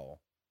WoW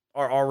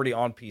are already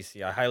on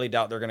PC. I highly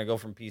doubt they're gonna go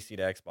from PC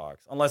to Xbox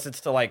unless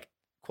it's to like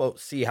quote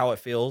see how it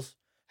feels.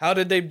 How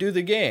did they do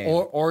the game?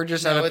 or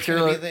just No, at a it's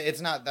gonna pure. be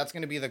it's not. That's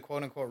going to be the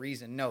quote unquote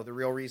reason. No, the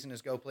real reason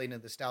is go play into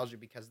nostalgia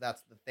because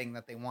that's the thing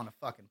that they want to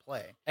fucking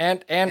play.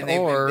 and And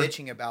they've or been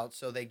bitching about,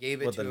 so they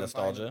gave it with to the them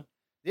finally. nostalgia.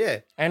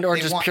 Yeah. and or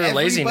They just want- pure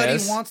everybody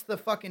laziness. wants the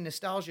fucking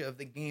nostalgia of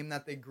the game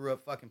that they grew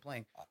up fucking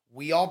playing.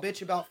 We all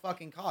bitch about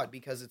fucking COD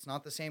because it's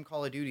not the same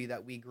Call of Duty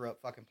that we grew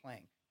up fucking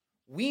playing.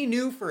 We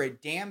knew for a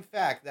damn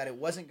fact that it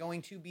wasn't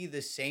going to be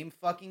the same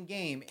fucking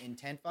game in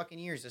 10 fucking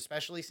years,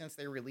 especially since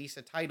they release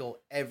a title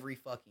every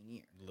fucking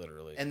year.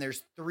 Literally. And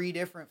there's three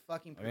different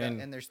fucking I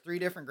mean- and there's three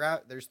different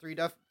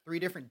three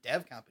different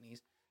dev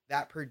companies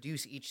that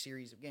produce each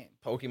series of games.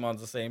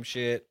 Pokemon's the same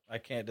shit. I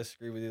can't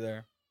disagree with you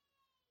there.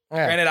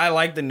 Yeah, Granted, I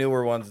like the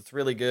newer ones. It's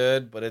really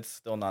good, but it's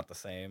still not the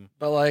same.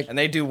 but like And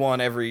they do one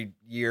every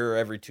year,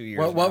 every 2 years.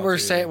 what now, we're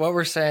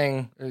too.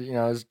 saying,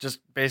 is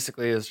just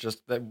basically is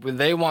just that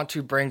they want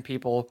to bring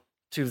people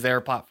to their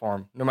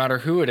platform, no matter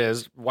who it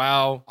is.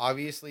 WoW.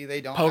 Obviously,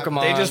 they don't.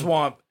 Pokemon. They just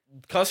want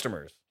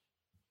customers.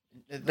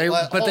 They-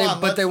 Hold but they-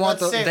 on, but they let's want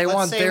the- say- they let's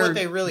want say their- what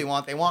they really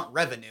want. They want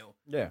revenue.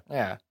 Yeah.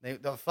 Yeah,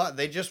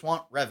 They just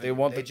want revenue. They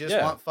want they the- just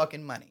yeah. want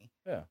fucking money.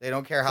 Yeah. They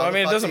don't care how. So, I the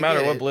mean, it fuck doesn't they matter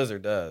get what it.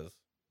 Blizzard does.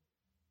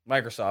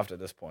 Microsoft at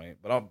this point,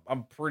 but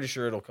I'm pretty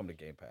sure it'll come to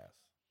Game Pass.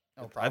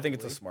 Oh, I think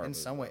it's a probably. smart in move,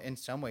 some way, though. in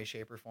some way,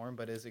 shape, or form.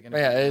 But is it gonna?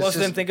 Yeah, be, it's Plus,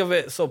 then just- think of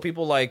it. So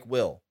people like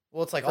Will.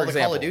 well, it's like for all the Call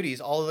of example. Duties.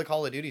 All of the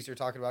Call of Duties are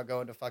talking about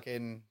going to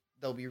fucking.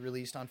 They'll be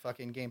released on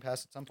fucking Game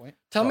Pass at some point.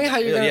 tell me how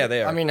you're Yeah, gonna. yeah,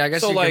 they are. I mean, I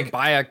guess So, you like- can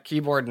buy a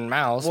keyboard and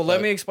mouse. Well, let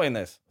but- me explain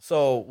this.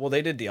 So,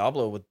 they did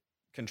Diablo with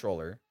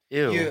controller.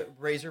 Ew. You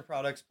Razer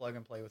products plug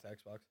and play with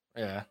Xbox.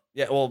 Yeah.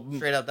 Yeah, well,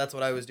 Straight up, that's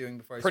what I was doing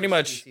before. I pretty switched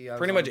much, to PC. I was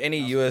pretty on much any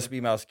mouse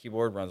USB mouse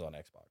keyboard runs on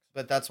Xbox.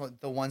 But that's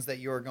what the ones that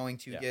you're going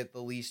to Yeah. get the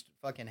least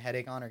fucking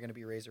headache on are going to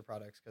be Razer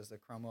products because the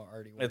Chroma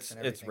already works. It's and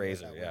everything like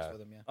Razer, that works yeah. with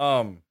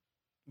them, yeah.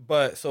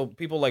 But so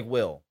people like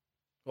Will,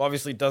 who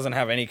obviously doesn't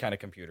have any kind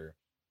of computer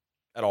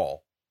at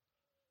all,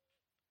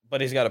 but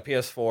he's got a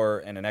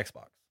PS4 and an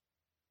Xbox.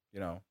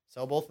 You know,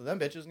 Sell both of them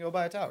bitches and go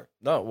buy a tower.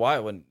 no, why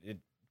wouldn't it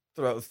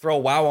throw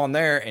WoW on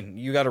there and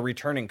you got a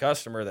returning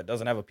customer that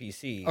doesn't have a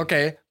PC?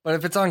 Okay, but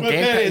if it's on But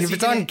Game then Pass, is if he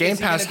it's gonna- on Game is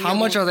he gonna Pass, be how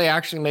much able- are they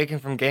actually making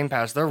from Game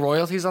Pass? Their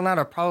royalties on that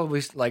are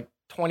probably like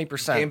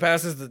 20%. Game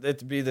Pass is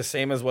it'd be the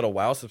same as what a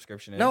WoW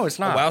subscription is. No, it's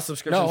not. A WoW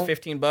subscription No. is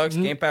 $15.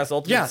 Game Pass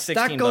Ultimate Yeah, is $16.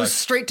 that goes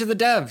straight to the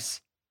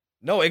devs.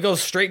 No, it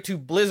goes straight to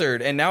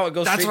Blizzard, and now it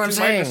goes That's straight what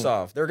to I'm saying.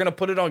 Microsoft. They're gonna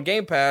put it on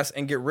Game Pass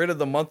and get rid of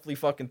the monthly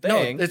fucking No,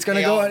 thing. it's gonna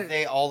They go. all-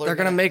 they all are they're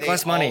gonna make they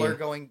less all money. are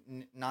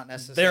going not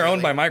necessarily. They're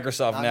owned by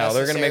Microsoft not now.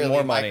 They're gonna make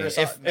more money.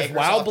 Microsoft- If Microsoft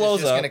WoW is blows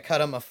just up, gonna cut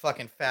them a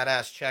fucking fat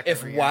ass check. if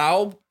every year.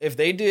 WoW, if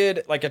they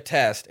did like a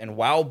test and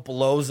WoW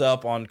blows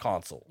up on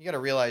console, You got to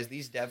realize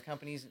these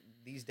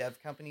these dev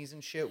companies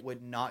and shit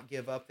would not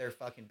give up their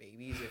fucking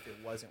babies if it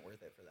wasn't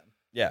worth it for them.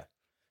 Yeah,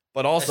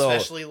 but also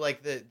especially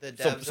like the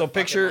devs. so of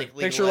picture- fucking, like,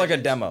 League of picture like a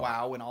Legends, demo.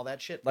 WoW, and all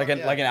that shit. like Fuck an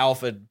yeah. like an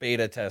alpha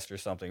beta test or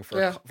something for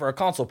Yeah. for a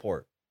console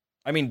port.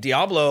 I mean,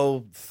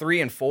 Diablo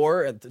 3 and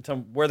 4 to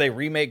where they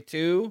remake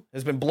 2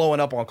 has been blowing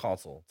up on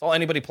console. It's all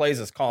anybody plays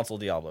is console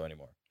Diablo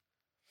anymore.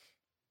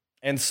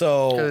 And Because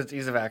so, it's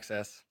ease of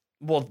access.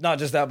 well, not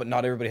just that, but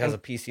not everybody has a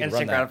PC to run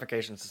Instant that.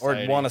 gratification Or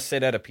society. want to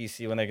sit at a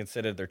PC when they can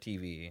sit at their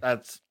TV.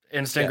 That's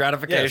instant Yeah.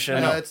 gratification.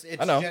 Yes, I know.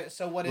 It's I know.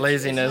 So what? It's,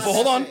 Laziness. It's Well,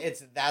 not hold on. necessarily-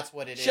 It's that's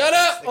what it is. Shut It's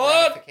up, the hold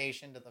on.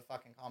 gratification to the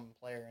fucking common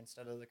player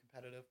instead of the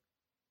competitive.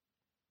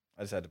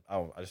 I just had to,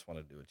 I just want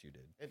to do what you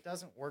did. It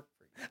doesn't work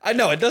for you. I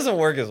know it doesn't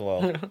work as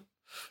well.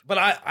 But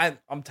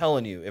I'm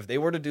telling you, if they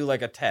were to do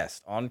like a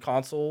test on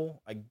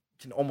console, I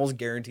can almost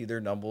guarantee their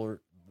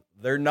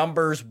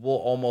numbers will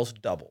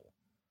almost double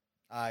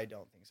I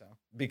don't think so.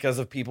 because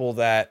of people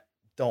that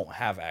don't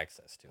have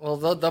access to it. Well,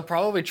 they'll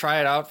probably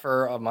try it out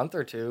for a month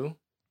or two.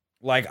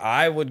 Like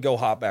I would go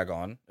hop back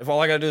on if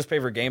all I gotta do is pay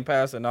for Game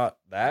Pass and not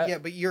that. Yeah,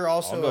 but you're go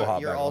also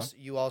hop back on.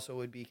 you also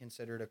would be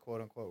considered a quote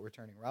unquote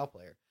returning WoW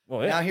player.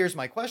 Well, yeah. Now here's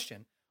my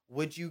question: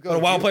 would you go? But a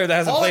WoW do- player that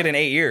hasn't Hold played on. in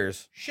 8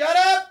 years. Shut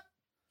up!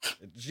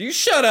 You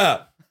shut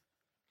up.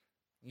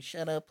 You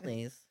shut up,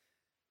 please.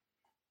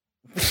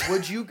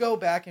 Would you go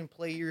back and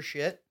play your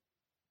shit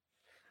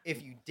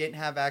if you didn't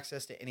have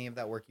access to any of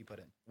that work you put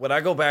in? Would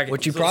I go back?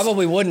 Which you so-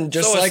 probably wouldn't,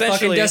 just so like fucking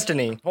essentially-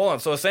 Destiny. Hold on.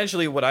 So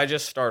essentially, would I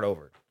just start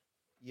over?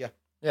 Yeah.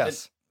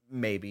 Yes.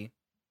 Maybe.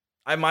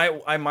 I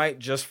might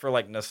just for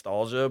like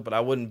nostalgia, but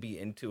I wouldn't be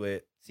into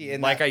it See,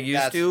 and like that- I used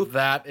that's- to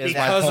That is my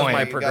because of point. my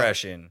There you go.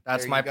 progression.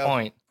 That's There my you go.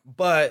 point.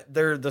 But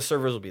the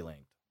servers will be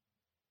linked.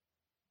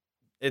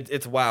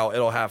 It's WoW.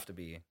 It'll have to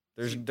be.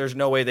 There's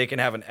no way they can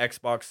have an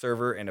Xbox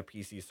server and a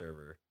PC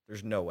server.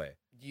 There's no way.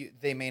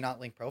 They may not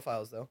link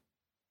profiles though.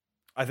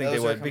 I think they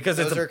Those are would because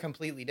those it's are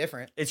completely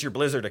different. it's your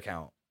Blizzard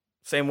account.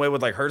 Same way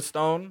with like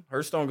Hearthstone.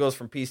 Hearthstone goes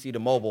from PC to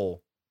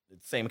mobile.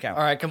 It's same account.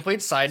 All right,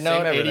 complete side Same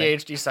note, everything.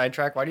 ADHD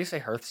sidetrack. Why do you say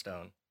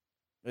Hearthstone?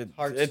 It's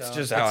Hearthstone.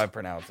 just how I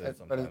pronounce it But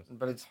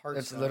sometimes. it's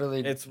Hearthstone. literally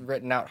It's-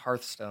 written out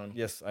Hearthstone.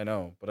 Yes, I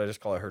know, but I just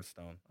call it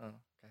Hearthstone. Oh,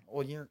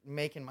 Well, you're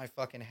making my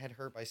fucking head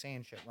hurt by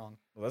saying shit wrong.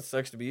 Well, that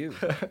sucks to be you.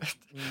 okay.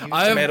 You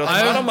I've tomato,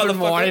 been tomato,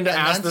 wanting to motherfucker.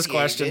 ask this Enunciate,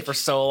 question bitch. for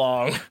so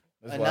long.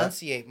 That's why.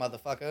 enunciate,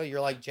 motherfucker.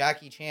 You're like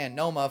Jackie Chan.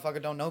 No, motherfucker.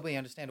 Don't nobody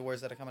understand the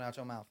words that are coming out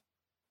your mouth.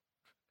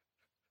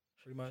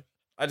 Pretty much.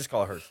 I just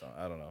call it Hearthstone.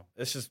 I don't know.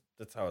 It's just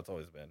that's how it's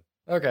always been.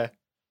 Okay.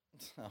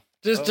 So,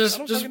 Just I just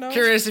don't just fucking know.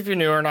 curious if you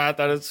knew or not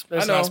that it's I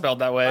know. not spelled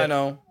that way. I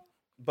know,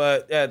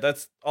 but yeah,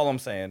 that's all I'm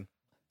saying.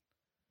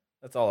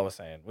 That's all I was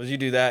saying. Was you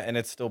do that and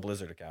it's still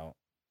Blizzard account.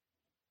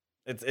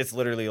 It's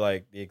literally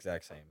like the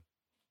exact same.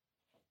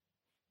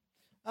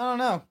 I don't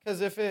know,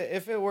 because if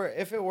it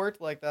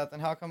worked like that, then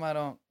how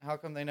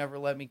come they never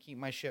let me keep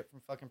my shit from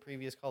fucking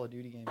previous Call of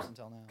Duty games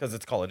until now? Because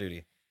it's Call of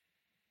Duty.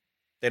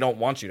 They don't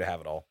want you to have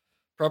it all.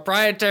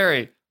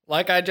 Proprietary,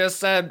 like I just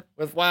said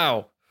with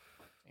WoW.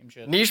 Same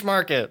shit. Niche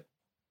market.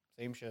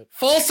 Same shit.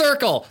 Full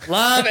circle.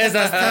 Love is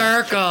a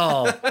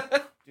circle.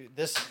 Dude,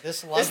 this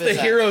love It's is the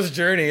a, hero's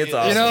journey. It's dude,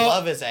 awesome. this You know-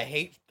 love is a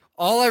hate.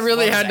 All I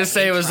really Love had to that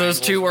say hate was those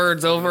triangles two with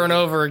words the over and food.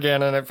 over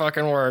again, and it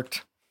fucking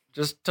worked.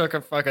 Just took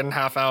a fucking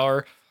half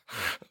hour.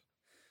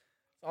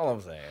 That's all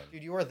I'm saying.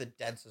 Dude, you are the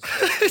densest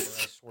person ever, I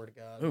swear to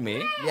God. Who,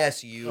 me?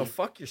 Yes, you. Oh,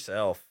 fuck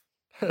yourself.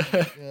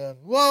 Yeah.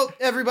 Well,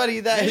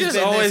 everybody, that You has just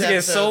been always this get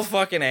episode. so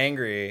fucking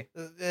angry.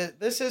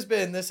 This has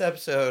been this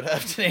episode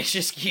of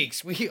Tenacious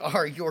Geeks. We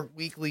are your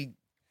weekly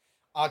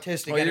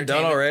autistic Oh, you're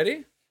done entertainment.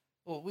 already?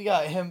 Well, we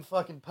got him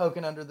fucking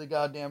poking under the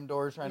goddamn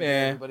door trying to get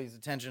Meh. everybody's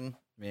attention.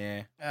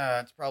 Yeah.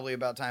 It's probably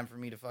about time for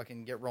me to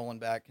fucking get rolling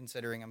back,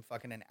 considering I'm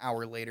fucking an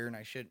hour later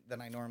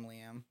than I normally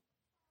am.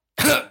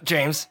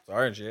 James.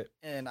 Sorry and shit.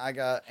 And I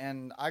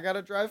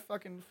gotta drive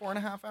fucking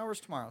 4.5 hours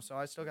tomorrow, so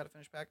I still gotta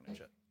finish packing and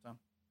shit. So,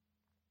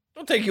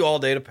 Don't take you all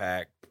day to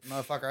pack.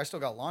 motherfucker, I still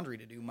got laundry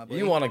to do, my boy.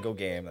 You want to go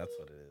game. That's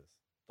what it is.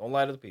 Don't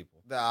lie to the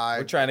people.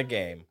 We're trying to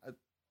game.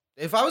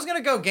 If I was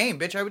gonna go game,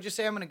 bitch, I would just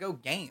say I'm gonna go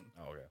game.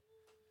 Oh, okay.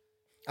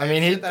 I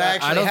mean, Shit that I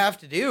actually don't, have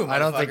to do. I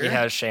don't think he motherfucker.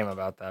 has shame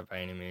about that by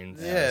any means.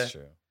 Yeah. That's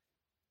true.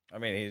 I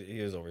mean, he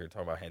was over here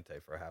talking about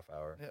hentai for a half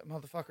hour. Yeah,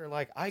 motherfucker,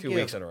 like I 2 give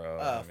weeks in a row.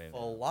 a I mean,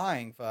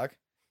 flying fuck.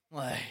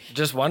 Like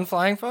Just one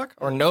flying fuck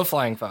or no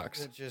flying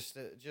fucks? just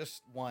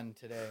one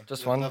today.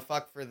 Just The- one? The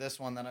fuck for this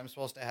one that I'm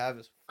supposed to have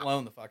is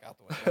flown the fuck out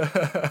the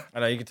window. I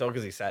know you can tell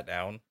because he sat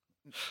down.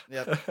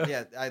 Yep.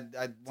 Yeah.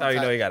 That's how you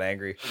know he got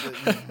angry.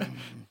 Fucking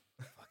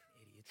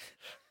idiots.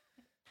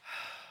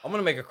 I'm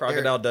gonna make a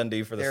Crocodile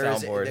Dundee for the there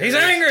is- soundboard. there He's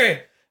is-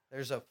 angry.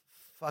 There's a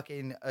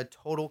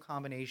total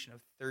combination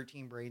of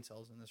 13 brain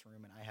cells in this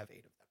room, and I have 8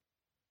 of them.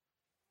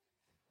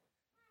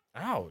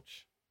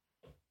 Ouch.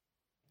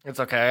 It's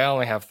okay. I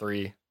only have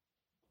 3.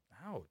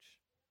 Ouch.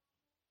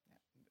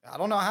 I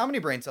don't know how many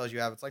brain cells you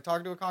have. It's like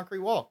talking to a concrete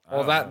wall. I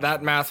Well, don't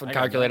that know. math would I got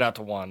calculate none. out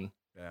to 1.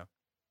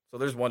 So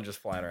there's one just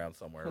flying around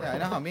somewhere. Yeah, I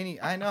know how many.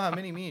 I know how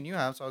many me and you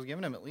have. So I was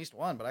giving him at least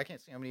one, but I can't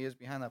see how many is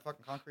behind that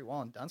fucking concrete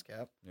wall in Duns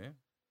Cap.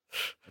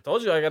 I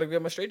told you I gotta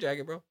get my straight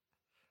jacket, bro.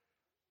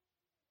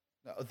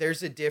 No,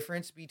 there's a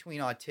difference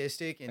between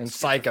autistic and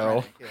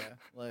psycho. schizophrenic,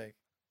 Yeah, like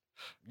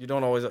You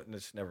don't always.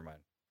 Just never mind.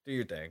 Do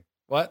your thing.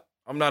 What?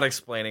 I'm not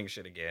explaining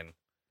shit again.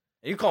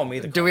 You call me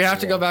the. Do we have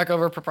to go constable. back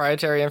over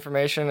proprietary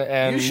information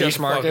and You shut niche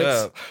the fuck markets?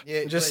 up.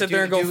 yeah. Just but sit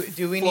there and go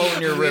Do we float need?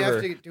 in your do we have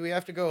river. to? Do we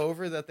have to go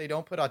over that they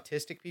don't put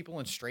autistic people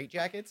in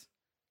straitjackets,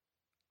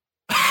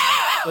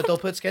 but they'll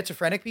put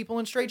schizophrenic people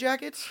in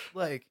straitjackets?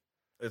 Like,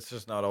 It's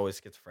just not always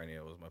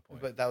schizophrenia. Was my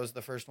point. but that was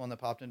the first one that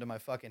popped into my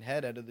fucking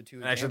head out of the two.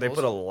 And actually, they put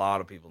a examples.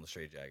 lot of people in the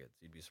straitjackets.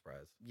 You'd be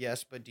surprised.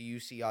 Yes, but do you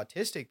see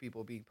autistic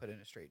people being put in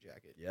a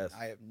straitjacket? Yes.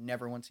 I have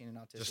never once seen an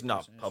autistic. Just not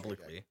person in a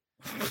publicly.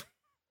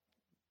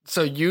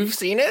 So you've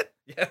seen it?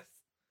 Yes,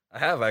 I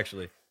have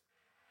actually.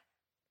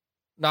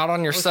 Not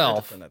on I was scared to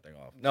yourself. Turn that thing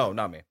off. No,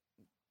 not me.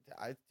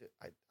 straitjacket.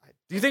 I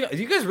Do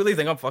you guys really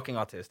think I'm fucking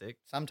autistic?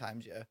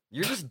 sometimes, yeah.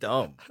 You're just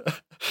dumb.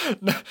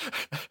 No.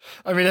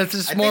 I mean, it's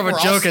just I more of think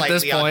a we're all joke at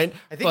this slightly point.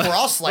 I think but- we're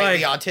all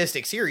slightly like-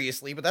 autistic,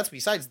 seriously, but that's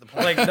besides the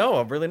point. Like, no,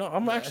 I'm really not.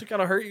 I'm Yeah. actually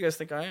kind of hurt. You guys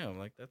think I am?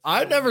 Like, that's.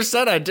 I never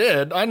said I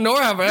did.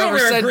 Nor have I You're ever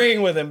over said.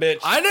 agreeing with him, bitch.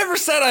 I never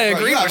said I Bro,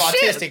 agree you have with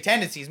autistic shit.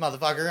 tendencies,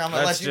 motherfucker. I'm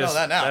gonna let you know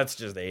that now. That's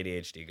just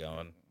ADHD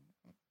going.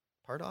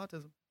 Part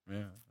autism.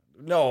 Yeah.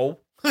 No.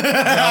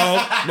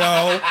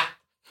 No.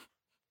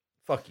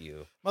 Fuck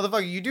you.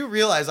 Motherfucker, you do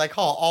realize I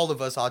call all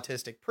of us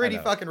autistic pretty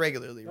know. fucking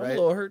regularly, I'm a right?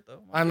 little hurt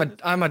though. My goodness.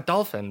 I'm a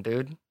dolphin,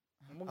 dude.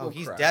 I'm gonna Oh, go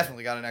he's cry.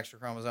 definitely got an extra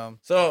chromosome.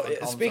 So Fucking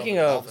call speaking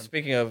himself a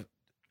of dolphin.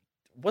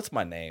 what's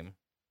my name?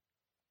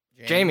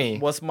 James. Jamie.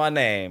 What's my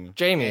name?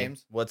 Jamie.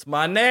 James. What's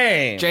my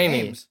name?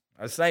 Jamie. James.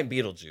 It's not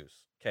Beetlejuice.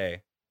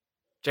 Okay.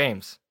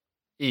 James.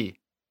 E.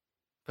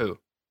 Pooh.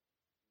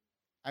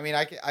 I mean,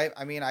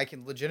 I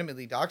can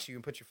legitimately dox you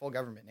and put your full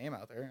government name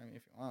out there. I mean,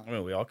 if you want. I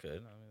mean, we all could.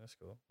 I mean, that's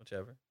cool.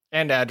 Whichever.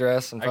 And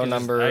address and I phone could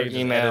just- number, I could just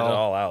edit it email.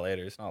 all out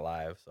later. It's not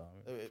live, so.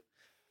 Uh,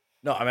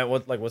 No, I meant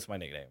what's my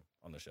nickname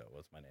on the show?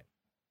 What's my name?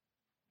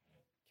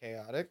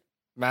 Chaotic.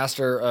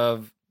 Master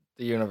of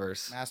the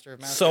universe. Master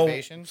of So,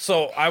 masturbation.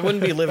 so I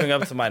wouldn't be living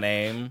up to my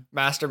name.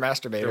 Master There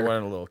masturbator.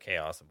 wasn't a little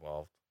chaos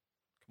involved.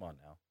 Come on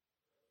now.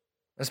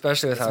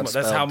 Especially with how it's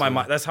That's how spelled, my too.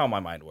 mind. That's how my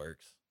mind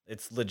works.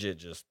 It's legit,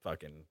 just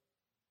fucking.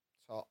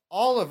 So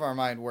all of our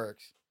mind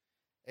works,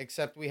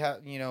 except we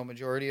have,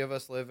 majority of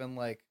us live in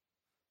like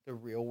the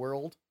real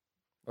world,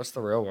 What's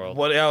the real world?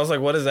 What I was like,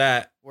 what is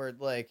that? where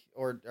like,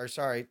 or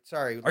sorry.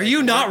 Are like,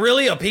 you not work-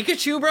 really a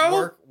Pikachu,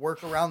 bro?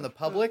 work around the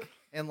public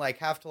and like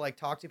have to like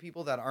talk to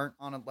people that aren't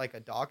on a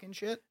dock and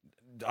shit?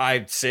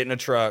 I sit in a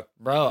truck.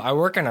 Bro, I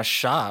work in a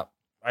shop.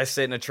 I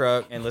sit in a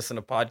truck and listen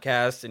to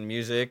podcasts and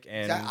music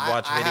and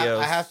watch videos.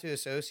 I have to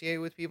associate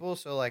with people,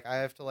 so like I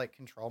have to like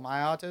control my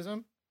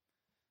autism.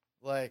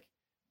 Like,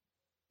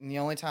 and the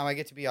only time I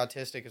get to be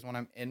autistic is when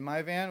I'm in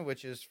my van,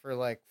 which is for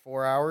like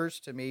 4 hours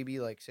to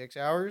maybe like 6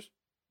 hours.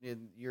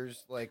 And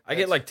yours like I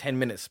get that's- like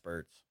 10-minute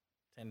spurts,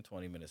 10,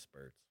 20-minute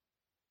spurts.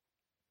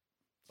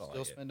 That's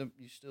all I get.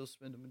 you still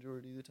spend a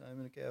majority of the time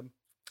in a cab.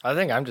 I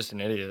think I'm just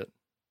an idiot.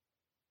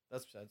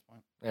 That's besides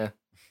the point.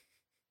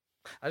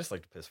 I just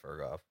like to piss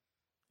Ferg off.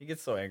 He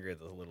gets so angry at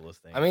the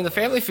littlest thing. I mean, the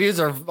Family Feuds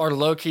are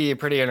low key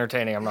pretty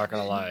entertaining. I'm not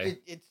gonna lie.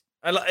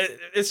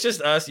 It's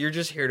just us. You're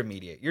just here to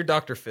mediate. You're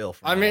Dr. Phil.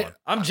 From I now mean- on.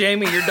 I'm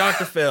Jamie. You're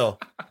Dr. Phil.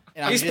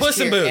 And I'm He's just Puss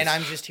in here, Boots. and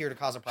I'm just here to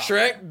cause a problem.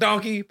 Shrek,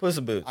 Donkey, Puss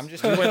in Boots. I'm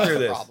just we here to went cause through a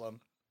this.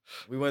 problem.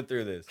 We went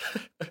through this.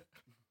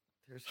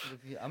 There's gonna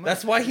be, I'm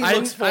That's gonna- why he I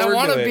looks forward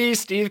want to to it. be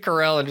Steve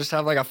Carell and just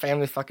have like a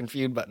Family fucking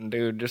Feud button,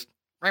 dude. Just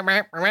Like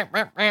Steve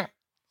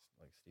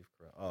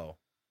Carell. Oh,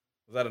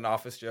 was that an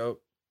Office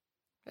joke?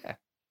 Yeah.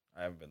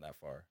 I haven't been that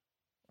far.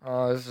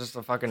 oh, it's just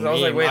a fucking. 'Cause I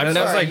was like, meme. wait, I've that's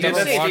never, like- you dude, never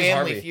that's say watched Steve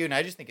Family Harvey. Feud, and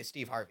I just think of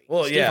Steve Harvey.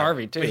 Well, Steve yeah,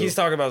 Harvey, too. But he's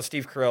talking about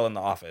Steve Carell in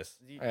The Office.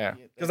 Yeah.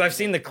 Because I've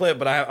seen the clip,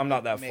 but I'm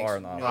not that Makes far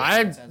in The no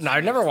Office. sense.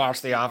 I've never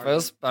watched The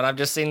Office, but I've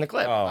just seen the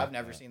clip. Oh, I've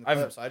never seen the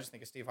I've- clip, so I just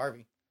think of Steve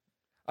Harvey.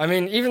 I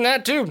mean, even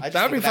that too. I just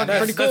That would be think of fucking pretty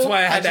man's- cool. That's why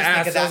I had just to think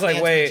ask. of I was that like,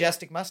 man's wait.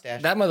 majestic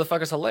mustache. That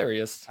motherfucker's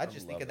hilarious. I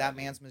just think love of that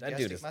dude. man's That majestic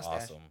dude is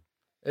mustache. awesome.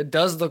 It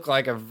does look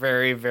like a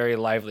very, very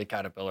lively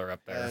caterpillar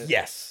up there.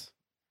 Yes.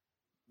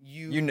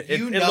 You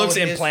It know looks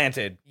his-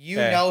 implanted. You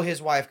Okay. know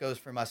his wife goes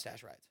for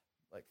mustache rides,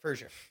 like for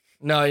sure.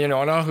 No, I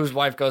know whose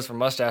wife goes for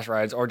mustache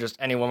rides or just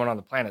any woman on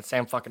the planet.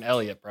 Sam fucking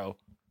Elliott, bro.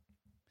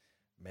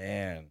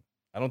 Man,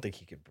 I don't think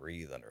he could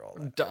breathe under all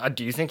that.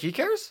 Do you think he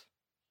cares?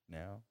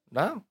 No.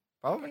 No,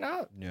 probably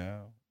not.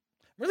 No.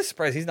 I'm really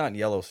surprised he's not in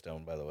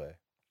Yellowstone, by the way.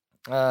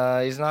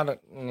 He's not.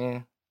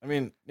 I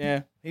mean,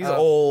 yeah, he's Uh,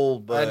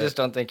 old, but I just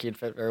don't think he'd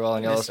fit very well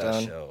in I missed that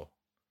Yellowstone. show.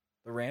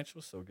 The Ranch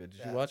was so good. Did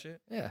Yeah. you watch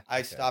it? Yeah, I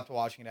Okay. stopped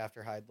watching it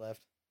after Hyde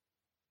left.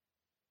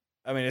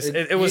 I mean,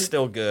 It- it was he-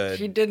 still good.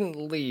 he didn't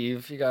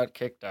leave. He got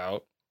kicked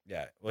out.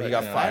 Yeah. Well, he But,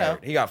 got you know.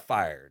 fired. He got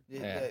fired.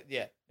 Yeah.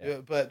 Yeah. Yeah.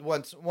 But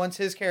once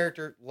his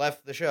character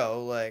left the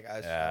show, like I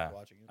Yeah. stopped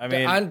watching it. I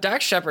mean, And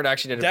Dax Shepard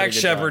actually did a Dax pretty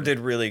good Shepard job. did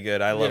really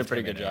good. I He love did a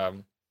pretty good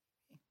job.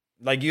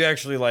 Like you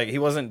actually like he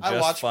wasn't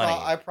just funny.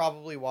 I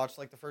probably watched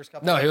like the first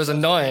couple. No, he was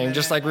episodes, annoying, and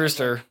just then like I was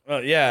Rooster.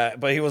 Well, yeah,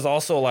 but he was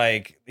also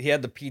like he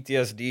had the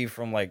PTSD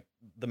from like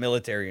the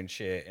military and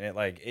shit,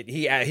 and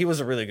he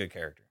was a really good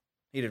character.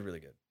 He did really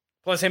good.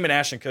 Plus, him and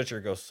Ashton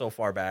Kutcher go so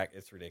far back,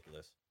 it's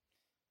ridiculous.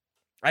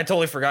 I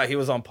totally forgot he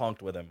was on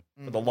Punked with him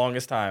for the Mhm.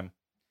 longest time.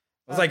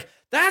 I was like,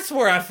 that's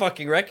where I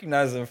fucking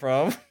recognize him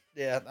from.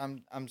 Yeah,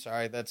 I'm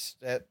sorry. That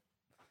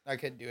I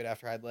couldn't do it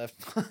after I'd left.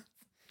 I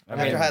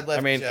After mean, I'd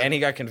left the show. and he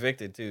got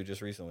convicted too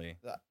just recently.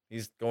 Yeah.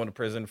 He's going to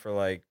prison for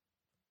like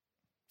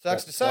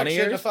Sucks to suck. 20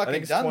 Shouldn't years? have I think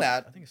fucking it's done 20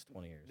 that. I think it's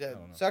 20 years. Yeah, I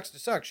don't know. sucks to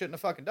suck. Shouldn't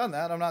have fucking done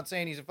that. I'm not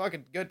saying he's a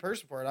fucking good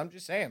person for it. I'm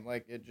just saying,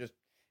 like, it just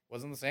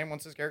wasn't the same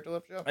once his character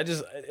left the show.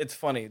 It's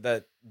funny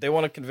that they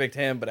want to convict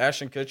him, but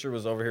Ashton Kutcher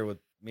was over here with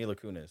Mila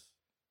Kunis.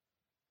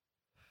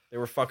 They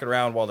were fucking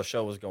around while the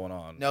show was going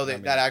on. No, I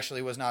mean, that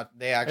actually was not.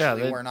 They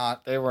actually they- were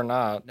not. They were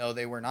not. No,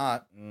 they were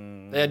not.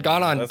 They had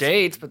gone on that's-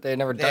 dates, but they had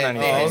never done They-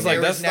 anything. Oh, I was like,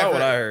 there that's not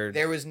what I heard.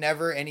 There was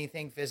never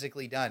anything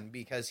physically done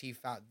because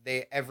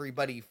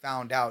everybody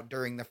found out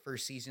during the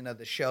first season of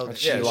the show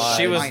that Yeah, she was lied.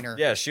 she a was. minor.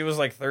 Yeah, she was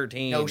like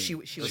 13. No, she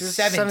was She was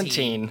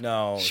 17.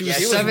 No, She was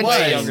way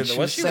 17. younger than She was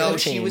was she? No, really?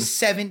 she 17. was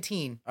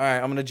 17. All right,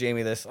 I'm gonna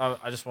Jamie this.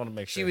 I just want to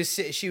make sure.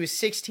 She was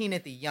 16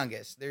 at the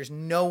youngest. There's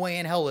no way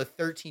in hell a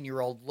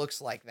 13-year-old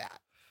looks like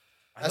that.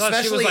 I thought she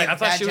was especially like. in I thought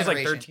that she was like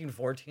generation. 13,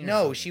 14. or No,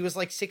 something. she was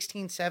like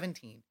 16,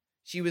 17.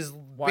 She was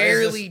Why is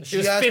barely this- She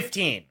was just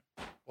 15.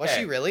 Was Okay.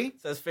 she really?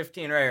 It says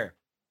 15 right here.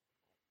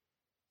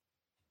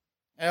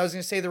 And I was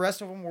gonna say the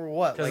rest of them were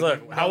what? Because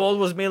Like, look, how old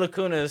was Mila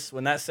Kunis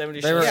when that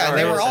 70s They show were- Yeah,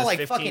 started? they It were all says like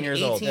 15 fucking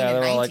years old. 18 yeah, and they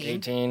were all like 19.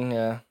 18.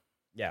 Yeah.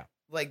 Yeah.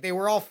 Like they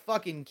were all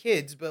fucking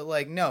kids, but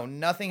like no,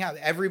 nothing happened.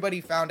 Everybody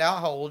found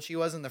out how old she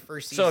was in the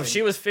first season. So if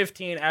she was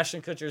 15,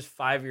 Ashton Kutcher's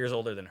 5 years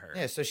older than her.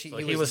 yeah, so he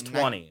he was ni-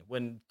 20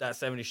 when that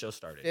 70s show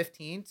started.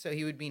 15, so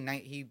he would be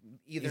either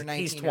He's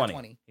 19 20. or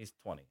 20. He's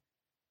 20.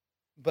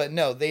 But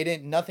no, they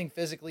didn't. Nothing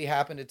physically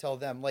happened to tell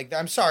them. Like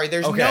I'm sorry,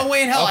 there's Okay, no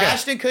way in hell okay.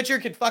 Ashton Kutcher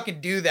could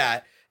fucking do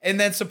that and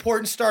then support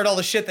and start all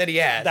the shit that he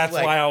has. That's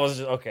Like, why I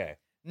was okay.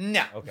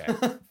 no, Okay.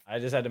 I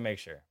just had to make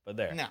sure. But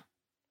there. no.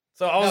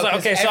 So I was No, like,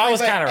 'cause okay, so I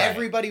was kind of right.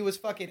 Everybody was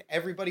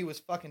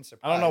fucking surprised.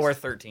 I don't know where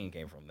 13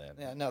 came from then.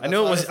 Yeah, no, I that's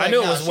knew why it was. like, I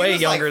knew it no, was she way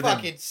like younger than.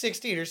 fucking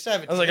 16 or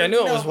 17. I was like, I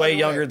knew it No was way fucking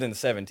younger way. than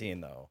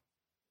 17 though.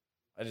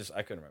 I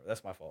couldn't remember.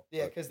 That's my fault.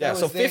 Yeah, But- because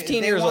so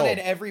 15 they years wanted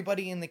old.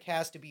 everybody in the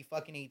cast to be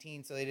fucking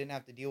 18, so they didn't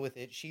have to deal with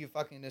it. She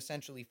fucking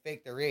essentially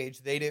faked their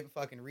age. They didn't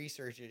fucking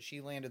research it. She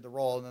landed the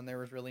role, and then there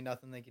was really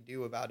nothing they could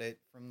do about it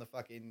from the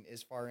fucking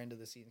as far into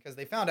the season because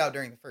they found out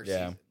during the first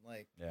Yeah. season.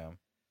 Like Yeah.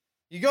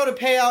 you go to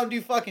pay out and do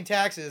fucking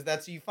taxes.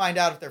 That's you find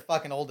out if they're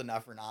fucking old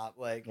enough or not.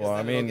 Like, 'cause Well, I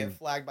then it'll mean, get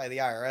flagged by the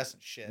IRS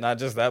and shit. Not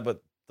just that,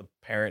 but the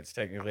parents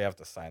technically have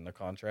to sign the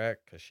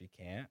contract because she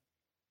can't.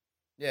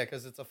 Yeah,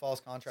 because it's a false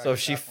contract. So at if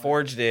she that point.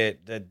 forged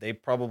it, that they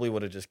probably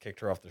would have just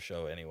kicked her off the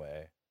show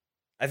anyway.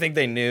 I think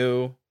they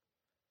knew.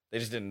 They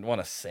just didn't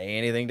want to say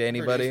anything to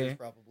anybody. Producers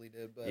probably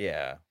did, but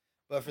Yeah.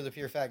 But for the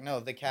pure fact, no,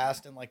 the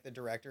cast and like the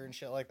director and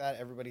shit like that,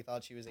 everybody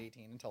thought she was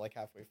 18 until like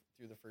halfway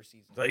through the first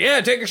season. It's like,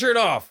 yeah, take your shirt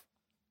off.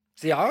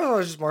 See, I was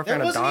always just more a There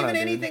fan of wasn't Donna. even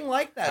dude. anything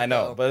like that. I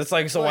know, though, but it's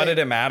like, so why Like- did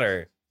it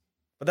matter?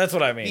 But that's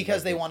what I mean. because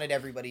like, they wanted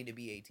everybody to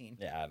be 18.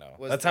 Yeah, I know.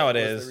 Was That's the- how it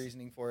was is. The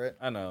reasoning for it,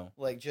 I know.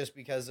 like just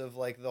because of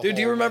like the Dude,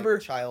 do you whole, remember-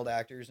 like, child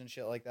actors and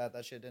shit like that?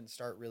 That shit didn't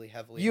start really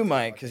heavily. You until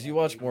might, fucking, because like, you the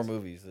watch more 80s.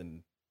 movies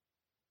than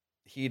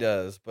he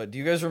does. But do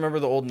you guys remember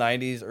the old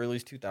 90s, early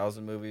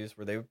 2000 movies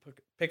where they would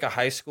pick a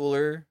high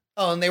schooler?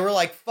 Oh, and they were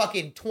like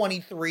fucking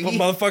 23. Put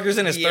motherfuckers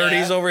in his Yeah.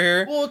 30s over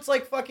here. Well, it's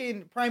like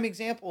fucking prime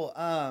example.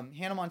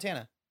 Hannah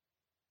Montana,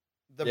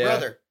 the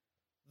Yeah.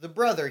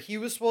 brother. He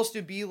was supposed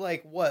to be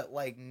like what,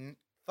 like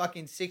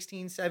fucking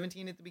 16,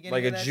 17 at the beginning,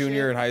 Like of a that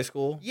junior shit? in high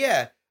school.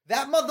 Yeah,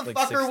 that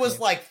motherfucker was 16.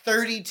 like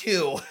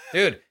 32.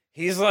 Dude,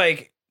 he's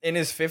like in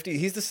his 50s.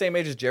 He's the same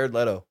age as Jared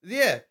Leto.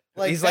 Yeah.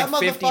 Like He's that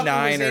like motherfucker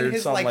 59 was in or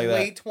his something like that.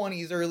 late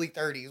 20s, early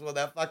 30s when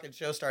that fucking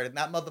show started. And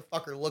that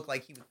motherfucker looked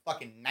like he was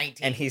fucking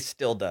 19. And he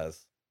still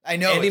does. I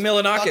know. Andy it's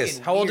Milonakis.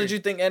 fucking How old weird. did you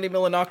think Andy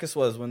Milonakis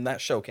was when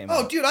that show came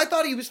Oh, out? dude, I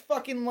thought he was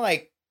fucking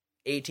like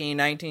 18,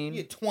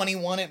 19?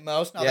 21 at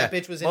most. Now Yeah. that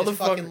bitch was in his Motherfucker-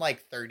 fucking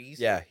like 30s.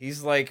 Yeah,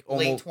 he's like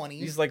Late almost 20s.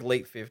 He's like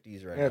late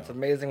 50s right Yeah, now. it's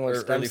amazing what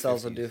Or stem early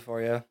cells will 50s. do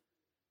for you.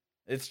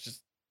 It's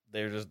just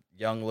they're just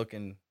young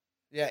looking.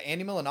 Yeah,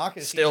 Andy Milonakis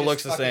he Still just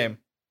looks the fucking- same.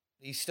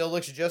 He still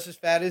looks just as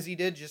fat as he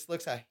did, just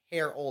looks a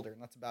hair older, and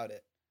that's about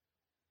it.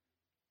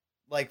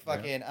 Like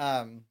fucking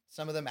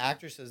some of them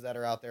actresses that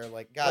are out there,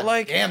 like god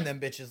like- damn, them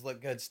bitches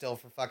look good still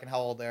for fucking how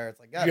old they are. It's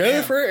like god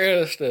Jennifer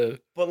Aniston.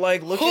 But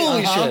like look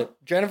Holy at Uh-huh.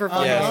 shit. Jennifer Uh-huh.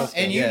 fucking Yes.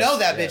 Aniston. And you know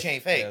that bitch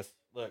ain't fake. Yes.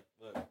 Look,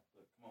 come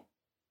on.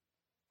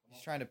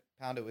 He's trying to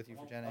pound it with you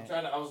for Jen. A.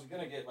 I was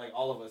gonna get like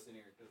all of us in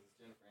here because it's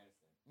Jennifer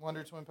Aniston.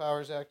 Wonder Twin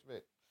Powers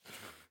activate.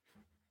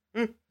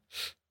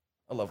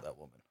 I love that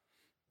woman.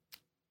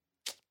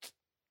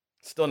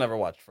 Still never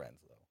watched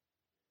Friends though.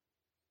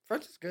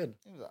 Friends is good.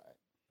 It was alright.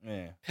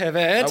 Yeah.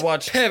 Pivot. I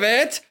watched-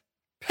 Pivot.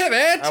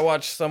 I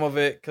watched some of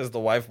it because the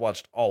wife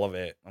watched all of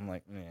it. I'm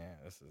like, yeah,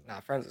 this is. Nah,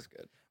 Friends is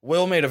good.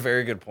 Will made a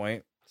very good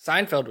point.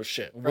 Seinfeld was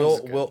shit. Friends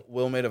is good.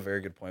 Will made a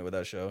very good point with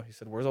that show. He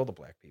said, "Where's all the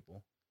black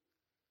people?"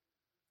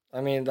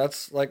 I mean,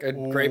 that's like a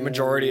great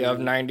majority of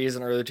 90s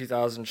and early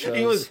 2000s shows.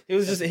 He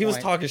was That's the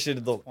point. talking shit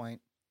to That's the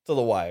point. the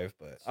wife,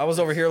 but I was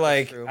over here That's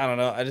like true. I don't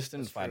know. I just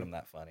didn't That's find true. him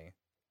that funny.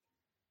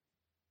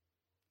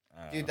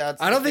 Dude,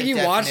 that's I don't like think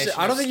the you watched it. definition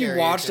I don't of think you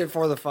watched it stereotypical.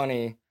 for the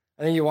funny.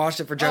 I think you watched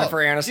it for Jennifer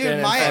Aniston. Dude,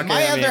 and my fucking,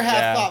 other half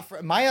yeah.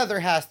 thought my other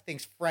half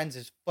thinks Friends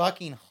is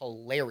fucking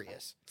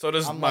hilarious. So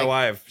does I'm my like,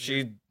 wife.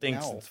 She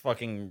thinks no. it's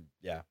fucking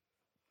yeah.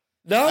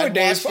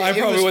 Nowadays, watched I it. It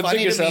probably was wouldn't funny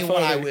think it's to that me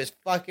when I funny. was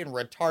fucking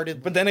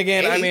retarded. But then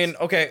again, I mean,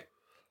 okay,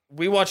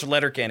 we watched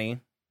Letterkenny.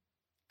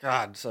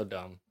 God, so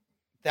dumb.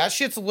 that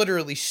shit's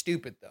literally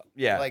stupid though.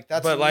 Yeah, like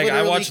that's but like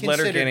I literally watched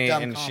considered Letterkenny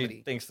dumb and comedy.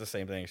 she thinks the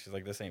same thing. She's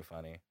like, this ain't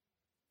funny.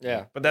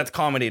 Yeah. But that's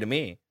comedy to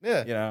me.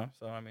 Yeah. You know.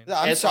 So I mean,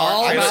 I'm It's sorry.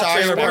 all I'm about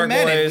sorry. Trailer We're Park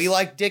men and Boys. we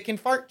like dick and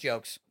fart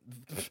jokes.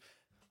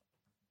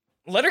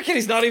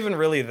 Letterkenny's not even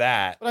really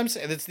that. But I'm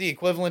saying it's the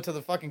equivalent to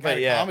the fucking kind But of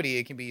yeah. comedy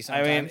it can be I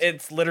sometimes. mean,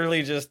 it's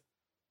literally just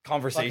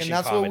conversation. Fucking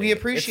that's comedy. what we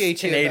appreciate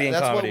It's you. Canadian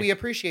That's comedy. what we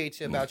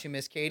appreciate about you,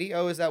 Miss Katie.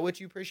 Oh, is that what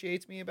you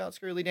appreciates me about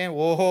Squirrely Dan?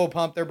 Whoa,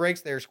 pump their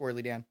brakes there,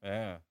 Squirrely Dan.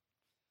 Yeah,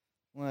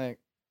 Like,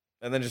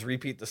 and then just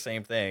repeat the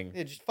same thing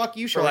yeah, just fuck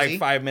you, for Shorzy. like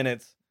 5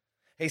 minutes.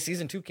 Hey,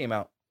 season 2 came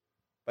out.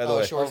 By the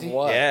way, Shorzy? Of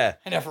what? yeah,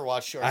 I never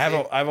watched Shorzy. I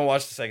haven't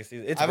watched the second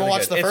season. It's I haven't really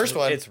watched good. the first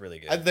one. It's really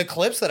good. The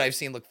clips that I've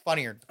seen look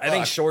funnier. I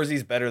think Fuck.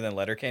 Shorzy's better than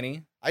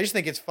Letterkenny. I just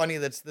think it's funny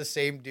that's the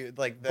same dude.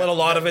 Like, But a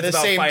lot of it's the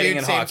about same fighting dude,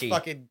 and same hockey.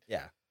 Fucking,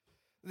 Yeah,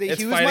 he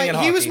It's was fighting and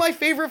he was hockey. my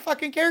favorite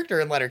fucking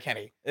character in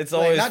Letterkenny. it's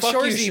Like, always not fuck you,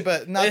 Shorzy,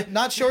 but Eh,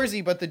 not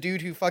Shorzy, but the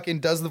dude who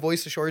fucking does the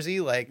voice of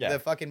Shorzy, like Yeah. the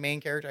fucking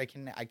main character. I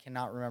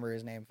cannot remember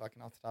his name,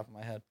 fucking off the top of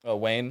my head. oh,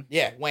 Wayne.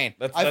 Yeah, Wayne.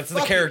 That's I the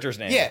fucking- character's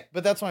name. Yeah,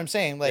 but that's what I'm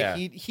saying. Like Yeah.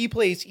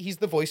 he's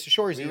the voice of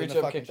Shorzy Will you in reach the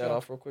up and fucking kick that show.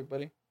 off real quick,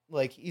 buddy?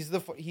 Like he's the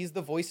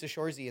voice of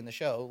Shorzy in the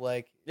show.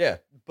 Like, Yeah,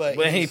 but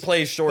when he he's-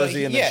 plays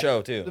Shorzy in the yeah,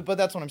 show too. But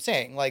that's what I'm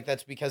saying. Like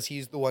that's because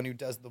he's the one who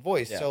does the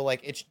voice. Yeah. So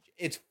like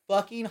it's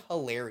fucking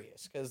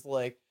hilarious because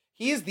like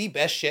he is the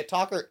best shit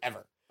talker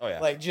ever. Oh yeah,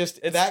 Like just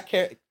It's- that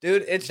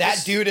dude, it's that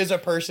just, dude as a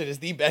person is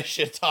the best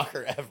shit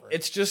talker ever.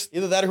 It's just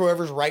Either that or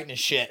whoever's writing his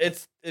shit.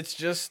 it's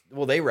just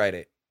well, they write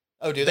it.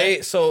 Oh, do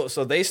they? So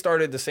they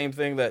started the same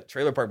thing that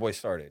Trailer Park Boys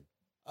started.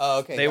 Oh,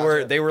 okay.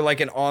 They were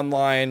like an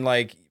online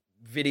like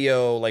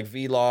video like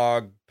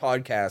vlog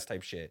podcast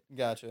type shit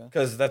gotcha.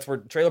 because that's where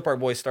Trailer Park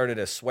Boys started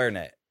as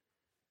SwearNet.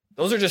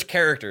 Those are just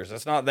characters.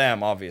 That's not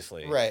them,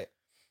 obviously. Right.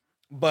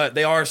 But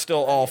they are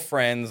still all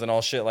friends and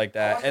all shit like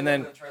that. And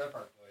then Trailer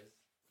Park Boys.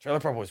 Trailer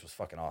Park Boys was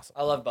fucking awesome.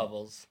 I love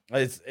Bubbles.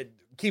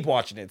 Keep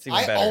watching it. It's even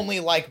I better. only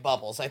like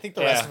Bubbles. I think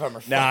the rest Yeah. of them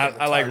are Nah,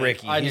 fucking I like retarded.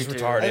 Ricky. I He's do too.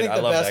 retarded. I think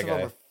the love best that of guy.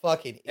 them are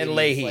fucking idiots. And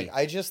Leahy. Like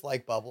I just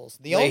like Bubbles.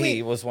 The Leahy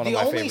only was one of the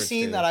my only favorites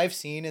scene too. that I've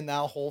seen in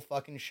that whole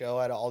fucking show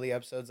out of all the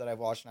episodes that I've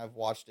watched, and I've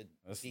watched a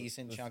That's-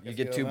 decent chunk. You of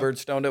get few two of them.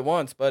 birds stoned at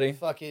once, buddy.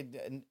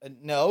 Fucking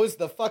no, it's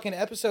the fucking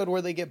episode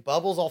where they get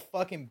Bubbles all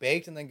fucking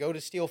baked and then go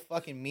to steal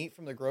fucking meat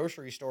from the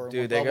grocery store. And Dude,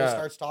 when they Bubbles got-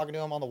 starts talking to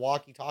him on the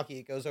walkie-talkie,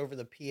 it goes over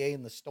the PA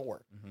in the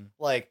store. Mhm.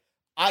 Like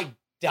I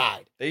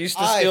died. They used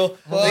to I steal.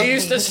 They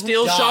used to fucking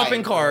steal died,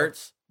 shopping bro.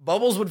 carts.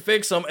 Bubbles would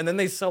fix them, and then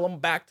they sell them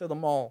back to the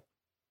mall.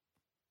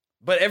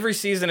 But every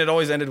season, it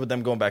always ended with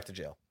them going back to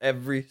jail.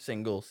 Every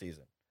single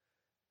season,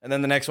 and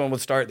then the next one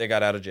would start. They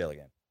got out of jail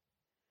again.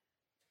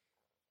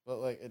 But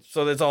like it's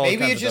So that's all. Maybe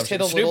kinds it of just dumb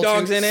hit a shit. little Snoop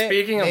Dogg's too- in it.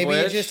 Speaking of maybe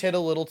it which, just hit a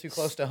little too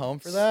close to home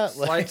for that.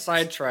 Slight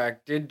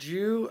sidetrack. Did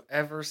you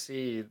ever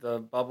see the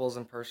Bubbles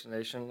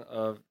impersonation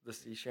of the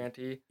sea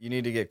shanty? You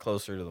need to get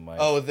closer to the mic.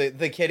 Oh,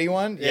 the kitty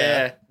one?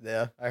 Yeah.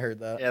 Yeah, I heard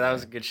that. Yeah, that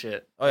was good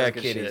shit. Oh, That yeah, was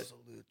good kitties. shit.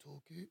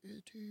 Little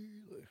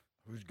kitty.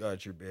 Who's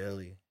got your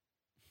belly?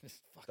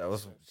 This fucking That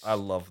was. I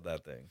love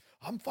that thing.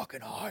 I'm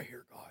fucking high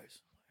here,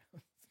 guys.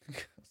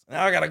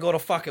 Now I gotta go to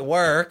fucking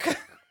work.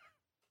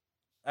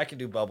 I can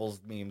do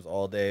Bubbles memes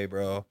all day,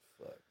 bro.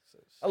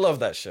 I love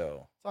that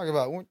show. Talk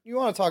about you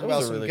want to talk That about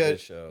was a some really good. good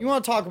show. You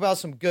want to talk about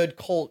some good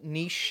cult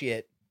niche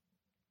shit.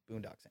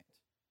 Boondock Saints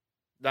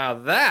Now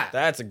that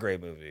That's a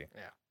great movie.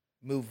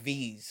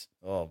 movies.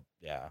 Oh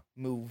yeah.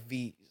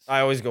 Movies.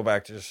 I always go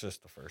back to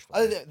just the first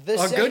one. The a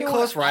second good one,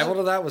 close rival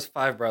to that was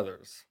Five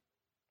Brothers.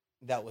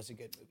 That was a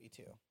good movie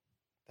too.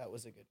 That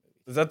was a good movie.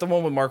 Is that the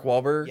one with Mark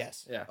Wahlberg?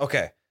 Yes. Yeah.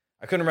 Okay.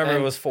 I couldn't remember if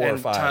it was 4 or and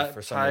 5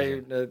 for some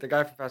reason. the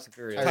guy from Fast and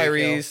Furious.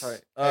 Tyreek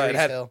Tyrese. Tyrese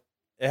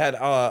It had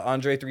Hill.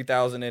 Andre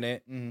 3000 in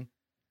it, Mhm. and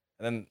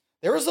then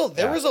There was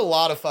Yeah. a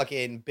lot of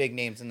fucking big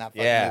names in that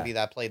fucking Yeah. movie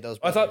that played those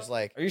I brothers. thought-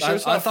 like are you sure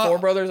it's I not thought- 4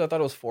 brothers? I thought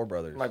it was 4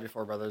 brothers. Might be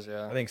Four Brothers,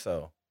 yeah. I think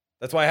so.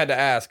 That's why I had to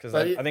ask because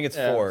But I think it's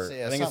yeah, 4. so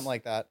yeah, I think something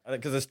like that.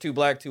 because it's 2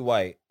 black, 2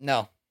 white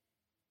No.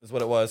 is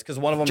what it was. Because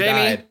one of them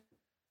Jamie. died.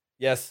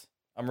 Yes,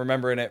 I'm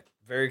remembering it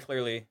very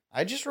clearly.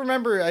 I just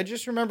remember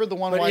the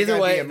one But white either guy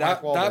way, being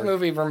Mark that Wahlberg.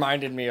 movie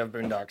reminded me of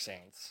Boondock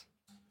Saints.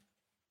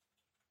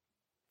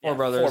 Four Yeah,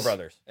 Brothers. 4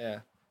 brothers. Yeah.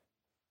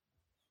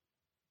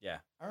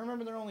 I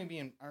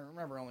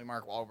remember only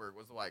Mark Wahlberg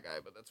was the white guy,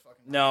 but that's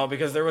fucking No,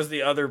 because there was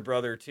the other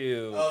brother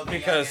too. Oh, the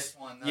because youngest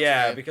one, that's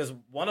yeah, right. because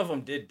one of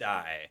them did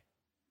die.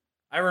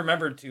 I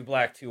remembered 2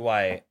 black, 2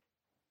 white.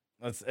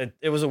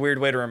 It was a weird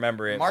way to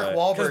remember it. Mark but-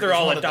 Wahlberg they're is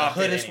all one of the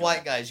adopted hoodest anyway.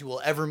 white guys you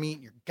will ever meet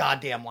in your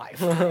goddamn life.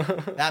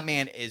 That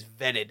man is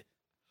vetted.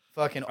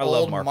 Fucking I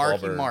love old Mark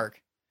Marky Wahlberg.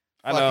 Mark.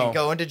 I Fucking know.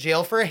 going to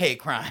jail for a hate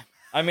crime.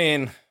 I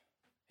mean,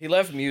 he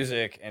left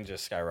music and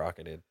just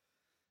skyrocketed.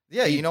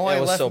 Yeah, you know why it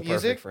he was left so perfect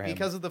music? for him.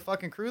 Because of the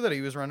fucking crew that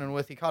he was running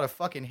with. He caught a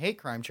fucking hate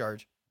crime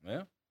charge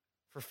Yeah,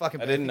 for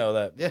fucking. I didn't know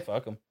that. Yeah.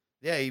 Fuck him.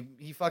 Yeah,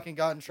 he fucking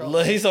got in trouble.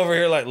 Look, he's over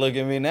here like, look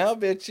at me now,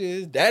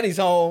 bitches. Daddy's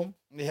home.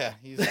 Yeah,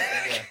 he's yeah.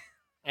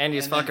 And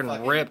he's And then fucking,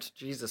 fucking- ripped.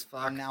 Jesus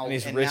fuck. And now And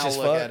he's and rich now as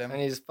look fuck. at him.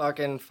 And he's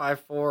fucking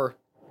 5'4"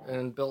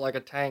 and built like a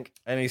tank.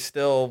 And he's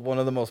still one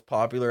of the most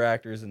popular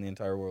actors in the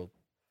entire world.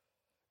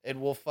 It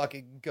will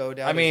fucking go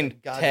down. I mean, as a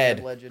goddamn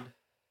Ted. legend.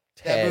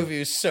 Ted. That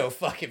movie is so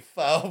fucking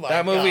fun. Oh my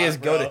That movie God, is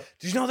bro. goated.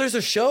 Did you know there's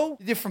a show?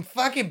 They're from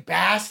fucking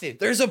Boston.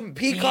 There's a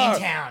Peacock.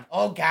 Town.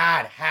 Oh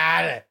God,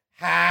 had it.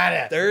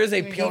 There is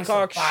a We go to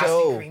some Peacock Boston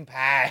show. Cream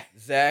pie.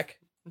 Zach,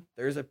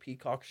 there's a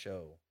Peacock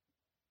show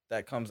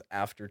that comes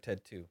after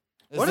Ted 2.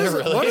 What there is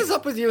really? what is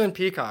up with you and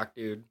Peacock,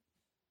 dude?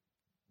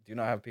 Do you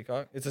not have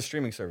Peacock? It's a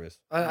streaming service.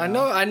 I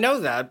No.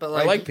 know that, but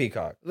I like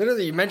Peacock.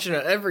 literally you mention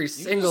it every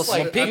single just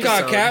like single Peacock,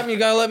 episode. Captain, you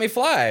gotta let me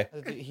fly.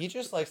 He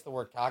just likes the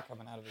word cock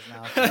coming out of his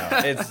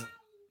mouth. No,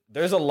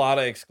 there's a lot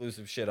of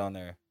exclusive shit on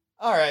there.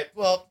 All right.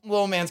 Well,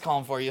 little man's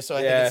calling for you, so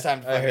I Yeah, think it's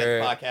time to I fucking hear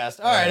end the it. podcast.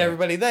 All right, Yeah.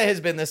 everybody. That has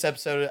been this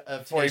episode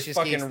of Before he Tenacious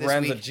fucking Geeks this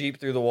runs a week. Jeep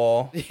through the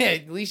wall. Yeah,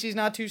 at least he's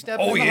not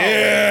two-stepping Oh in the hallway.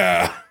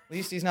 yeah! At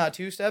least he's not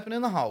two-stepping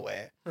in the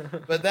hallway.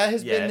 But that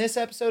has Yeah. been this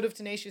episode of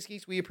Tenacious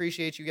Geeks. We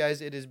appreciate you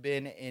guys. It has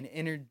been an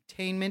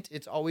entertainment.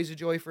 It's always a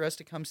joy for us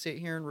to come sit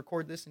here and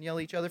record this and yell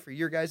at each other for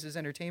your guys'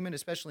 entertainment,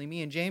 especially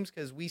me and James,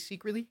 because we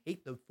secretly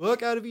hate the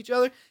fuck out of each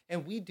other,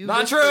 and we do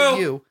Not this true. for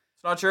you.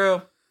 It's not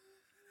true.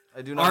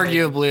 I do not.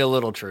 Arguably a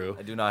little true.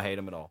 I do not hate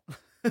him at all.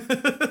 He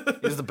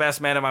was the best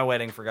man at my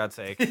wedding, for God's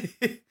sake.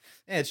 And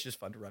it's just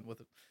fun to run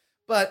with it.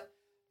 But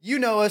you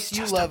know us,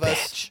 you love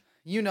us.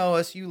 You know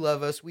us, you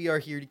love us. We are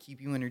here to keep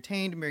you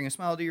entertained and bring a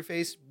smile to your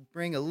face,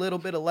 bring a little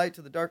bit of light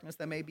to the darkness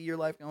that may be your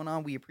life going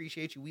on. We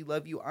appreciate you. We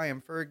love you. I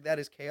am Ferg. That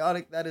is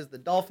Chaotic. That is the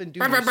Dolphin. Do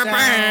your sound. Do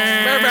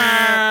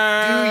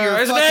your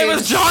His fucking- name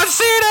was John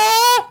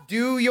Cena.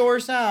 Do your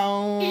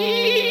sound.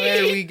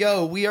 There we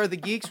go. We are the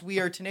Geeks. We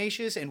are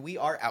Tenacious, and we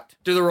are out.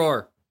 Do the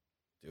roar.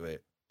 Do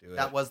it. Do it.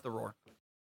 That was the roar.